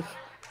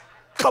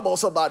 Come on,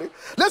 somebody.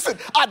 Listen,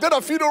 I did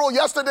a funeral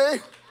yesterday,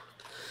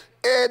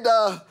 and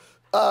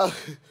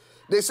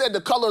they said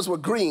the colors were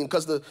green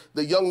because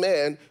the young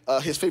man,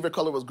 his favorite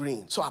color was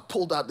green. So I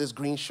pulled out this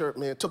green shirt,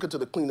 man, took it to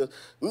the cleaner.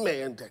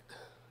 Man,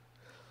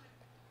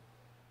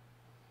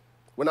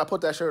 when I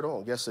put that shirt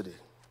on yesterday,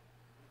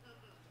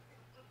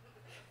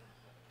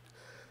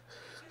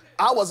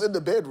 I was in the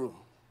bedroom.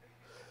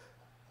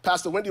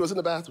 Pastor Wendy was in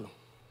the bathroom.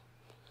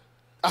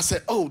 I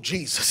said, oh,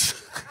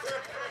 Jesus.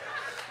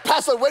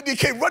 Pastor Wendy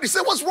came running. He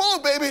said, what's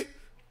wrong, baby?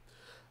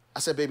 I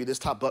said, baby, this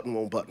top button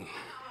won't button.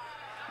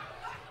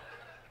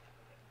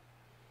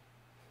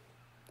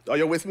 Are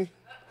you with me?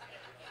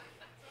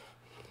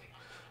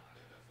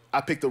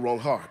 I picked the wrong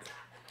hard.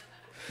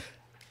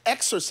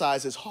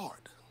 Exercise is hard.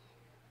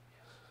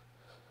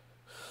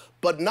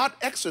 But not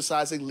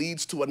exercising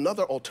leads to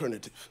another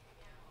alternative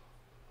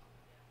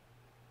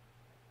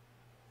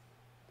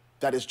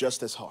that is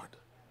just as hard.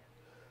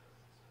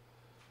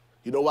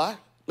 You know why?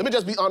 Let me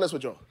just be honest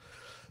with y'all.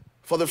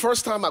 For the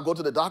first time, I go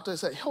to the doctor and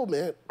say, yo,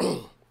 man,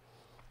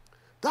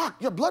 doc,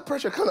 your blood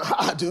pressure kind of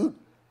high, dude.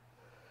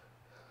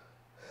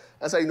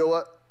 I said, you know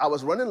what? I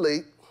was running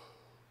late,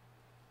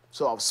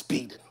 so I was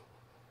speeding.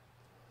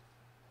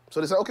 So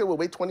they said, okay, we'll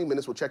wait 20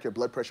 minutes, we'll check your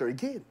blood pressure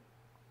again.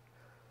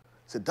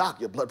 I said, doc,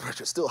 your blood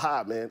pressure's still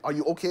high, man. Are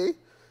you okay?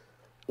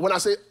 When I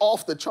say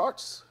off the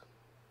charts,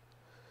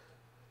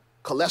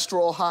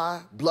 cholesterol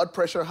high, blood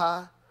pressure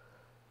high,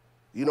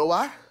 you know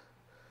why?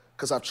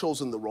 Because I've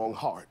chosen the wrong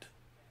hard.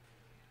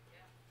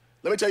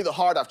 Let me tell you the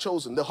hard I've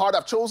chosen. The hard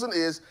I've chosen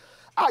is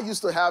I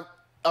used to have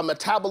a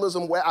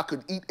metabolism where I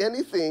could eat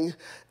anything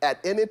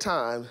at any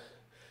time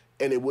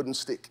and it wouldn't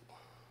stick.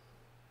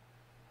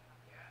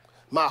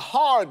 My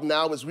hard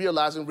now is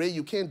realizing, Ray,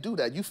 you can't do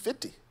that. You're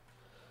 50.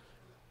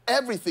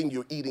 Everything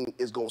you're eating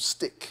is going to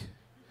stick.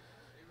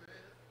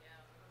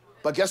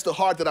 But guess the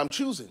hard that I'm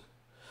choosing?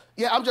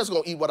 Yeah, I'm just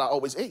going to eat what I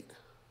always ate.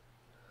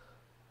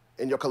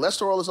 And your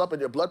cholesterol is up and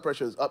your blood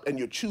pressure is up and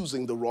you're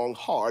choosing the wrong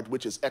hard,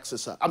 which is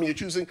exercise. I mean,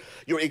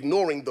 you're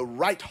ignoring the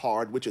right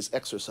hard, which is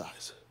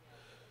exercise.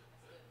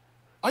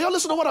 Are y'all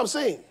listening to what I'm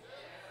saying?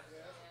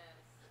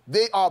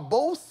 They are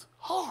both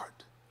hard.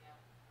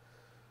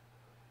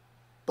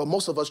 But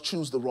most of us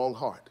choose the wrong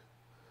hard.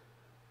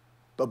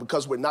 But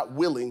because we're not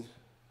willing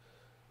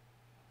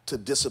to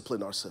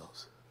discipline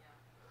ourselves.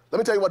 Let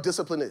me tell you what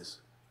discipline is.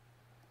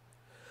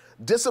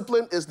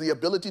 Discipline is the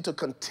ability to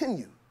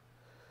continue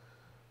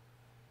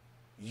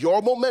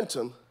your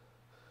momentum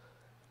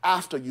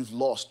after you've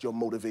lost your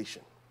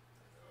motivation.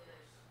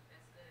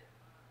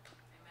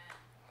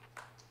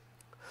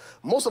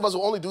 Most of us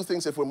will only do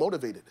things if we're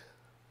motivated.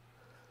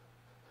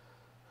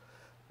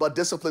 But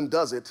discipline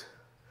does it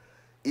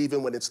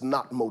even when it's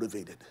not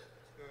motivated.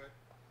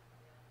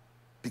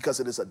 Because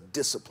it is a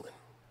discipline.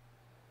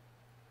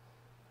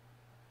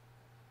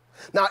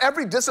 Now,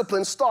 every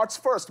discipline starts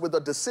first with a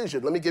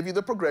decision. Let me give you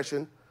the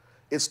progression.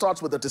 It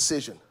starts with a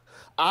decision.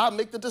 I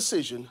make the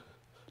decision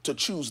to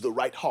choose the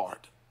right hard.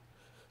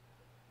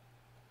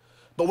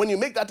 But when you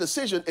make that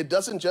decision, it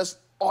doesn't just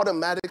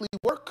automatically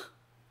work.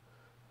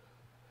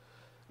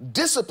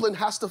 Discipline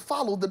has to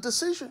follow the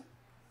decision.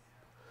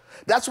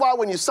 That's why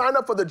when you sign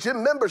up for the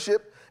gym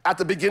membership at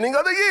the beginning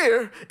of the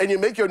year and you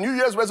make your New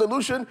Year's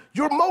resolution,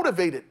 you're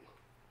motivated.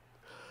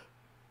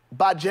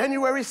 By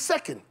January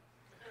 2nd,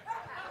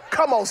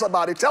 come on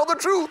somebody, tell the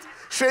truth,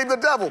 shame the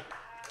devil.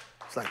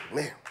 It's like,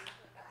 man,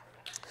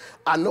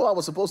 I know I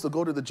was supposed to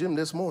go to the gym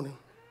this morning,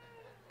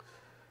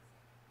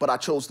 but I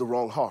chose the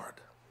wrong hard.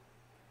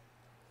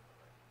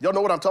 Y'all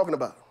know what I'm talking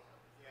about?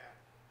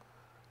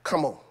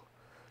 Come on.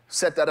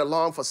 Set that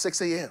alarm for 6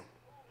 a.m.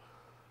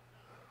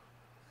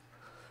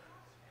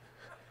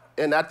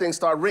 And that thing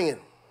start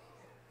ringing.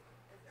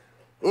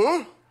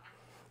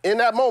 In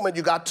that moment,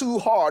 you got two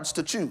hards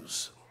to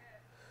choose.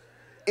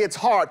 It's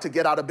hard to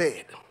get out of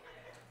bed.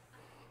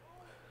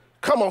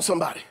 Come on,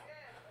 somebody.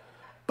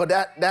 But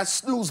that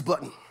snooze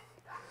button,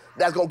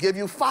 that's going to give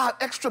you 5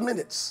 extra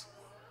minutes.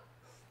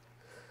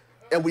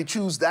 And we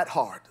choose that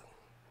hard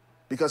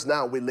because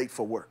now we're late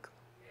for work.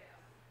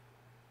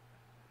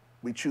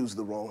 We choose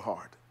the wrong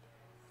hard.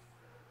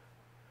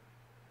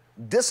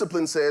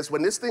 Discipline says,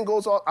 when this thing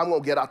goes off, I'm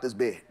going to get out this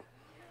bed.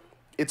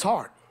 It's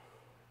hard,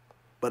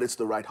 but it's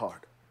the right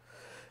hard.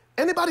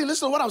 Anybody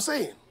listen to what I'm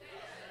saying?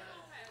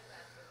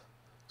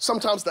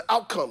 Sometimes the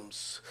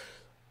outcomes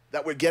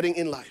that we're getting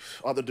in life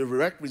are the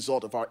direct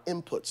result of our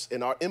inputs.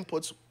 And our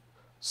inputs,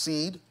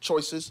 seed,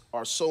 choices,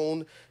 are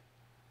sown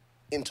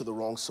into the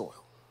wrong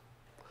soil.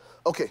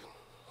 Okay.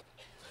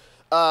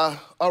 All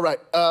right.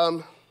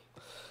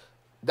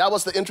 That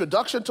was the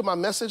introduction to my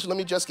message. Let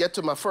me just get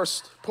to my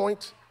first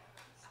point.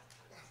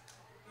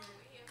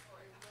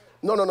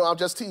 No, I'm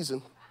just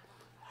teasing.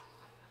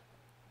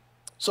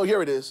 So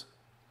here it is.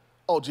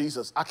 Oh,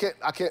 Jesus, I can't,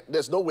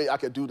 there's no way I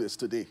can do this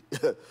today.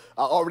 I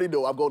already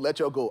know I'm going to let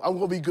y'all go. I'm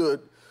going to be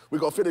good. We're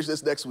going to finish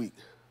this next week.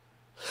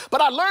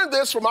 But I learned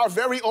this from our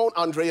very own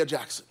Andrea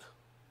Jackson.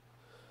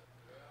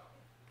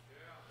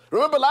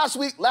 Remember last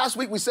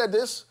week we said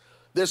this?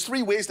 There's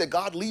 3 ways that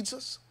God leads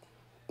us.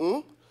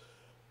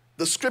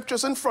 The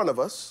scriptures in front of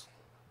us.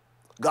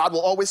 God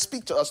will always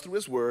speak to us through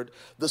his word.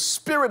 The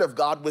Spirit of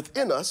God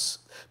within us,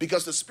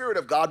 because the Spirit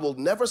of God will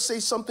never say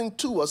something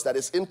to us that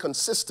is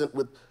inconsistent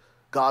with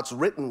God's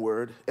written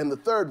word. And the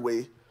third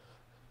way,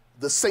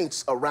 the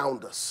saints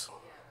around us.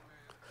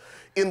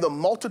 In the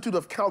multitude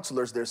of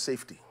counselors, there's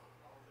safety.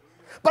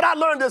 But I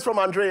learned this from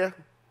Andrea,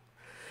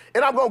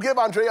 and I'm going to give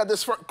Andrea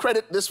this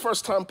credit this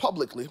first time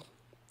publicly,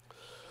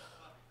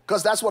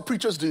 because that's what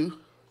preachers do.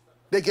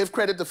 They give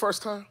credit the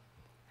first time.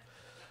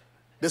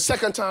 The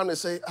second time they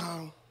say,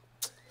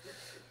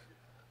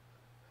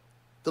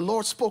 the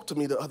Lord spoke to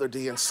me the other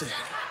day and said,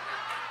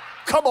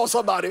 come on,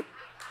 somebody.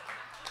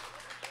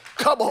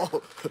 Come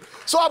on.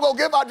 So I'm going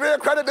to give Andrea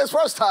credit this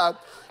first time.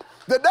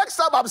 The next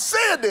time I'm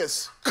saying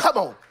this, come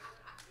on.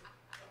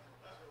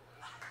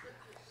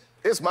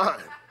 It's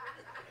mine.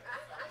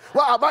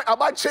 Well, I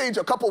might change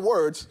a couple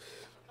words.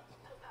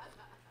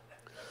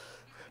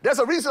 There's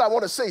a reason I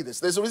want to say this.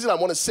 There's a reason I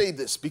want to say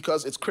this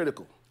because it's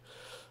critical.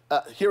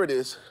 Here it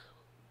is.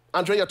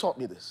 Andrea taught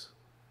me this.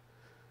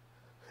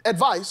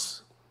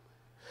 Advice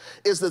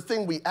is the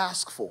thing we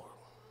ask for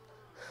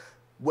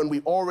when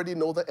we already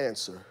know the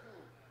answer,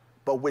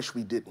 but wish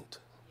we didn't.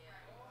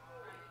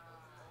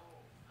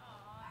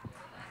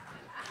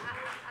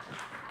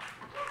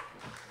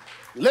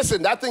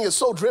 Listen, that thing is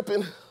so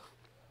dripping.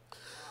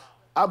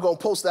 I'm going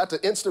to post that to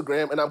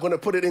Instagram, and I'm going to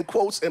put it in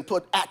quotes and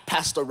put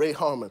 @Pastor Ray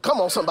Harmon.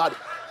 Come on, somebody.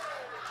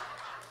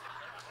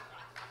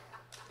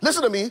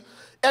 Listen to me.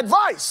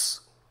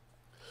 Advice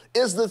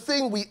is the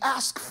thing we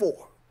ask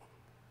for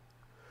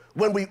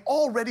when we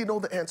already know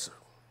the answer,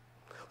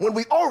 when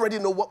we already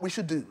know what we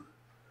should do,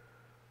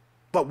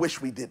 but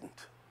wish we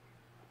didn't.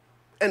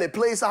 And it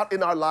plays out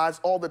in our lives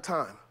all the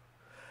time.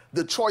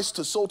 The choice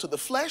to sow to the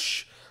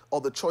flesh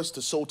or the choice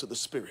to sow to the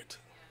spirit.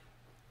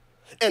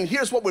 And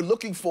here's what we're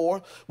looking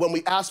for when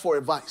we ask for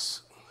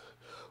advice.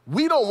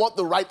 We don't want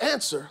the right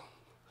answer.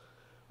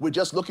 We're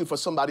just looking for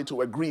somebody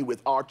to agree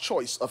with our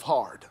choice of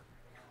hard.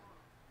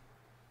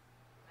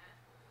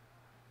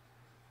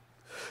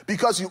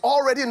 Because you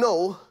already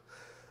know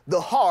the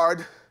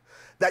hard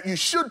that you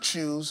should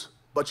choose,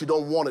 but you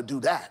don't want to do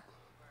that.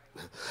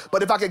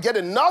 But if I could get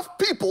enough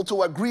people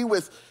to agree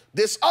with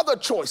this other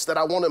choice that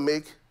I want to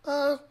make,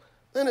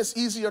 then it's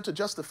easier to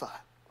justify.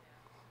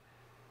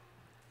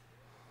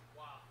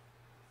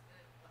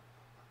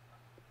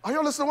 Are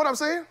y'all listening to what I'm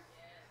saying?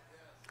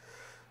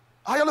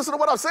 Are y'all listening to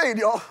what I'm saying,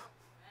 y'all?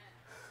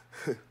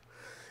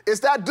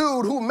 It's that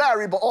dude who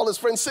married but all his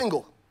friends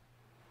single.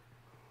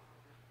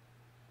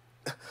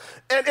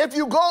 And if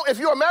you're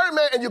a married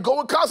man and you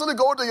constantly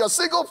go to your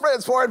single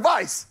friends for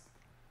advice,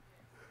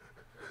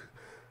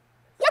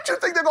 what you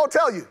think they're going to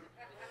tell you?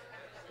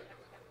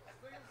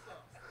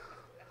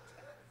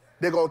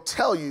 They're going to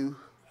tell you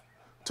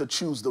to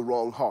choose the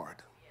wrong hard.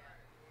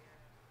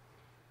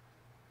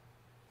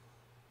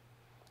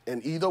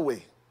 And either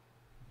way,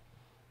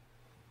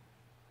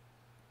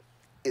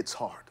 it's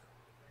hard.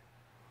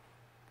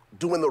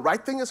 Doing the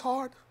right thing is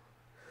hard.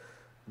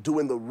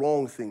 Doing the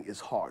wrong thing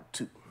is hard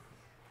too.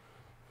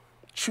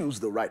 Choose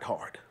the right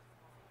hard.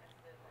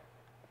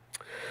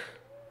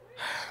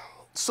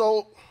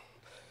 So,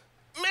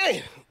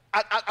 man,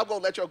 I'm going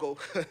to let y'all go.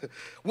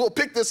 We'll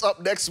pick this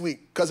up next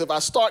week, because if I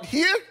start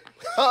here,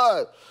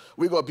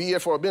 we're going to be here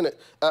for a minute.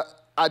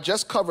 I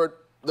just covered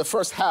the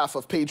first half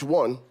of page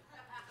 1.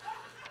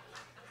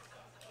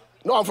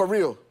 No, I'm for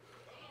real.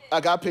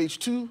 I got page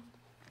 2,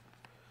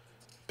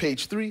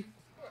 page 3,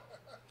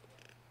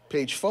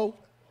 page 4,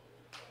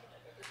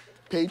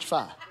 page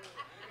 5.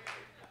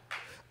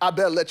 I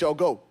better let y'all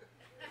go.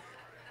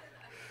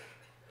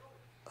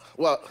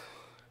 Well,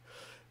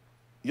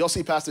 y'all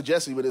see Pastor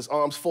Jesse with his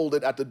arms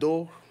folded at the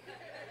door?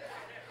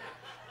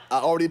 I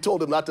already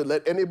told him not to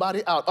let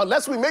anybody out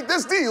unless we make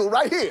this deal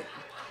right here.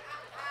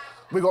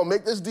 We're going to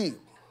make this deal.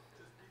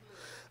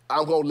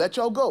 I'm going to let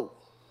y'all go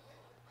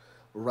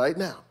right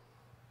now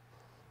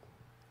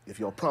if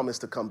y'all promise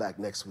to come back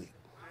next week.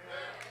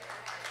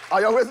 Are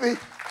y'all with me?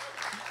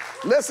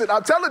 Listen,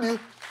 I'm telling you,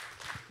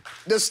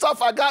 the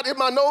stuff I got in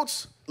my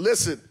notes,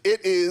 listen,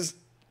 it is,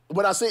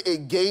 when I say a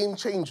game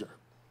changer,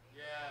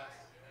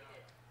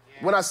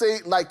 when I say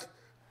like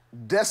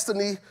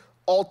destiny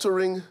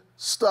altering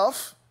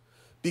stuff,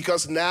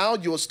 because now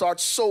you'll start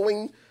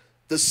sowing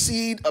the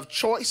seed of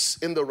choice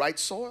in the right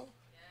soil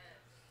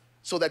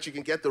so that you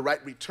can get the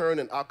right return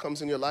and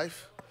outcomes in your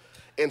life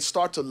and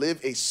start to live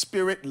a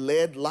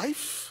spirit-led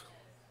life.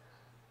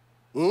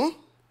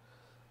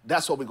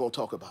 That's what we're going to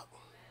talk about.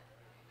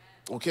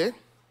 Okay?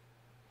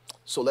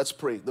 So let's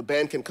pray. The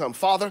band can come.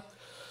 Father,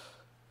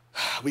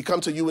 we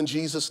come to you in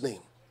Jesus'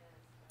 name.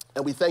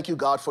 And we thank you,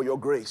 God, for your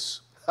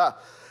grace.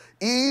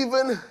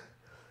 Even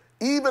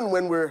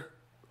when we're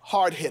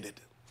hard-headed,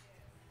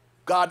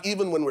 God,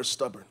 even when we're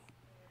stubborn,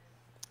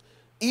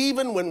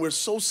 even when we're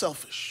so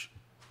selfish,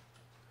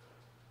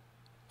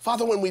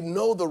 Father, when we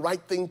know the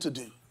right thing to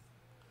do,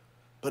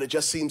 but it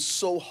just seems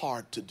so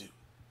hard to do.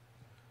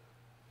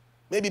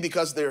 Maybe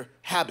because they're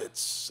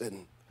habits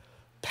and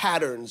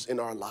patterns in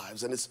our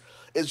lives, and it's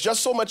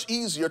just so much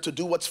easier to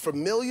do what's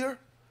familiar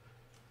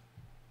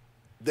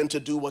than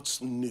to do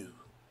what's new.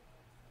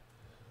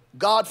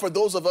 God, for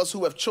those of us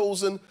who have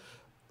chosen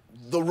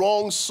the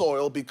wrong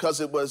soil because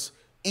it was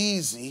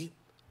easy,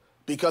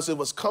 because it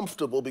was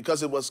comfortable,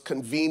 because it was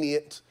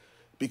convenient,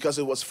 because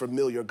it was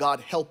familiar, God,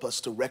 help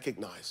us to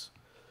recognize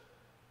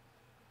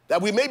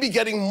that we may be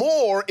getting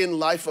more in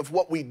life of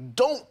what we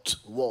don't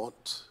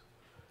want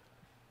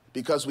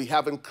because we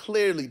haven't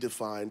clearly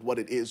defined what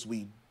it is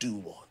we do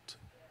want.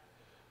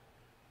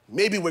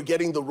 Maybe we're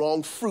getting the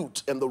wrong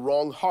fruit and the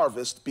wrong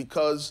harvest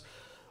because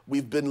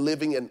we've been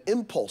living an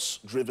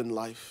impulse-driven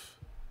life,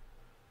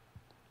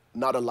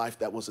 not a life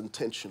that was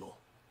intentional.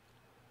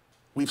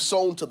 We've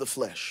sown to the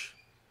flesh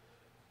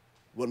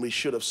when we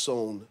should have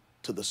sown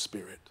to the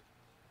Spirit.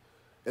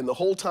 And the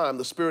whole time,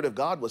 the Spirit of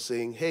God was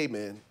saying, hey,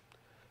 man,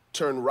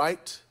 turn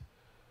right,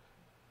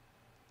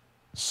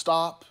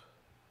 stop,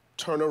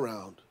 turn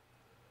around.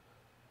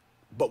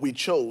 But we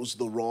chose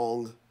the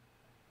wrong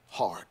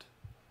hard.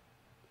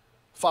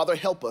 Father,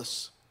 help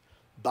us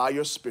by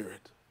your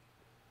Spirit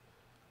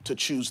to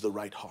choose the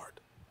right hard.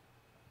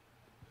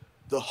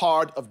 The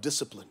hard of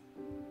discipline.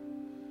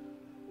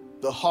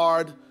 The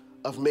hard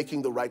of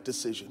making the right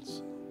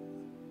decisions.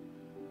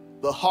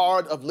 The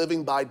hard of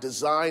living by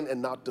design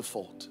and not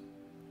default.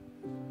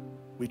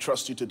 We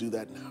trust you to do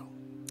that now.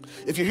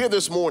 If you're here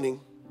this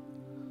morning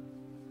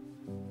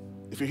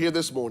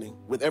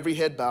with every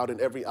head bowed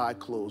and every eye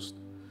closed,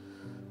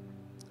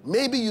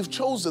 maybe you've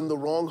chosen the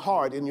wrong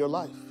hard in your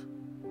life.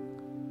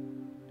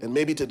 And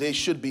maybe today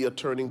should be a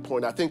turning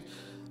point. I think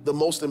the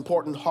most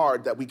important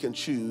hard that we can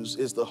choose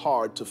is the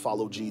hard to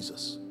follow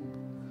Jesus.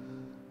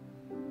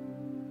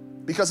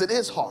 Because it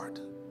is hard.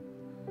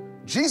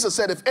 Jesus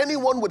said, if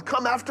anyone would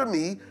come after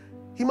me,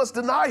 he must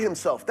deny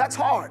himself. That's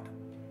hard.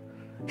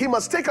 He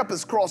must take up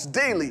his cross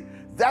daily.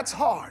 That's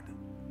hard.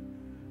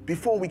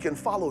 Before we can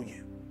follow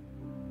you.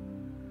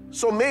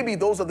 So maybe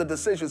those are the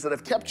decisions that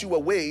have kept you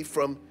away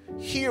from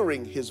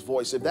hearing his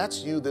voice. If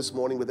that's you this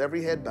morning with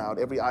every head bowed,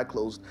 every eye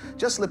closed,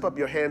 just slip up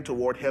your hand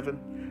toward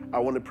heaven. I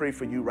want to pray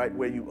for you right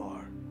where you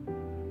are.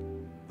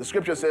 The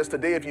scripture says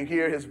today, if you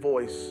hear his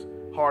voice,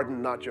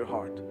 harden not your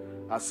heart.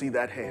 I see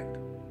that hand.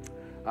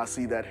 I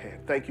see that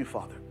hand. Thank you,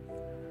 Father.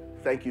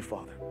 Thank you,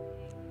 Father.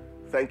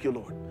 Thank you,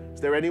 Lord.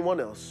 Is there anyone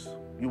else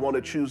you want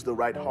to choose the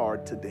right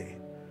hard today?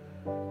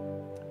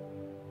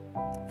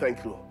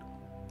 Thank you,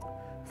 Lord.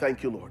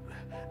 Thank you, Lord.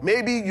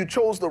 Maybe you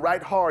chose the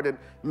right hard and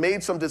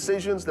made some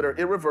decisions that are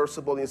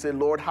irreversible, and you say,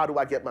 Lord, how do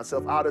I get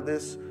myself out of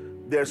this?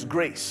 There's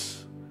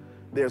grace.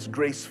 There's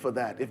grace for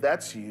that. If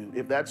that's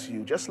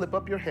you, just slip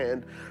up your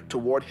hand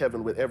toward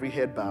heaven with every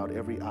head bowed,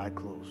 every eye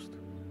closed.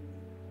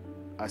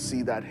 I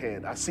see that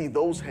hand. I see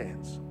those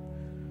hands.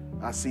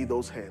 I see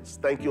those hands.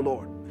 Thank you,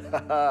 Lord.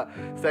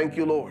 Thank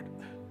you, Lord.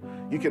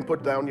 You can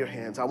put down your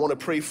hands. I want to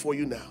pray for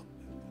you now.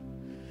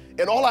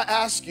 And all I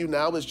ask you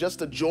now is just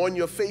to join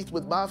your faith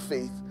with my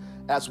faith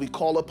as we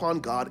call upon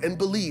God and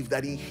believe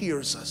that he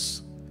hears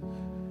us.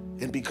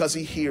 And because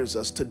he hears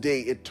us,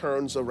 today it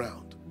turns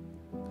around.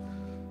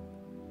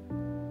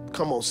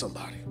 Come on,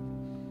 somebody.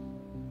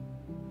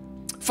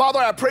 Father,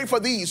 I pray for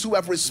these who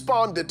have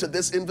responded to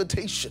this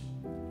invitation.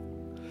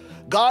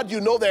 God,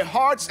 you know their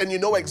hearts and you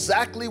know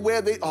exactly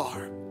where they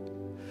are.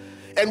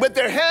 And with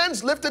their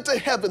hands lifted to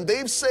heaven,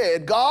 they've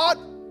said, God,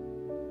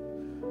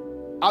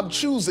 I'm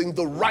choosing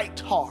the right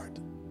heart.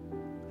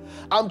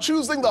 I'm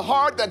choosing the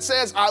heart that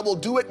says, I will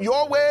do it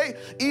your way,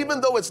 even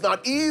though it's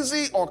not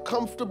easy or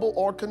comfortable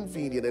or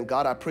convenient. And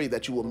God, I pray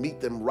that you will meet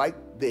them right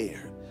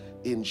there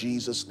in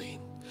Jesus'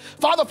 name.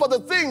 Father, for the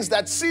things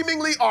that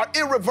seemingly are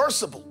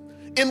irreversible,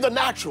 in the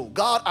natural.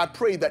 God, I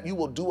pray that you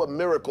will do a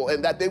miracle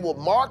and that they will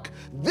mark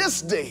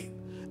this day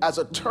as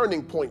a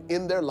turning point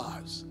in their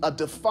lives, a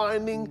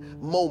defining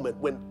moment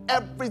when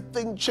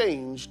everything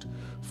changed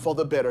for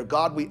the better.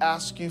 God, we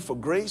ask you for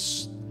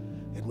grace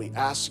and we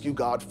ask you,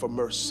 God, for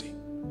mercy.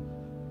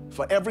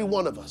 For every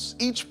one of us,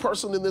 each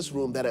person in this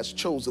room that has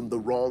chosen the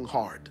wrong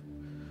heart,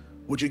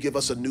 would you give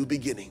us a new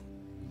beginning?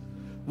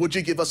 Would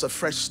you give us a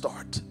fresh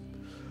start?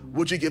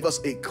 Would you give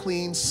us a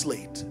clean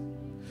slate?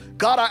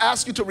 God, I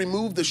ask you to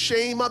remove the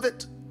shame of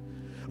it,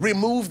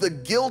 remove the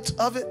guilt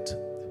of it,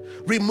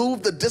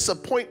 remove the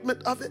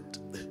disappointment of it.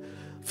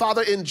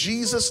 Father, in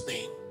Jesus'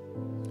 name,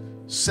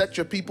 set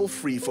your people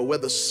free, for where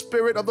the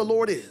Spirit of the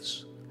Lord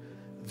is,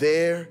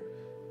 there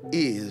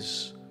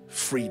is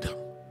freedom.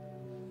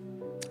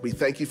 We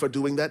thank you for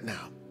doing that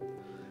now.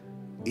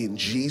 In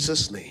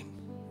Jesus' name.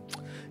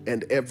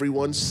 And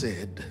everyone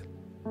said,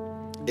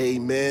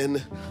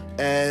 amen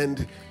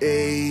and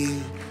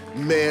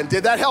amen.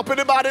 Did that help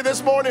anybody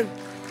this morning?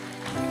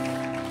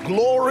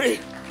 Glory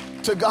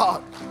to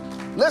God.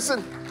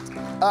 Listen,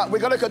 we're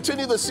going to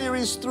continue the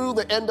series through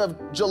the end of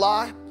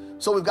July.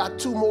 So we've got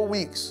 2 more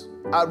weeks.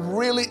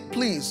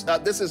 Please,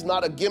 this is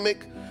not a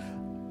gimmick.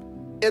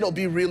 It'll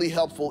be really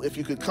helpful if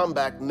you could come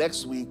back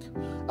next week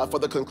for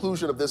the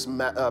conclusion of this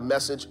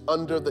message,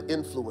 Under the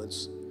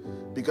Influence,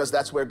 because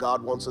that's where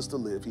God wants us to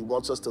live. He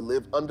wants us to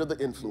live under the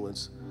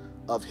influence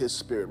of his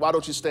Spirit. Why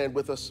don't you stand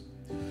with us?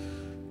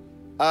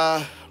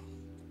 I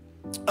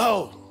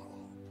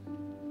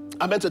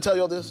meant to tell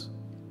you all this.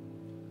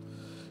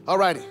 All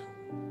righty.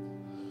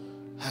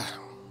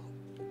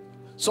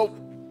 So,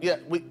 yeah,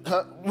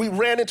 we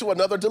ran into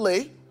another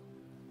delay.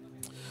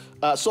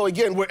 So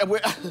again, we're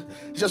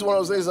it's just one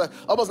of those things,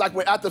 almost like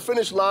we're at the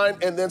finish line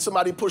and then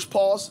somebody pushed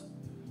pause.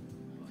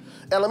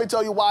 And let me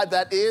tell you why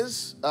that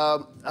is.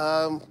 Let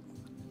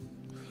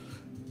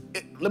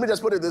me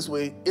just put it this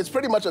way. It's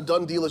pretty much a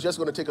done deal. It's just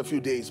going to take a few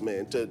days,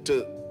 man,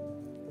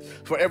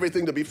 for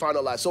everything to be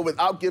finalized. So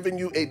without giving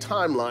you a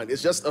timeline,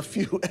 it's just a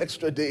few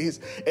extra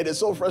days. And it's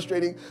so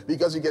frustrating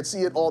because you can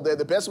see it all there.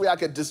 The best way I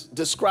could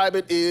describe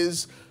it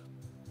is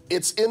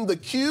it's in the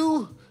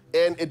queue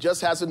and it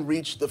just hasn't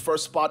reached the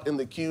first spot in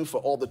the queue for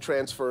all the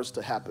transfers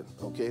to happen,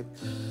 okay?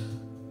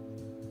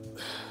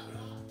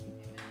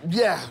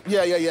 Yeah.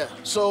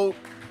 So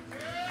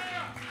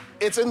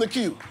it's in the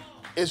queue.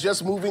 It's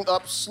just moving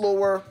up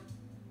slower,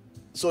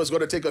 so it's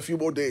going to take a few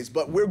more days.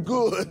 But we're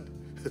good.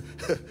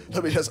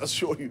 Let me just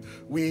assure you,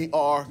 we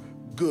are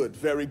good,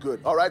 very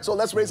good. All right, so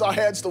let's raise our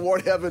hands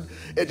toward heaven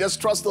and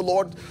just trust the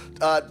Lord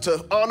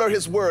to honor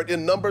his word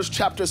in Numbers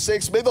chapter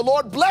 6. May the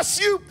Lord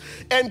bless you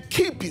and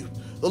keep you.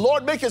 The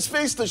Lord make his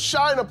face to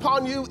shine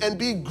upon you and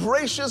be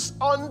gracious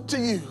unto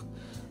you.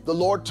 The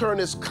Lord turn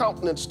his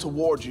countenance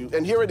toward you.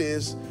 And here it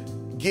is,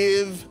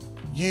 give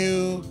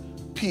you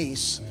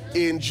peace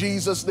in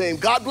Jesus' name.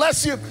 God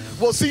bless you.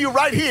 We'll see you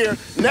right here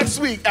next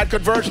week at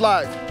Converge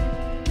Live.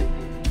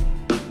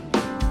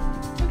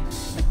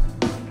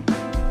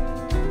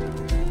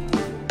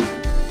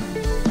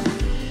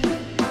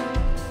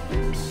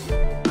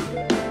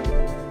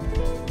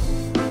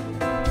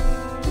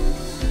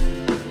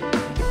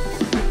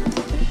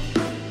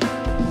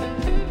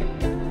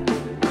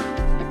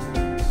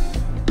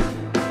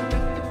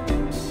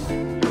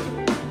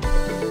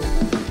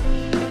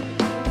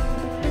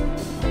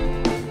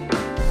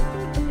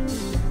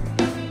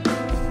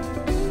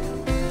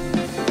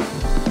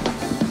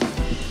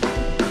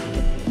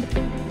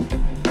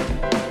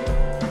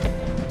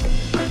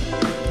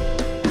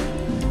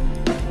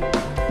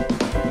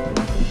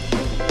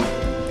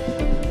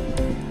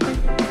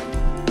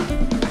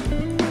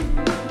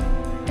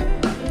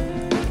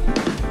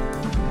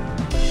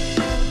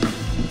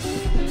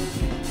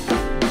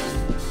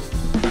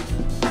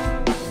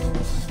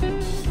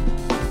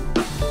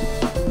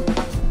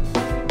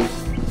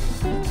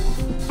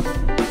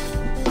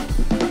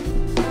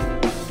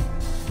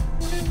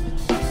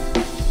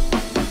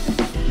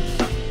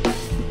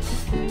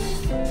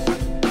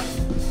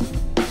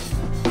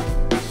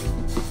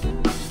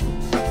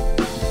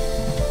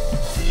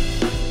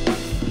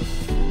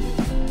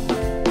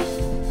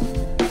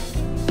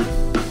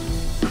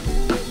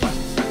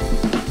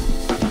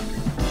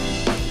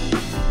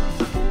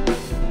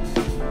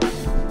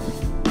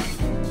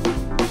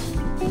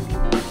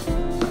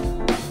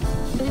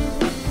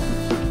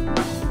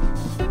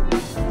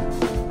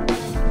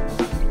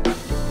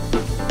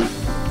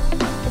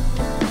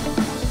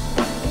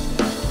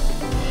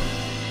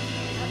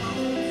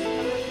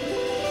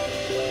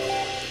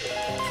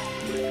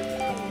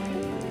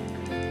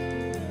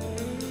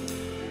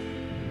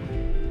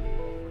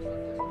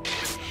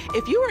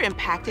 If you were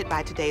impacted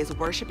by today's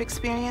worship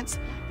experience,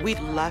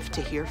 we'd love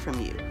to hear from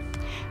you.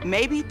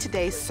 Maybe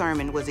today's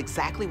sermon was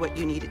exactly what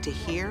you needed to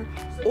hear,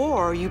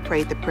 or you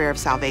prayed the prayer of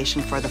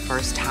salvation for the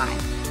first time.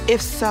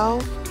 If so,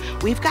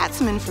 we've got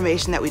some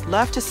information that we'd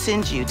love to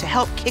send you to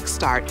help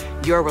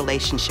kickstart your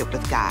relationship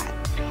with God.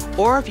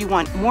 Or if you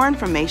want more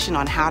information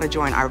on how to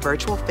join our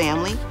virtual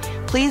family,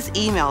 please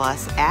email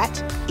us at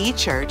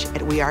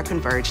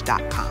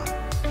echurch@weareconverge.com.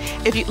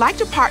 If you'd like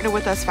to partner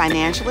with us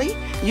financially,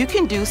 you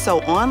can do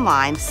so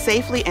online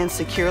safely and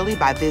securely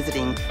by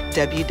visiting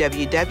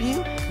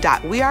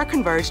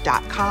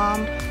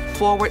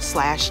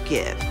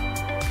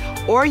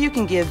www.weareconverge.com/give. Or you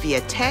can give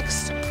via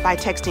text by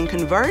texting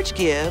Converge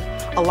Give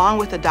along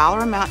with the dollar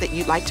amount that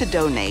you'd like to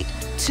donate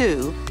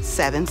to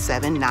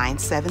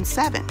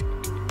 77977.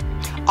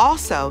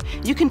 Also,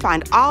 you can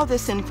find all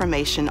this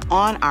information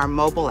on our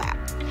mobile app.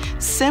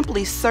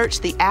 Simply search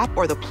the app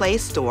or the Play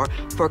Store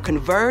for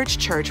Converge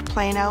Church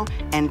Plano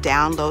and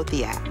download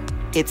the app.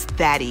 It's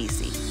that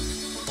easy.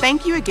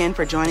 Thank you again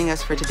for joining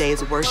us for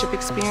today's worship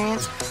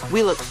experience.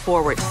 We look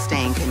forward to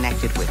staying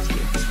connected with you.